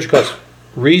Smerdyakov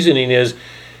reasoning is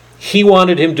he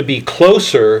wanted him to be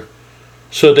closer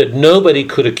so that nobody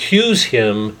could accuse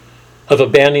him of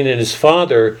abandoning his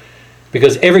father,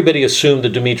 because everybody assumed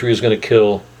that Dmitri was going to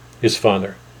kill his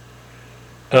father.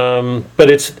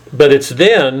 But it's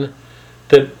then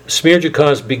that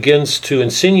Smerdyakov begins to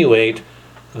insinuate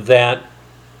that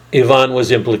Ivan was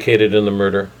implicated in the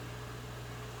murder.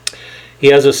 He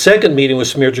has a second meeting with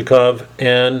Smerdyakov,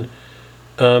 and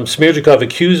Smerdyakov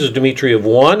accuses Dmitri of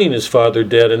wanting his father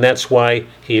dead, and that's why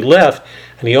he left.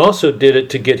 And he also did it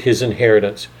to get his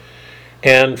inheritance.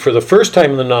 And for the first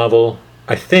time in the novel,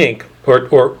 I think,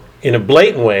 or in a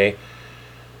blatant way,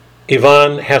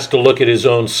 Ivan has to look at his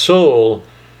own soul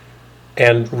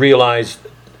and realize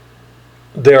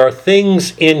there are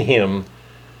things in him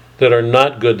that are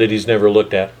not good that he's never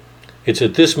looked at. It's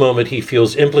at this moment he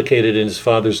feels implicated in his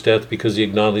father's death because he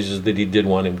acknowledges that he did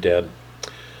want him dead.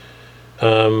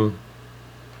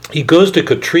 He goes to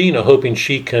Katrina hoping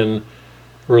she can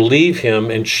relieve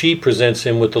him, and she presents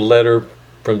him with a letter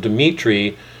from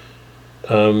Dmitri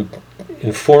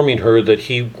informing her that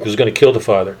he was going to kill the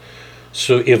father.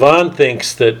 So Ivan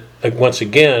thinks that, once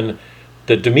again,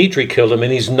 that Dmitri killed him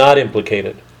and he's not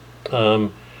implicated.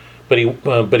 But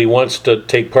he wants to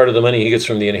take part of the money he gets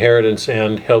from the inheritance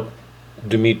and help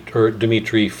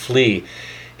Dmitri flee.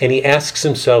 And he asks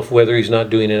himself whether he's not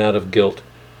doing it out of guilt.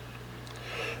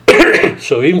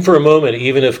 So even for a moment,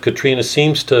 even if Katrina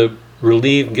seems to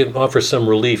offer some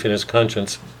relief in his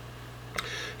conscience,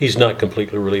 he's not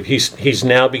completely relieved. He's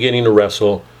now beginning to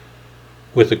wrestle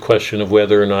with the question of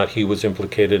whether or not he was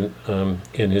implicated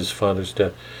in his father's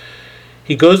death.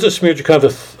 He goes to Smerdyakov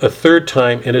a third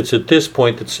time, and it's at this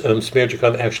point that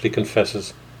Smerdyakov actually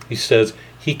confesses. He says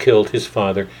he killed his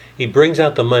father. He brings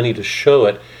out the money to show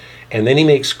it, and then he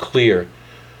makes clear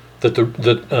that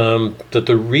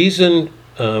the reason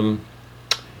Ivan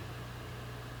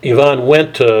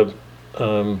went to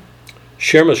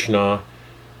Shermashna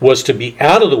was to be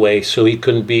out of the way so he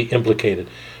couldn't be implicated.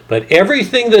 But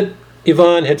everything that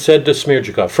Ivan had said to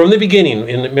Smerdyakov from the beginning,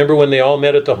 and remember when they all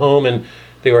met at the home and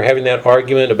they were having that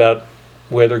argument about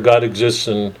whether God exists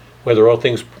and whether all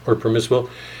things are permissible,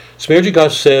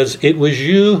 Smerdyakov says, "It was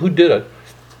you who did it.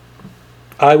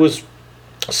 I was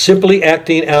simply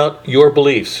acting out your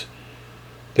beliefs.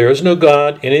 There is no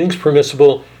God, anything's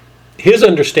permissible." His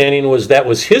understanding was that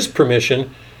was his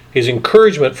permission, his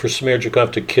encouragement for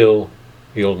Smerdyakov to kill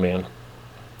the old man.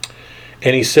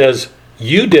 And he says,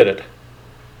 "You did it.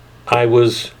 I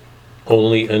was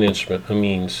only an instrument, a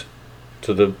means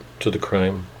to the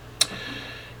crime."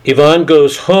 Ivan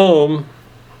goes home,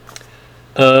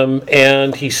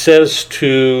 and he says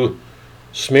to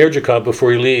Smerdyakov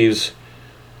before he leaves,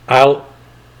 I'll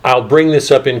bring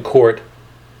this up in court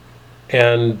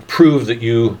and prove that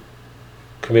you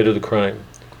committed the crime.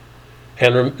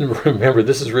 And remember,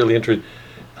 this is really interesting.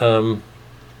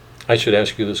 I should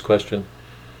ask you this question.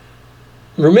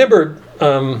 Remember,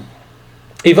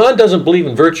 Ivan doesn't believe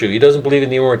in virtue. He doesn't believe in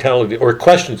the immortality, or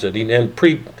questions it. And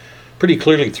pretty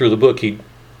clearly through the book, he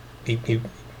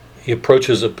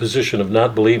approaches a position of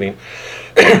not believing.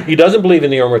 He doesn't believe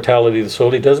in the immortality of the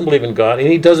soul. He doesn't believe in God, and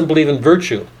he doesn't believe in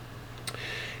virtue.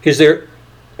 Is there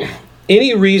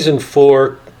any reason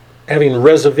for having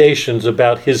reservations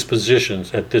about his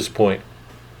positions at this point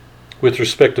with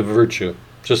respect to virtue,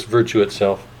 just virtue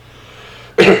itself?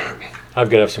 I've got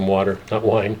to have some water, not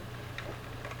wine.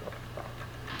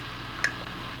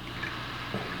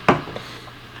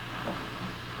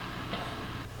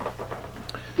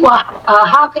 Well,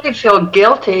 how could he feel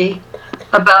guilty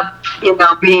about,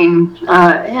 being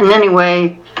in any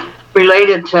way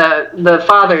related to the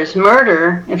father's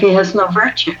murder if he has no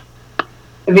virtue?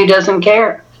 If he doesn't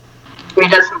care? If he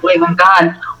doesn't believe in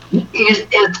God? He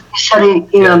said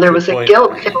there was a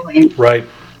guilt feeling. Right.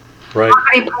 How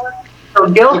could he feel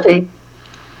guilty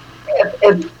if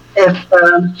there's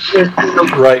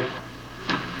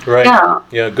Right. Yeah.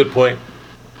 Yeah, good point.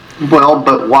 Well,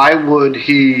 but why would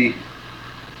he?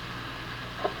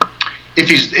 If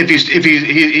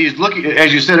he's looking,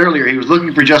 as you said earlier, he was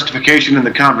looking for justification in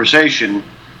the conversation.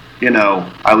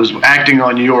 I was acting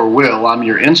on your will. I'm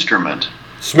your instrument.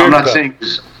 I'm not saying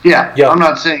I'm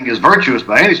not saying he's virtuous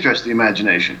by any stretch of the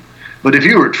imagination. But if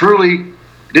you were truly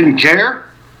didn't care,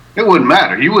 it wouldn't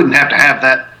matter. You wouldn't have to have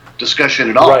that discussion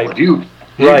at all. Right.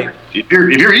 If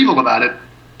you're evil about it,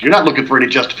 you're not looking for any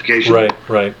justification.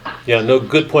 Right. Yeah, no,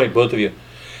 good point, both of you.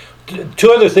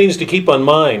 Two other things to keep on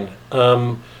mind.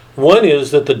 One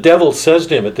is that the devil says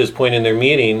to him at this point in their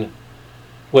meeting,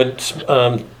 when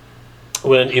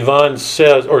Ivan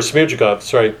says, or Smerdyakov,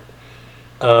 sorry,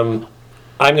 I'm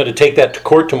going to take that to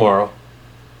court tomorrow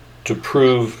to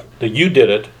prove that you did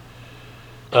it.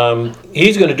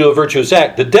 He's going to do a virtuous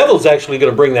act. The devil's actually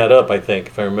going to bring that up, I think,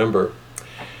 if I remember.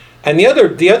 And the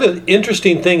other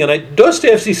interesting thing, and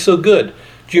Dostoevsky's so good.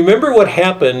 Do you remember what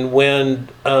happened when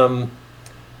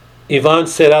Ivan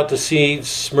set out to see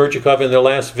Smerdyakov in their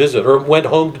last visit, or went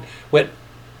home and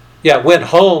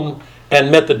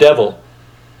met the devil?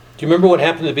 Do you remember what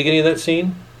happened at the beginning of that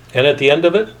scene and at the end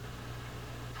of it?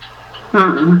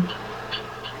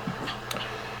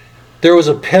 There was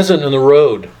a peasant in the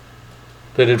road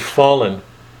that had fallen,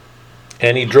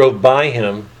 and he drove by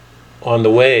him on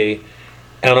the way,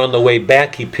 and on the way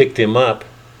back he picked him up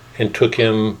and took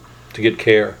him to get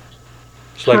care.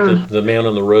 It's like the man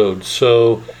on the road.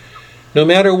 So no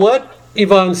matter what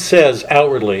Ivan says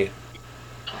outwardly,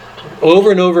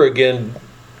 over and over again,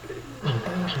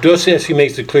 Dostoevsky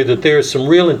makes it clear that there is some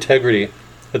real integrity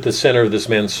at the center of this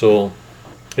man's soul.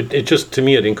 It just, to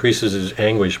me, it increases his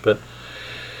anguish. But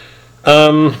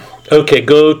okay,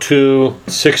 go to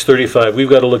 635. We've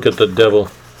got to look at the devil.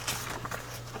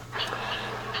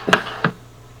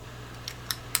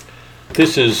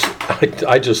 This is,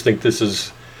 I just think this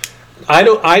is, I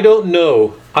don't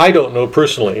know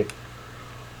personally.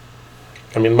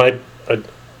 I mean,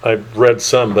 I've read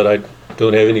some, but I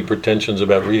don't have any pretensions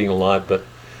about reading a lot. But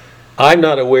I'm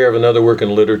not aware of another work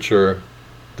in literature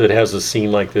that has a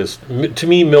scene like this. To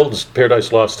me, Milton's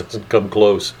Paradise Lost doesn't come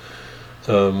close.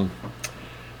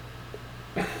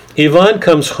 Ivan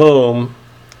comes home,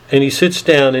 and he sits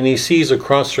down, and he sees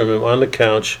across from him on the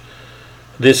couch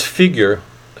this figure.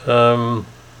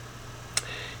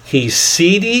 He's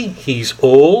seedy, he's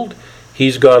old,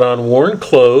 he's got on worn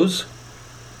clothes,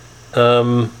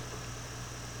 he's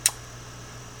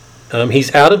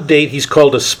out of date, he's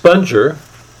called a sponger.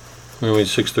 Where are we,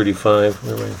 635?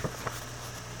 Where are we?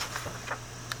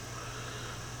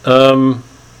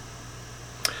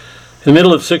 In the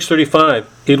middle of 635,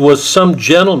 it was some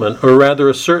gentleman, or rather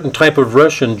a certain type of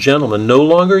Russian gentleman, no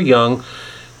longer young,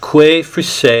 que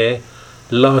faisait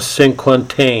la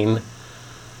cinquantaine.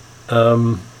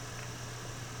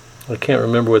 I can't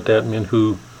remember what that meant.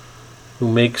 Who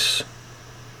makes,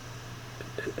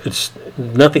 it's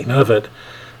nothing of it.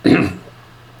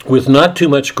 With not too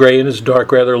much gray in his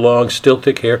dark, rather long, still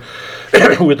thick hair,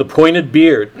 with a pointed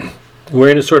beard,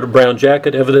 wearing a sort of brown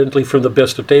jacket, evidently from the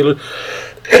best of tailors,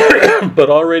 but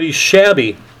already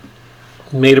shabby,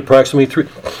 made approximately 3.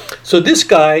 So this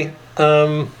guy,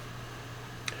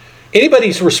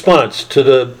 anybody's response to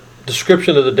the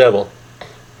description of the devil?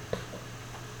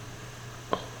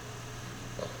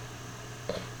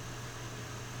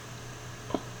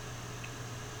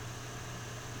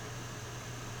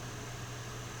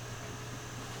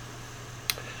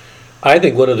 I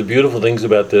think one of the beautiful things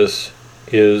about this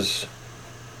is,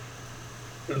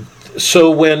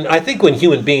 I think when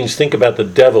human beings think about the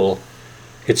devil,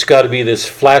 it's got to be this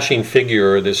flashing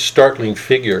figure or this startling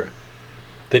figure.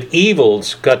 That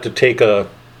evil's got to take a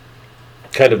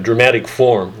kind of dramatic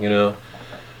form,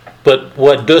 But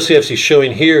what Dostoevsky's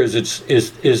showing here is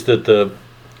that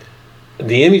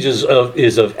the image is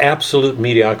of absolute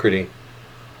mediocrity.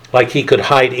 Like he could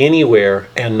hide anywhere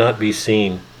and not be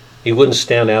seen. He wouldn't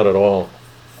stand out at all.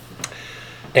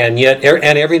 And yet,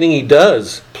 everything he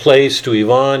does plays to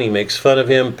Ivan. He makes fun of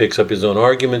him, picks up his own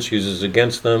arguments, uses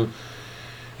against them.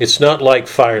 It's not like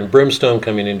fire and brimstone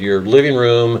coming into your living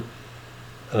room.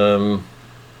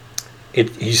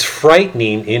 He's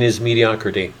frightening in his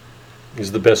mediocrity,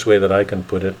 is the best way that I can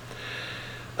put it.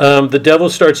 The devil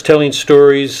starts telling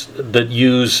stories that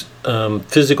use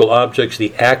physical objects,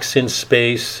 the acts in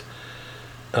space.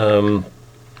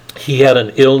 He had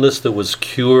an illness that was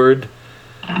cured.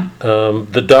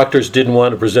 The doctors didn't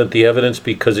want to present the evidence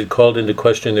because it called into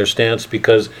question their stance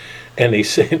and they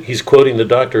say, he's quoting the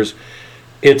doctors,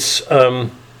 it's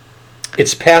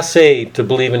passé to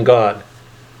believe in God,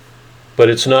 but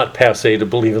it's not passé to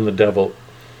believe in the devil.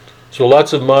 So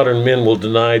lots of modern men will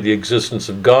deny the existence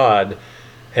of God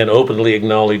and openly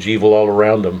acknowledge evil all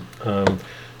around them.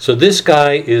 So this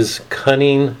guy is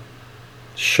cunning,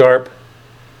 sharp.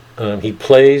 He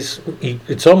plays.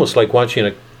 It's almost like watching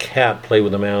a cat play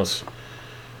with a mouse.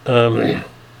 Go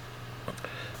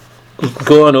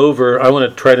on over. I want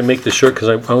to try to make this short because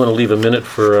I want to leave a minute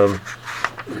for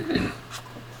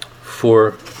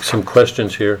some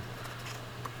questions here.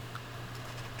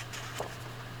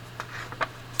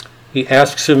 He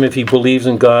asks him if he believes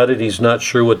in God and he's not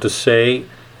sure what to say,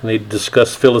 and they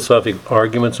discuss philosophic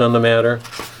arguments on the matter.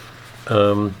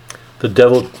 The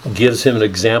devil gives him an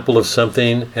example of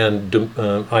something, and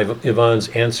Ivan's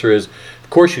answer is, of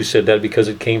course you said that because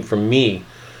it came from me.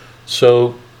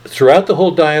 So throughout the whole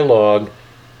dialogue,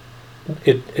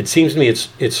 it seems to me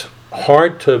it's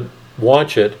hard to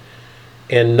watch it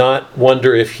and not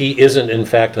wonder if he isn't in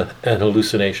fact an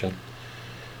hallucination.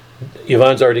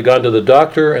 Ivan's already gone to the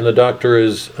doctor, and the doctor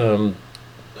has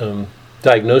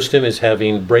diagnosed him as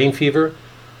having brain fever,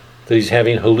 that he's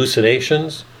having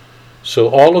hallucinations. So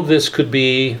all of this could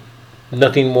be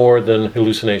nothing more than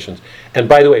hallucinations. And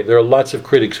by the way, there are lots of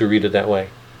critics who read it that way,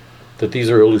 that these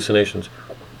are hallucinations.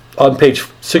 On page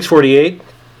 648,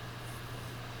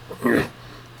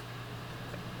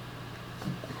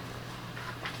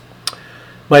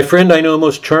 my friend, I know a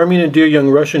most charming and dear young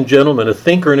Russian gentleman, a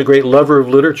thinker and a great lover of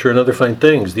literature and other fine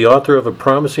things, the author of a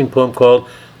promising poem called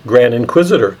Grand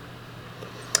Inquisitor.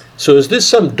 So is this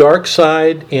some dark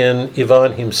side in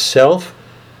Ivan himself,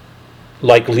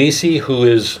 like Lisi, who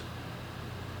is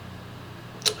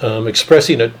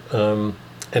expressing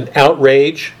an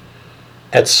outrage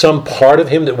at some part of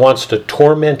him that wants to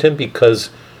torment him because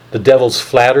the devil's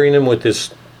flattering him with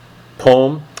this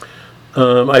poem?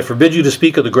 I forbid you to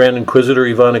speak of the Grand Inquisitor,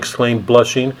 Ivan exclaimed,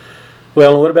 blushing.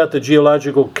 Well, what about the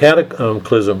geological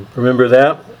cataclysm? Remember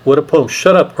that? What a poem.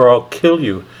 Shut up or I'll kill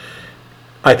you.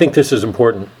 I think this is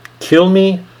important. Kill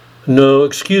me? No,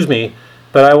 excuse me,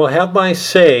 but I will have my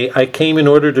say. I came in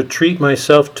order to treat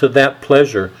myself to that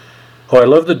pleasure. Oh, I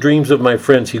love the dreams of my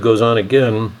friends, he goes on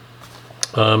again.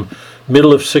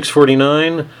 Middle of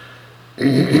 649,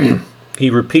 he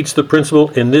repeats the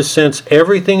principle. In this sense,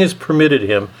 everything is permitted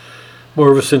him.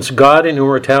 Moreover, since God and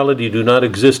immortality do not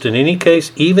exist in any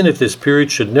case, even if this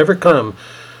period should never come,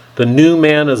 the new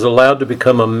man is allowed to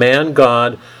become a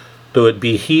man-god, though it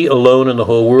be he alone in the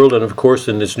whole world, and of course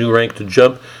in this new rank to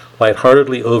jump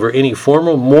lightheartedly over any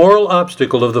formal moral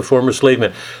obstacle of the former slave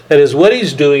man. That is, what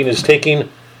he's doing is taking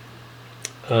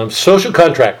social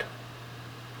contract,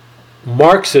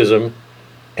 Marxism,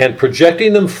 and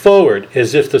projecting them forward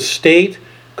as if the state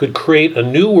could create a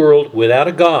new world without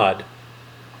a God.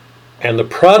 And the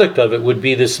product of it would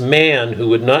be this man who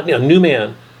would not, a new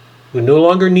man, who would no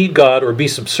longer need God or be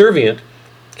subservient.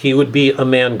 He would be a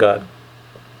man-god.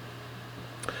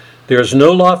 There is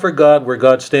no law for God. Where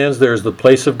God stands, there is the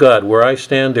place of God. Where I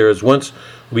stand, there is once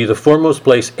will be the foremost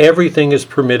place. Everything is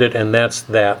permitted, and that's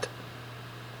that.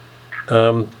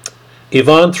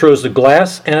 Ivan throws the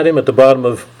glass at him at the bottom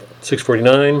of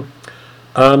 649.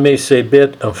 Ah, mais c'est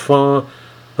bête, enfant,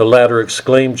 the latter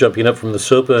exclaimed, jumping up from the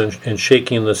sofa and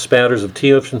shaking the spatters of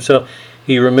tea off himself.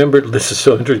 He remembered, this is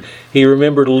so interesting, he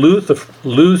remembered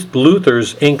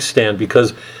Luther's inkstand,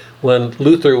 because when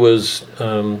Luther was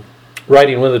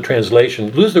writing one of the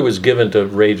translations, Luther was given to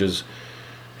rages,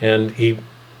 and he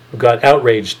got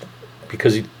outraged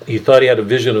because he thought he had a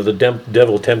vision of the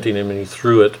devil tempting him, and he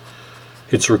threw it.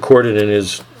 It's recorded in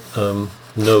his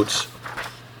notes.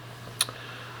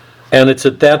 And it's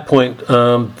at that point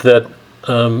that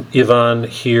Ivan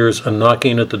hears a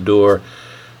knocking at the door,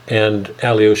 and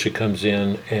Alyosha comes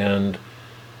in and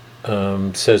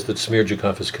says that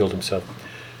Smerdyakov has killed himself.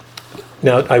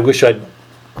 Now, I wish I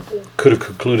could have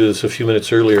concluded this a few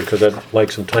minutes earlier because I'd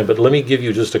like some time, but let me give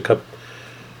you just a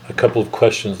couple of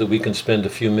questions that we can spend a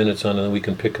few minutes on, and then we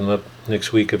can pick them up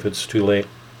next week if it's too late.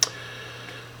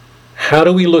 How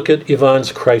do we look at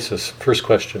Ivan's crisis? First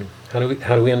question. How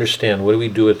do we understand? What do we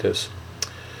do with this?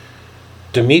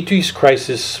 Dmitri's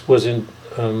crisis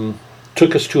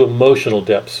took us to emotional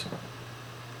depths.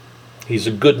 He's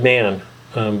a good man.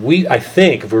 I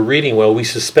think, if we're reading well, we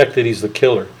suspect that he's the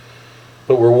killer.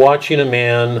 But we're watching a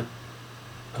man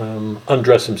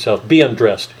undress himself, be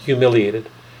undressed, humiliated.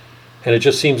 And it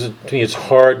just seems to me it's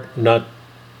hard not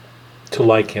to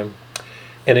like him.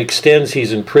 And it extends,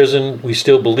 he's in prison. We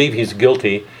still believe he's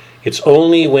guilty. It's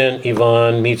only when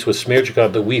Ivan meets with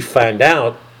Smerdyakov that we find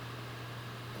out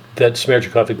that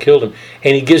Smerdyakov had killed him.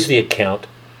 And he gives the account.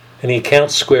 And the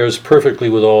account squares perfectly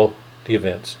with all the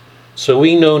events. So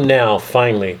we know now,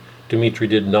 finally, Dmitri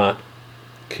did not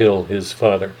kill his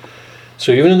father.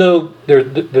 So even though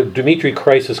the Dmitri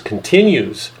crisis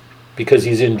continues because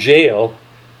he's in jail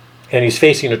and he's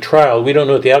facing a trial, we don't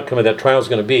know what the outcome of that trial is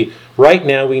going to be. Right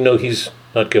now, we know he's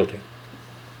not guilty.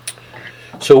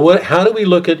 So how do we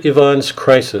look at Ivan's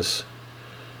crisis?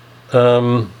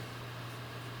 And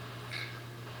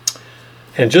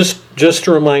just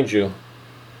to remind you,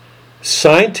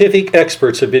 scientific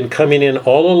experts have been coming in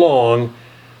all along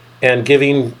and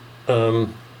giving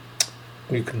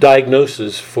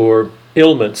diagnoses for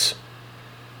ailments,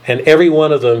 and every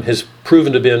one of them has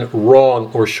proven to have been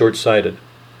wrong or short-sighted.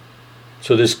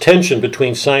 So this tension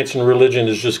between science and religion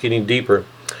is just getting deeper.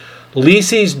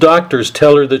 Lisey's doctors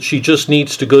tell her that she just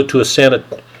needs to go to a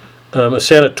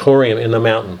sanatorium in the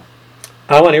mountain.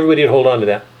 I want everybody to hold on to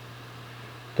that.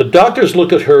 The doctors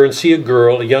look at her and see a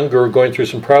young girl going through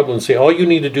some problems, and say, all you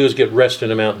need to do is get rest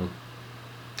in a mountain.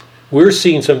 We're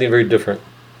seeing something very different.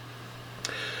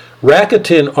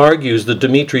 Rakitin argues that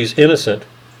Dmitri's innocent.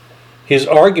 His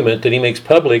argument that he makes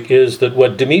public is that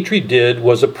what Dmitri did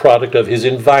was a product of his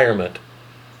environment.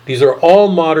 These are all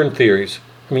modern theories.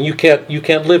 I mean, you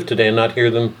can't live today and not hear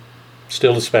them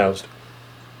still espoused.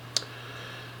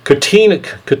 Katrina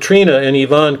and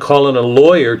Ivan call in a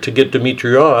lawyer to get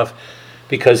Dmitri off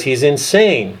because he's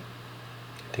insane.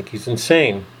 I think he's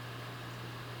insane.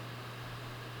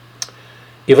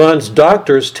 Ivan's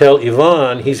doctors tell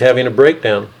Ivan he's having a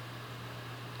breakdown,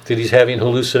 that he's having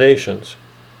hallucinations.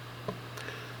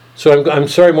 So I'm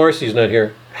sorry Marcy's not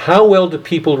here. How well do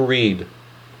people read?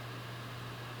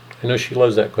 I know she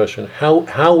loves that question.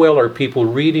 How well are people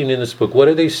reading in this book? What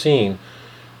are they seeing?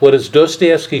 What is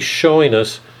Dostoevsky showing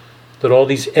us that all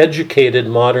these educated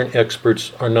modern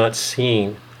experts are not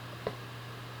seeing?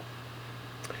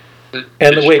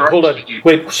 Hold on. Give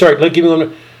me 1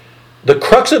 minute. The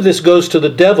crux of this goes to the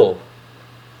devil.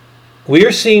 We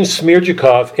are seeing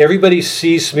Smerdyakov. Everybody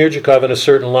sees Smerdyakov in a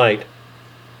certain light.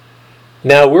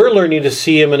 Now we're learning to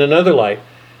see him in another light.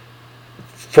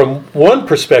 From one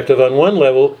perspective, on one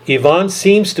level, Ivan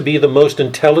seems to be the most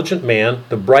intelligent man,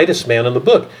 the brightest man in the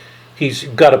book. He's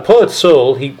got a poet's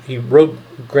soul. He wrote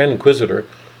Grand Inquisitor.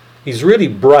 He's really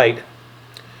bright.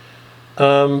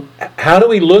 How do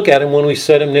we look at him when we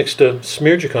set him next to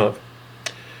Smerdyakov?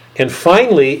 And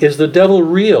finally, is the devil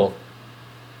real?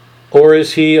 Or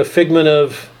is he a figment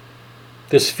of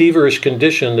this feverish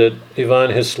condition that Ivan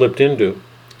has slipped into?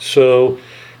 So,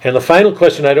 and the final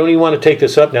question, I don't even want to take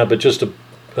this up now, but just to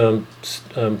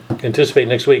anticipate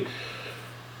next week.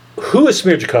 Who is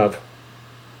Smerdyakov?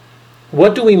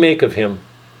 What do we make of him?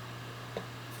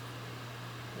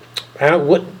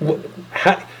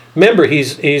 Remember,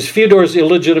 he's Fyodor's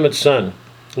illegitimate son,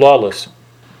 lawless.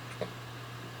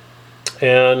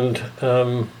 And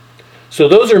so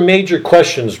those are major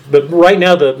questions. But right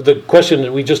now, the question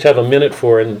that we just have a minute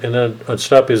for, and then I'll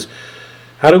stop, is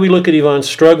how do we look at Ivan's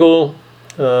struggle?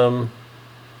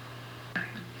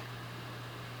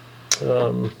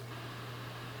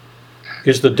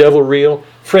 Is the devil real?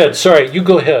 Fred, sorry, you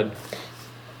go ahead.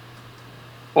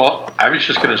 Well, I was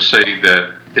just going to say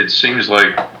that it seems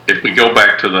like if we go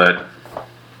back to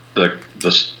the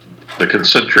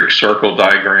concentric circle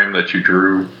diagram that you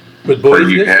drew, where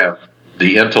you have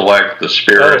the intellect, the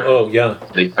spirit,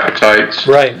 the appetites.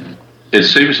 Right. It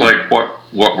seems like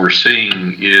what we're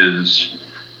seeing is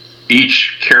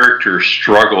each character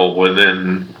struggle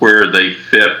within where they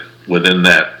fit within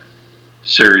that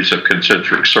series of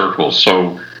concentric circles.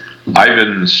 So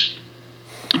Ivan's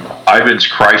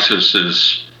crisis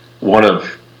is one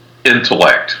of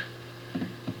intellect.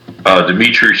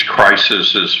 Dmitri's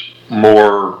crisis is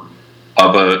more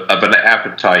of an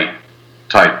appetite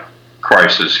type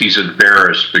crisis. He's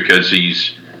embarrassed because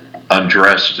he's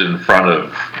undressed in front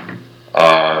of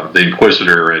the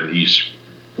Inquisitor, and he's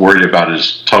worried about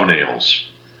his toenails.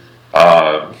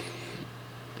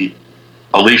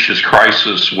 Alicia's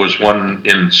crisis was one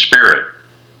in spirit,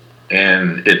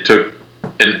 and it took.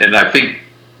 And I think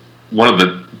one of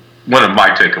my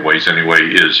takeaways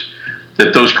anyway is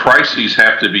that those crises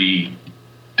have to be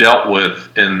dealt with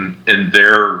in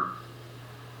their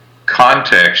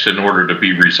context in order to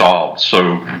be resolved.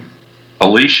 So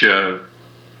Alicia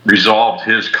resolved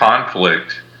his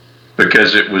conflict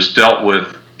because it was dealt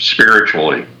with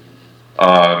spiritually.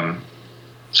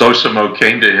 Zosimo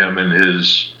came to him in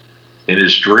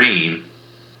his dream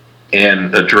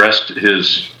and addressed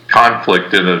his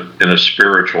conflict in a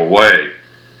spiritual way.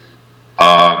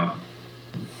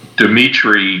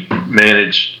 Dmitri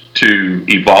managed to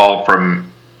evolve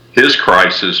from his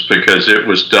crisis because it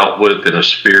was dealt with in a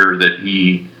sphere that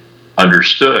he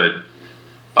understood.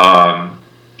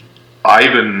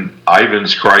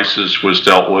 Ivan's crisis was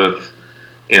dealt with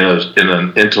in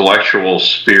an intellectual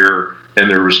sphere, and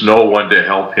there was no one to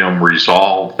help him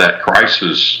resolve that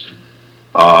crisis.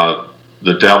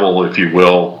 The devil, if you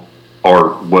will,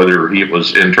 or whether he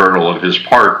was internal of his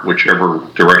part, whichever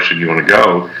direction you want to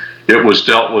go, it was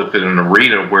dealt with in an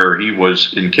arena where he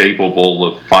was incapable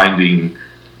of finding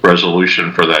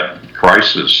resolution for that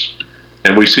crisis.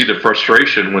 And we see the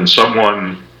frustration when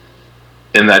someone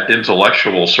in that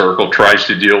intellectual circle tries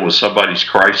to deal with somebody's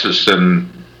crisis in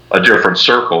a different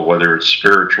circle, whether it's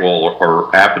spiritual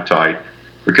or appetite,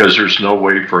 because there's no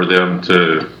way for them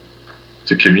to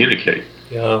communicate.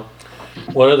 Yeah.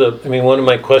 One of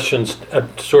my questions,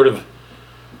 sort of,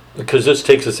 because this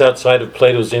takes us outside of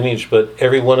Plato's image, but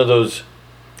every one of those,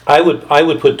 I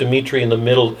would put Dmitri in the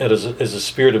middle as a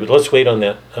spirit of it. Let's wait on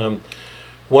that.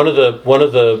 One of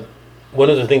the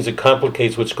things that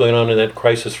complicates what's going on in that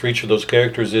crisis for each of those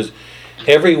characters is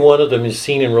every one of them is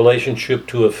seen in relationship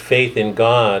to a faith in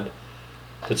God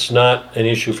that's not an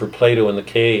issue for Plato in the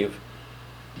cave.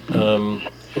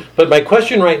 But my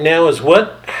question right now is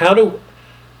how do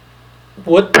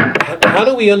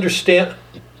we understand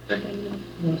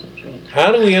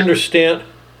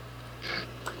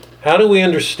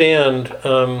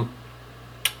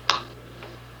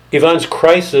Ivan's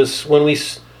crisis when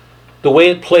the way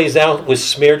it plays out with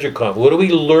Smerdyakov? What do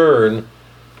we learn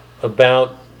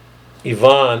about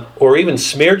Ivan or even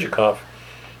Smerdyakov?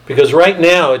 Because right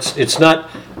now it's not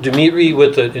Dmitri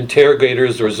with the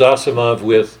interrogators or Zosimov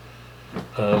with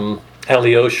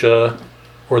Alyosha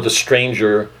or the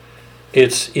stranger.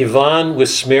 It's Ivan with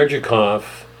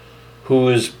Smerdyakov, who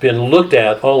has been looked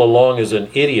at all along as an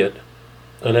idiot,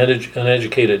 an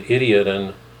uneducated idiot.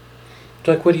 And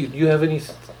Doc, what do you have any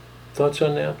thoughts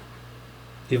on that,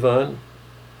 Ivan?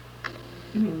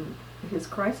 You mean his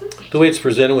crisis? The way it's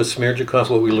presented with Smerdyakov,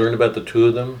 what we learned about the two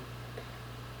of them?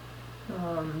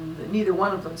 That neither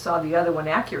one of them saw the other one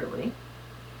accurately.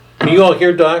 Can you all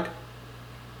hear Doc?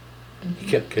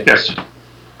 Okay. Yes.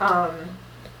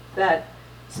 That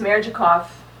Smerdyakov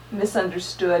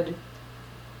misunderstood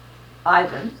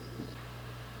Ivan,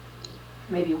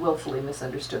 maybe willfully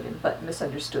misunderstood him, but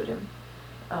misunderstood him.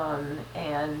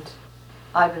 And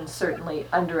Ivan certainly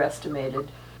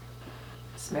underestimated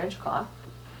Smerdyakov.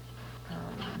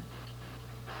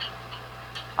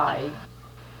 I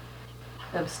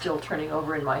am still turning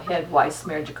over in my head why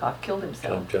Smerdyakov killed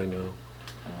himself. I know.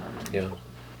 Yeah.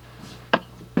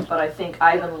 But I think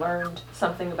Ivan learned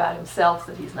something about himself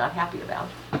that he's not happy about.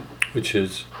 Which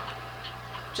is?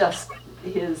 Just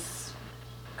his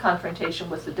confrontation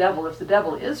with the devil. If the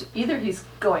devil is, either he's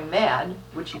going mad,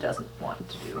 which he doesn't want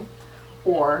to do,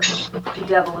 or the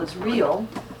devil is real,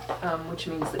 which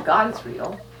means that God is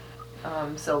real.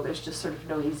 So there's just sort of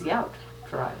no easy out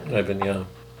for Ivan. Yeah.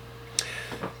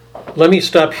 Let me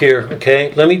stop here,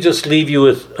 okay? Let me just leave you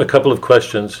with a couple of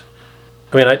questions.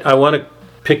 I mean, I want to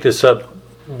pick this up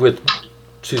with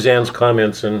Suzanne's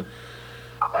comments, and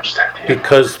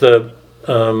because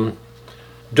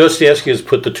Dostoevsky has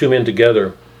put the two men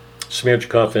together,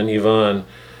 Smerdyakov and Ivan.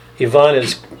 Ivan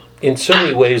is, in so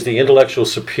many ways, the intellectual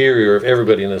superior of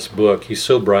everybody in this book. He's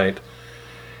so bright.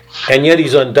 And yet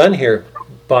he's undone here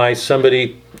by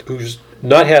somebody who's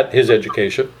not had his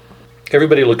education.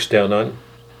 Everybody looks down on him.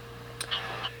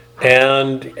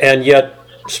 And yet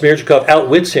Smerdyakov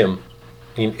outwits him.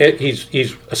 I mean,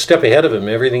 he's a step ahead of him.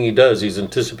 Everything he does, he's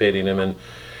anticipating him. And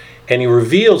he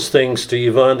reveals things to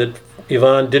Ivan that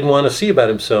Ivan didn't want to see about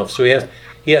himself. So he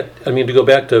had, to go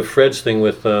back to Fred's thing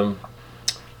with Two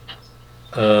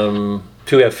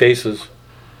Have Faces,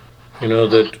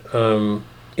 that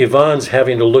Ivan's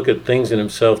having to look at things in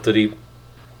himself that he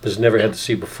has never had to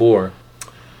see before.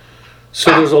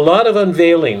 So there's a lot of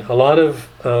unveiling, a lot of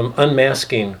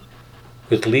unmasking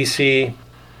with Lisi,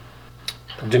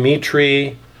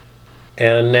 Dmitri,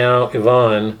 and now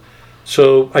Ivan.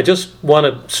 So I just want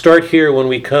to start here when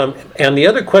we come. And the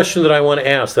other question that I want to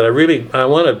ask, that I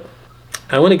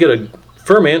want to get a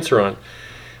firm answer on.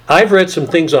 I've read some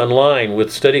things online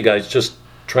with study guides, just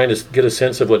trying to get a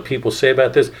sense of what people say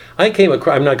about this. I'm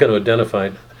not going to identify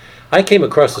it. I came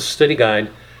across a study guide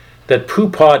that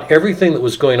poo-pawed everything that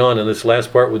was going on in this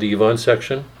last part with the Yvonne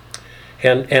section,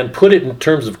 and put it in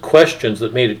terms of questions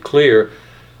that made it clear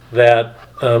that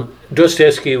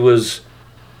Dostoevsky was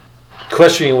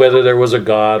questioning whether there was a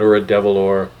God or a devil,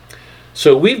 or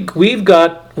so we've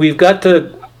got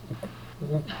to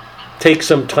take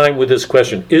some time with this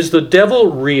question. Is the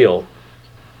devil real?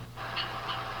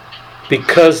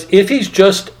 Because if he's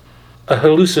just a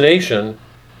hallucination,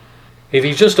 if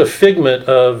he's just a figment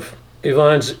of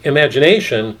Ivan's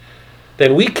imagination,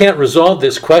 then we can't resolve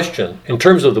this question in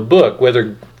terms of the book,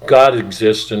 whether God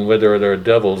exists and whether there are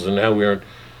devils and how we are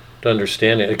to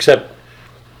understand it, except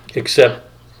it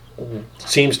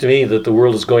seems to me that the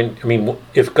world is going,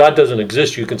 if God doesn't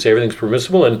exist, you can say everything's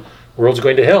permissible and the world's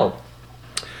going to hell.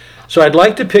 So I'd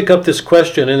like to pick up this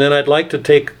question, and then I'd like to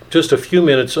take just a few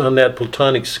minutes on that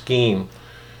Platonic scheme.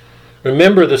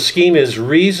 Remember, the scheme is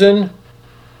reason,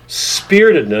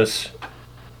 spiritedness,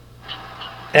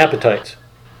 appetites.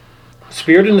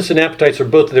 Spiritedness and appetites are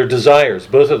both their desires,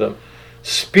 both of them.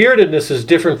 Spiritedness is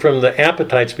different from the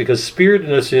appetites because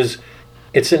spiritedness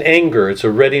it's an anger, it's a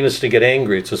readiness to get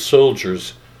angry, it's a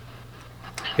soldier's.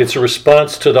 It's a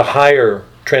response to the higher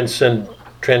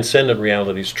transcendent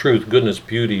realities, truth, goodness,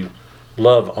 beauty,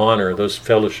 love, honor, those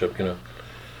fellowship,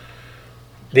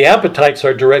 The appetites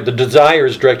are the desire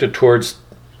is directed towards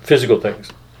physical things.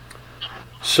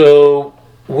 So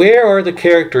where are the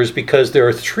characters? Because there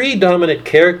are three dominant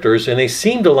characters and they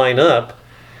seem to line up,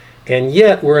 and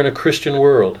yet we're in a Christian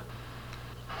world.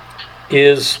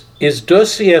 Is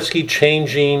Dostoevsky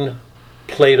changing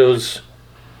Plato's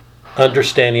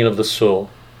understanding of the soul?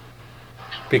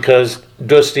 Because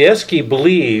Dostoevsky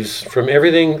believes from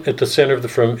everything at the center of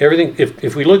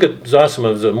if we look at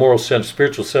Zosima as a moral center,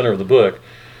 spiritual center of the book,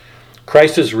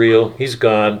 Christ is real, he's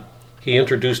God, he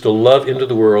introduced a love into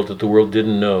the world that the world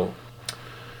didn't know.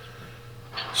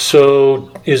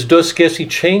 So is Dostoevsky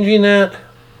changing that?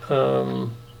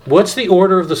 What's the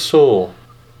order of the soul?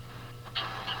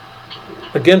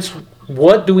 Against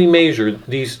what do we measure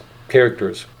these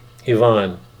characters?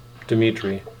 Ivan,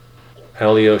 Dmitri,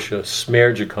 Alyosha,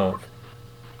 Smerdyakov,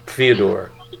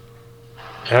 Fyodor.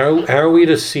 How are we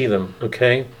to see them?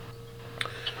 Okay,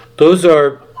 those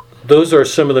are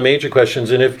some of the major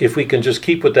questions. And if we can just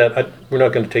keep with that, we're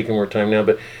not going to take any more time now.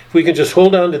 But if we can just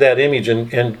hold on to that image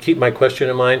and keep my question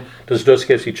in mind, does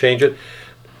Dostoevsky change it?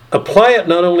 Apply it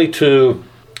not only to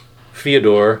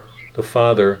Fyodor, the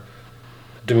father,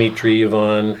 Dmitri,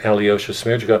 Ivan, Alyosha,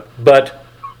 Smerdyakov, but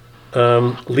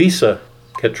Lisa,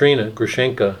 Katrina,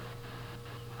 Grushenka.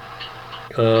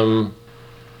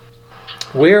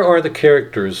 Where are the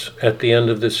characters at the end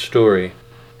of this story?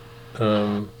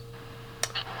 And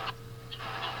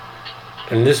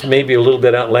this may be a little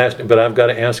bit outlasting, but I've got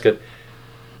to ask it.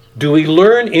 Do we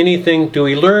learn anything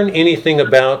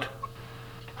about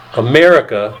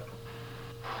America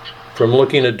from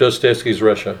looking at Dostoevsky's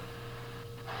Russia?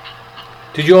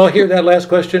 Did you all hear that last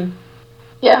question?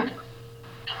 Yeah.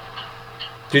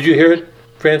 Did you hear it,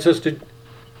 Francis? Do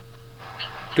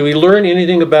we learn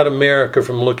anything about America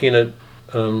from looking at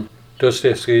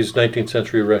Dostoevsky's 19th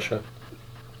century Russia?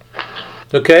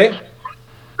 Okay?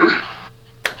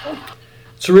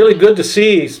 It's really good to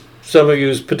see some of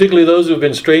you, particularly those who have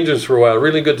been strangers for a while.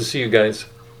 Really good to see you guys.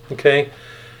 Okay?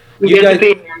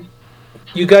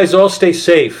 You guys all stay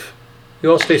safe.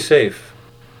 You all stay safe.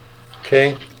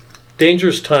 Okay?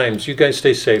 Dangerous times. You guys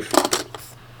stay safe.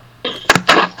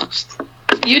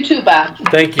 You too, Bob.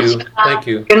 Thank you. Thank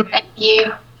you. Thank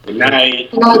you. Good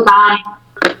night. Bye.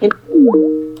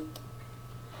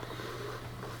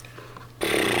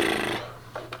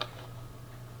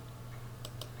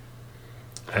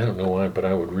 I don't know why, but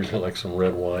I would really like some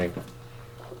red wine.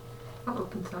 I'll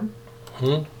open some.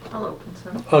 I'll open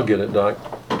some. I'll get it, Doc.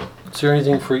 Is there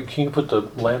anything for you? Can you put the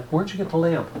lamp? Where'd you get the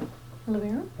lamp?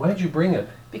 Living room? Why did you bring it?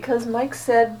 Because Mike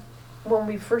said when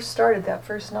we first started that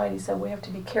first night, he said we have to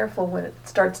be careful when it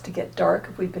starts to get dark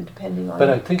if we've been depending on But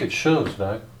it. I think it shows,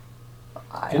 Doc.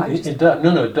 It does.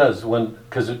 No, it does.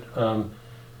 Because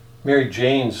Mary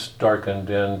Jane's darkened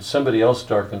and somebody else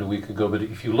darkened a week ago. But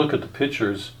if you look at the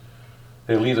pictures,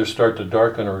 they'll either start to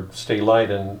darken or stay light.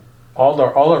 And all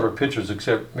of our pictures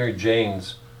except Mary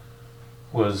Jane's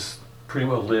was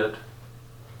primo lit.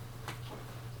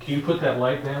 Can you put that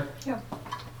light back? Yeah.